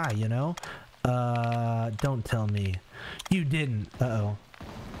 Big guy, you know? Don't tell me. You didn't. Uh-oh.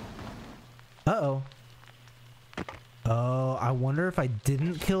 I wonder if I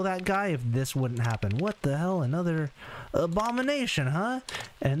didn't kill that guy, if this wouldn't happen. What the hell? Another abomination, huh?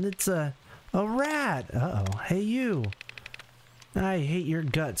 And it's a rat. Uh-oh. Hey, you. I hate your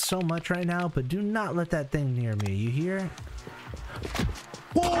guts so much right now, but do not let that thing near me. You hear?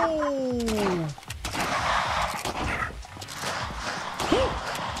 Whoa!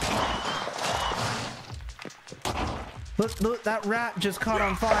 Look, that rat just caught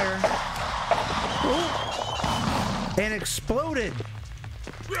on fire. Ooh. And exploded.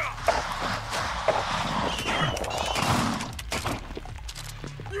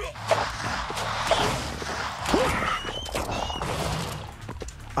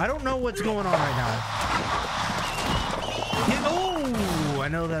 I don't know what's going on right now. Yeah, oh, I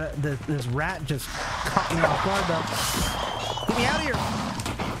know that this rat just caught me off guard though. Get me out of here.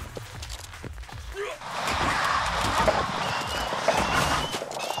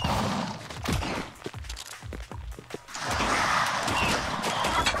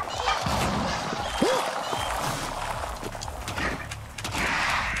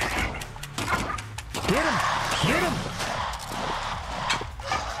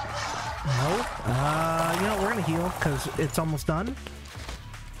 Because it's almost done.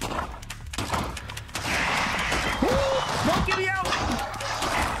 Won't get me out!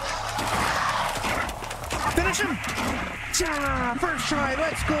 Finish him! First try,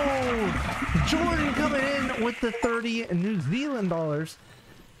 let's go! Jordan coming in with the 30 New Zealand dollars.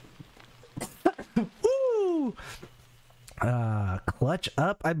 Woo! Clutch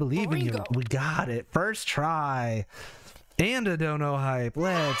up, I believe in you. We got it. First try. And a dono hype.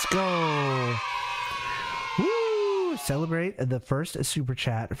 Let's go. Celebrate the first super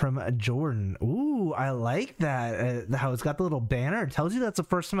chat from Jordan. Ooh, I like that. How it's got the little banner. It tells you that's the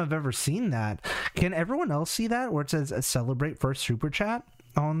first time I've ever seen that. Can everyone else see that where it says celebrate first super chat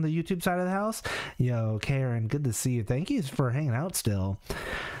on the YouTube side of the house? Yo, Karen, good to see you. Thank you for hanging out still.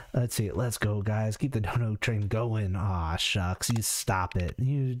 Let's see. Let's go, guys. Keep the dono train going. Aw, shucks. You stop it.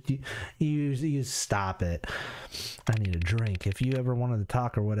 You stop it. I need a drink. If you ever wanted to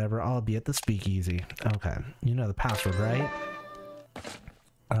talk or whatever, I'll be at the speakeasy. Okay. You know the password, right?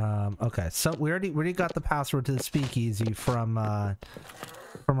 Okay. So we already got the password to the speakeasy from our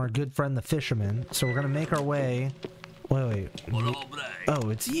good friend the fisherman. So we're gonna make our way. Wait. Oh,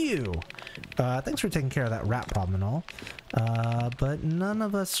 it's you. Thanks for taking care of that rat problem and all. But none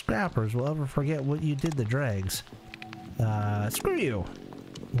of us scrappers will ever forget what you did to dregs. Screw you.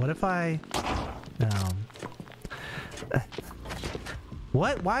 What if I...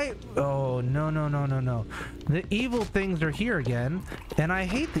 What? Why? Oh, no. The evil things are here again, and I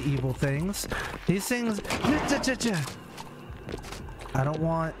hate the evil things. These things...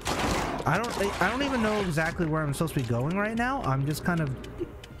 I don't even know exactly where I'm supposed to be going right now. I'm just kind of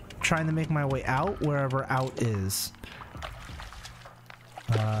trying to make my way out wherever out is.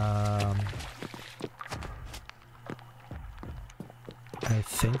 I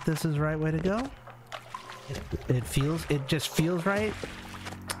think this is the right way to go. It just feels right.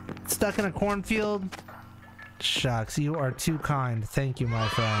 Stuck in a cornfield. Shucks, you are too kind. Thank you, my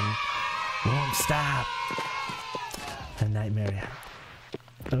friend. Won't stop. A nightmare.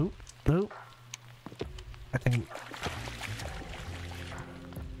 Oh. I think.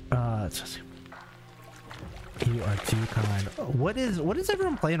 Let's see. You are too kind. What is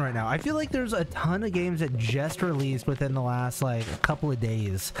everyone playing right now? I feel like there's a ton of games that just released within the last like a couple of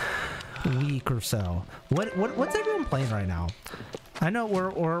days, week or so. What's everyone playing right now? I know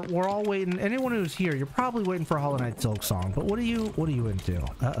we're all waiting. Anyone who's here, you're probably waiting for a Hollow Knight Silk Song. But what are you into?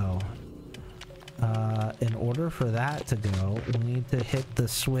 In order for that to go, we need to hit the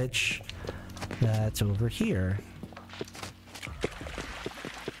switch that's over here.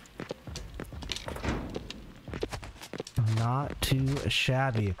 Not too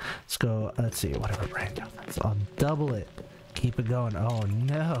shabby. Let's go. Let's see. Whatever brand. I'll double it. Keep it going. Oh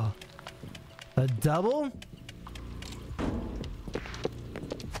no. A double?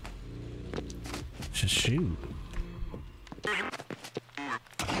 Just shoot.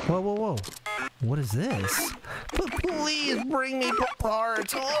 Whoa. What is this? Please bring me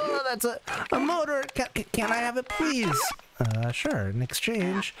parts. Oh, that's a motor. Can I have it, please? Sure. In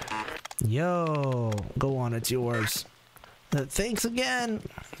exchange. Yo, go on. It's yours. Thanks again.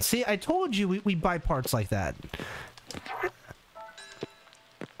 See, I told you we buy parts like that.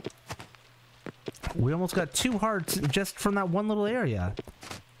 We almost got 2 hearts just from that one little area.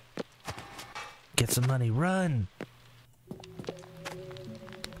 Get some money. Run.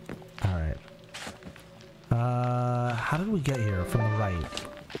 Alright. How did we get here? From the right.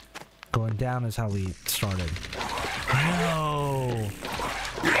 Going down is how we started. No!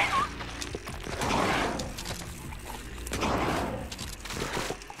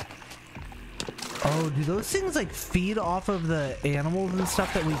 Oh, do those things like feed off of the animals and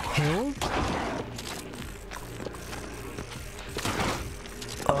stuff that we killed?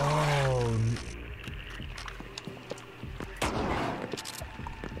 Oh.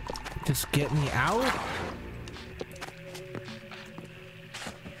 Just get me out?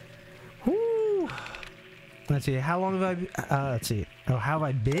 Woo. Let's see, how long have I, let's see. Oh, how have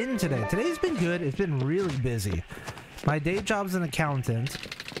I been today? Today's been good. It's been really busy. My day job's an accountant.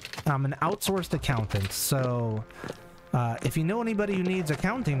 I'm an outsourced accountant, so if you know anybody who needs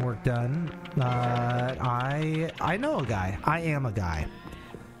accounting work done, I know a guy. I am a guy.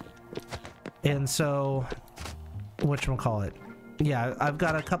 And so, whatchamacallit? Yeah, I've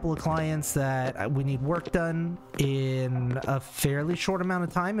got a couple of clients that we need work done in a fairly short amount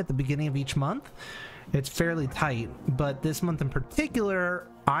of time at the beginning of each month. It's fairly tight, but this month in particular,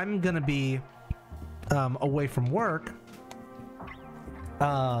 I'm gonna be away from work.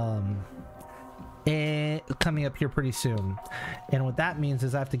 And coming up here pretty soon, and what that means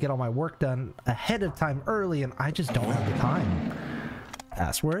is I have to get all my work done ahead of time early, and I just don't have the time.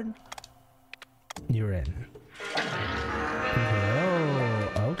 Password? You're in.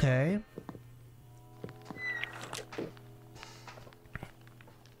 Oh, okay.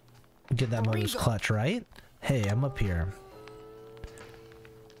 Get that motor's clutch right. Hey, I'm up here.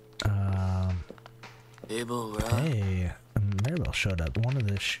 Hey, Maribel showed up. Wanted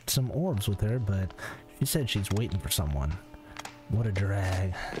to shoot some orbs with her, but she said she's waiting for someone. What a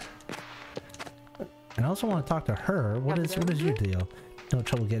drag. And I also want to talk to her. What is your deal? No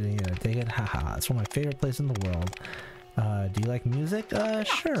trouble getting in. Take it? Haha. It's one of my favorite places in the world. Do you like music?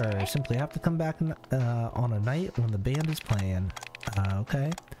 Sure. Simply have to come back on a night when the band is playing.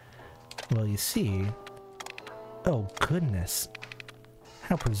 Okay. Well, you see... Oh, goodness.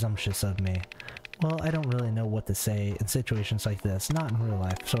 How presumptuous of me. Well, I don't really know what to say in situations like this, not in real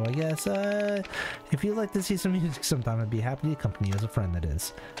life, so I guess, if you'd like to see some music sometime, I'd be happy to accompany you as a friend, that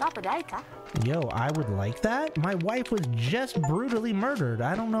is. Yo, I would like that? My wife was just brutally murdered.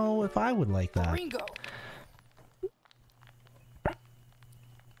 I don't know if I would like that. Ringo.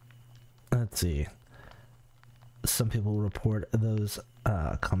 Let's see. Some people report those,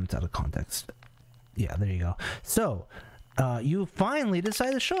 comments out of context. Yeah, there you go. So... you finally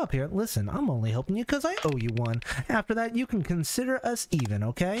decided to show up here. Listen, I'm only helping you because I owe you one. After that, you can consider us even,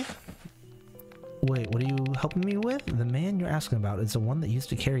 okay? Wait, what are you helping me with? The man you're asking about is the one that used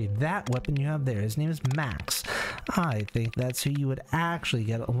to carry that weapon you have there. His name is Max. I think that's who you would actually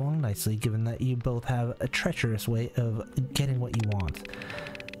get along nicely, given that you both have a treacherous way of getting what you want.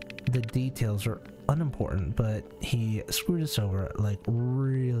 The details are unimportant, but he screwed us over, like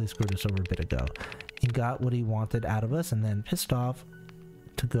really screwed us over a bit ago. He got what he wanted out of us and then pissed off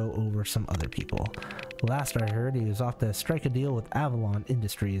to go over some other people. Last I heard, he was off to strike a deal with Avalon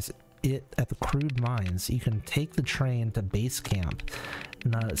Industries at the crude mines. You can take the train to base camp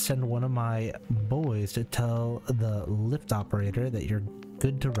and send one of my boys to tell the lift operator that you're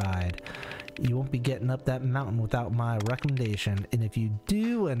good to ride. You won't be getting up that mountain without my recommendation, and if you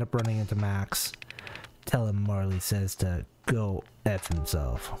do end up running into Max, tell him Marley says to go F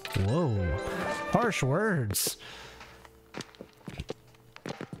himself. Whoa. Harsh words.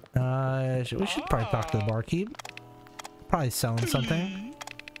 We should probably talk to the barkeep. Probably selling something.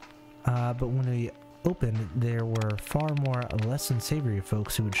 But when we opened, there were far more less than savory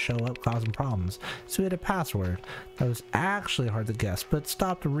folks who would show up causing problems. So we had a password that was actually hard to guess, but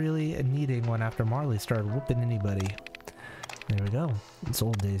stopped really needing one after Marley started whooping anybody. There we go. It's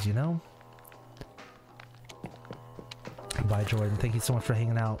old days, you know? Bye, Jordan. Thank you so much for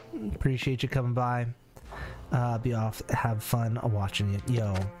hanging out. Appreciate you coming by. Be off. Have fun watching it.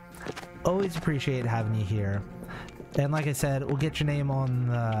 Yo, always appreciate having you here. And like I said, we'll get your name on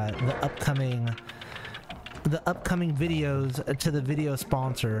the upcoming videos to the video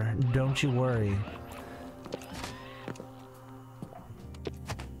sponsor. Don't you worry.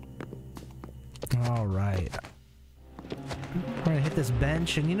 All right. We're gonna hit this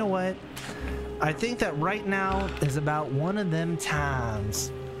bench, and you know what? I think that right now is about one of them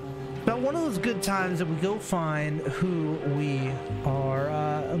times. About one of those good times that we go find who we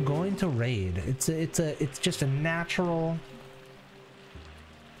are going to raid. It's just a natural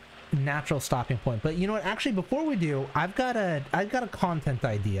stopping point. But you know what? Actually, before we do, I've got a content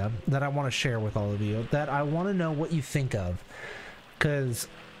idea that I want to share with all of you that I want to know what you think of, because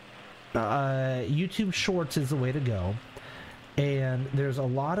YouTube Shorts is the way to go. And there's a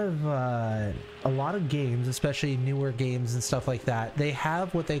lot of games, especially newer games and stuff like that. They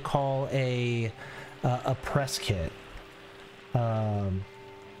have what they call a press kit. Let's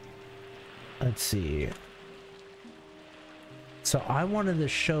see. So I wanted to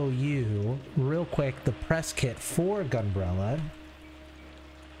show you real quick the press kit for Gunbrella.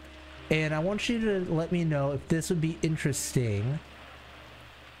 And I want you to let me know if this would be interesting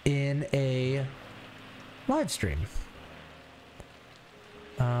in a live stream.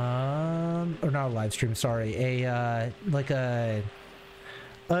 Or not a live stream, sorry. Like a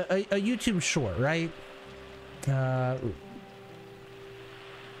YouTube short, right?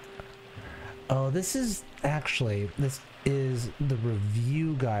 Oh, this is the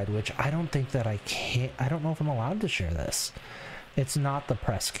review guide, which I don't think that I don't know if I'm allowed to share this. It's not the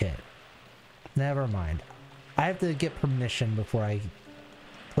press kit. Never mind. I have to get permission before I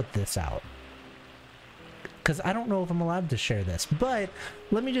put this out. Because I don't know if I'm allowed to share this. But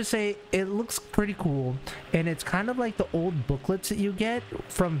let me just say, it looks pretty cool. And it's kind of like the old booklets that you get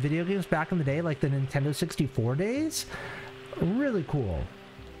from video games back in the day, like the Nintendo 64 days. Really cool.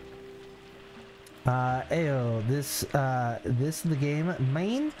 Ayo, this is the game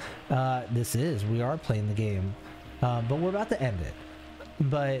main. We are playing the game. But we're about to end it.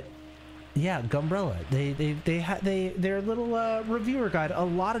 But yeah, Gunbrella. Their little reviewer guide. A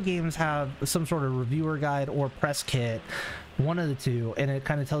lot of games have some sort of reviewer guide or press kit, one of the two, and it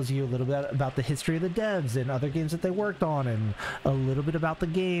kind of tells you a little bit about the history of the devs and other games that they worked on, and a little bit about the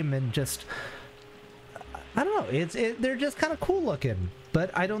game, and just I don't know. They're just kind of cool looking,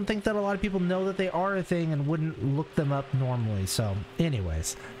 but I don't think that a lot of people know that they are a thing and wouldn't look them up normally. So,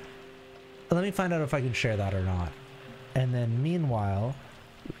 anyways, let me find out if I can share that or not, and then meanwhile.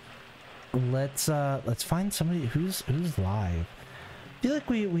 Let's find somebody who's live. I feel like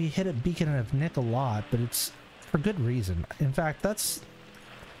we hit a Beacon of Nick a lot, but it's for good reason. In fact,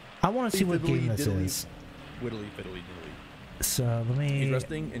 I want to see what game this is. Whittly, fiddly, diddly. So let me. He's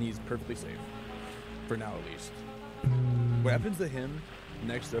resting and he's perfectly safe, for now at least. What happens to him?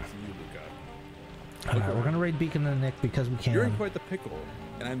 Next up to you, Luca. Alright, we're gonna raid Beacon of Nick because we can. You're in quite the pickle,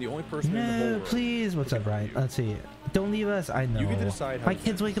 and I'm the only person in the whole world. Please. What's up, Brian? Let's see. Don't leave us. I know. You get to decide how My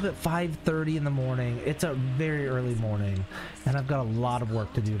kids wake up at 5:30 in the morning. It's a very early morning, and I've got a lot of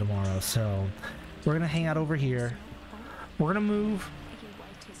work to do tomorrow. So we're gonna hang out over here. We're gonna move.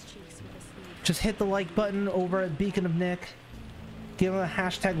 Just hit the like button over at Beacon of Nick. Give him a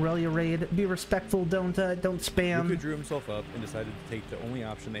hashtag Relyea raid. Be respectful. Don't spam. Luca drew himself up and decided to take the only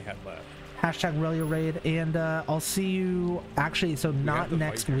option they had left. Hashtag Relyea raid, and I'll see you. Actually, so not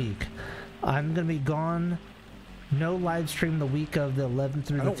next week. I'm gonna be gone. No live stream the week of the 11th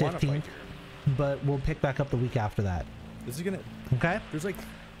through the 15th, but we'll pick back up the week after that. This is gonna. Okay. There's like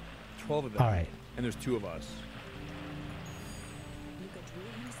 12 of them. All right. And there's 2 of us.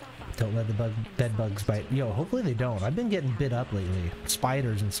 Don't let the bed bugs bite. Yo, hopefully they don't. I've been getting bit up lately.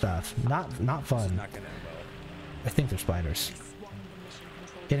 Spiders and stuff. Not fun. It's not gonna end well. I think they're spiders.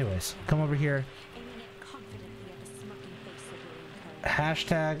 Anyways, come over here.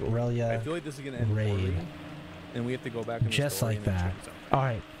 Hashtag Relyea I feel like this is gonna end raid. poorly, and we have to go back and Just like that. All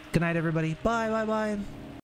right. Good night, everybody. Bye.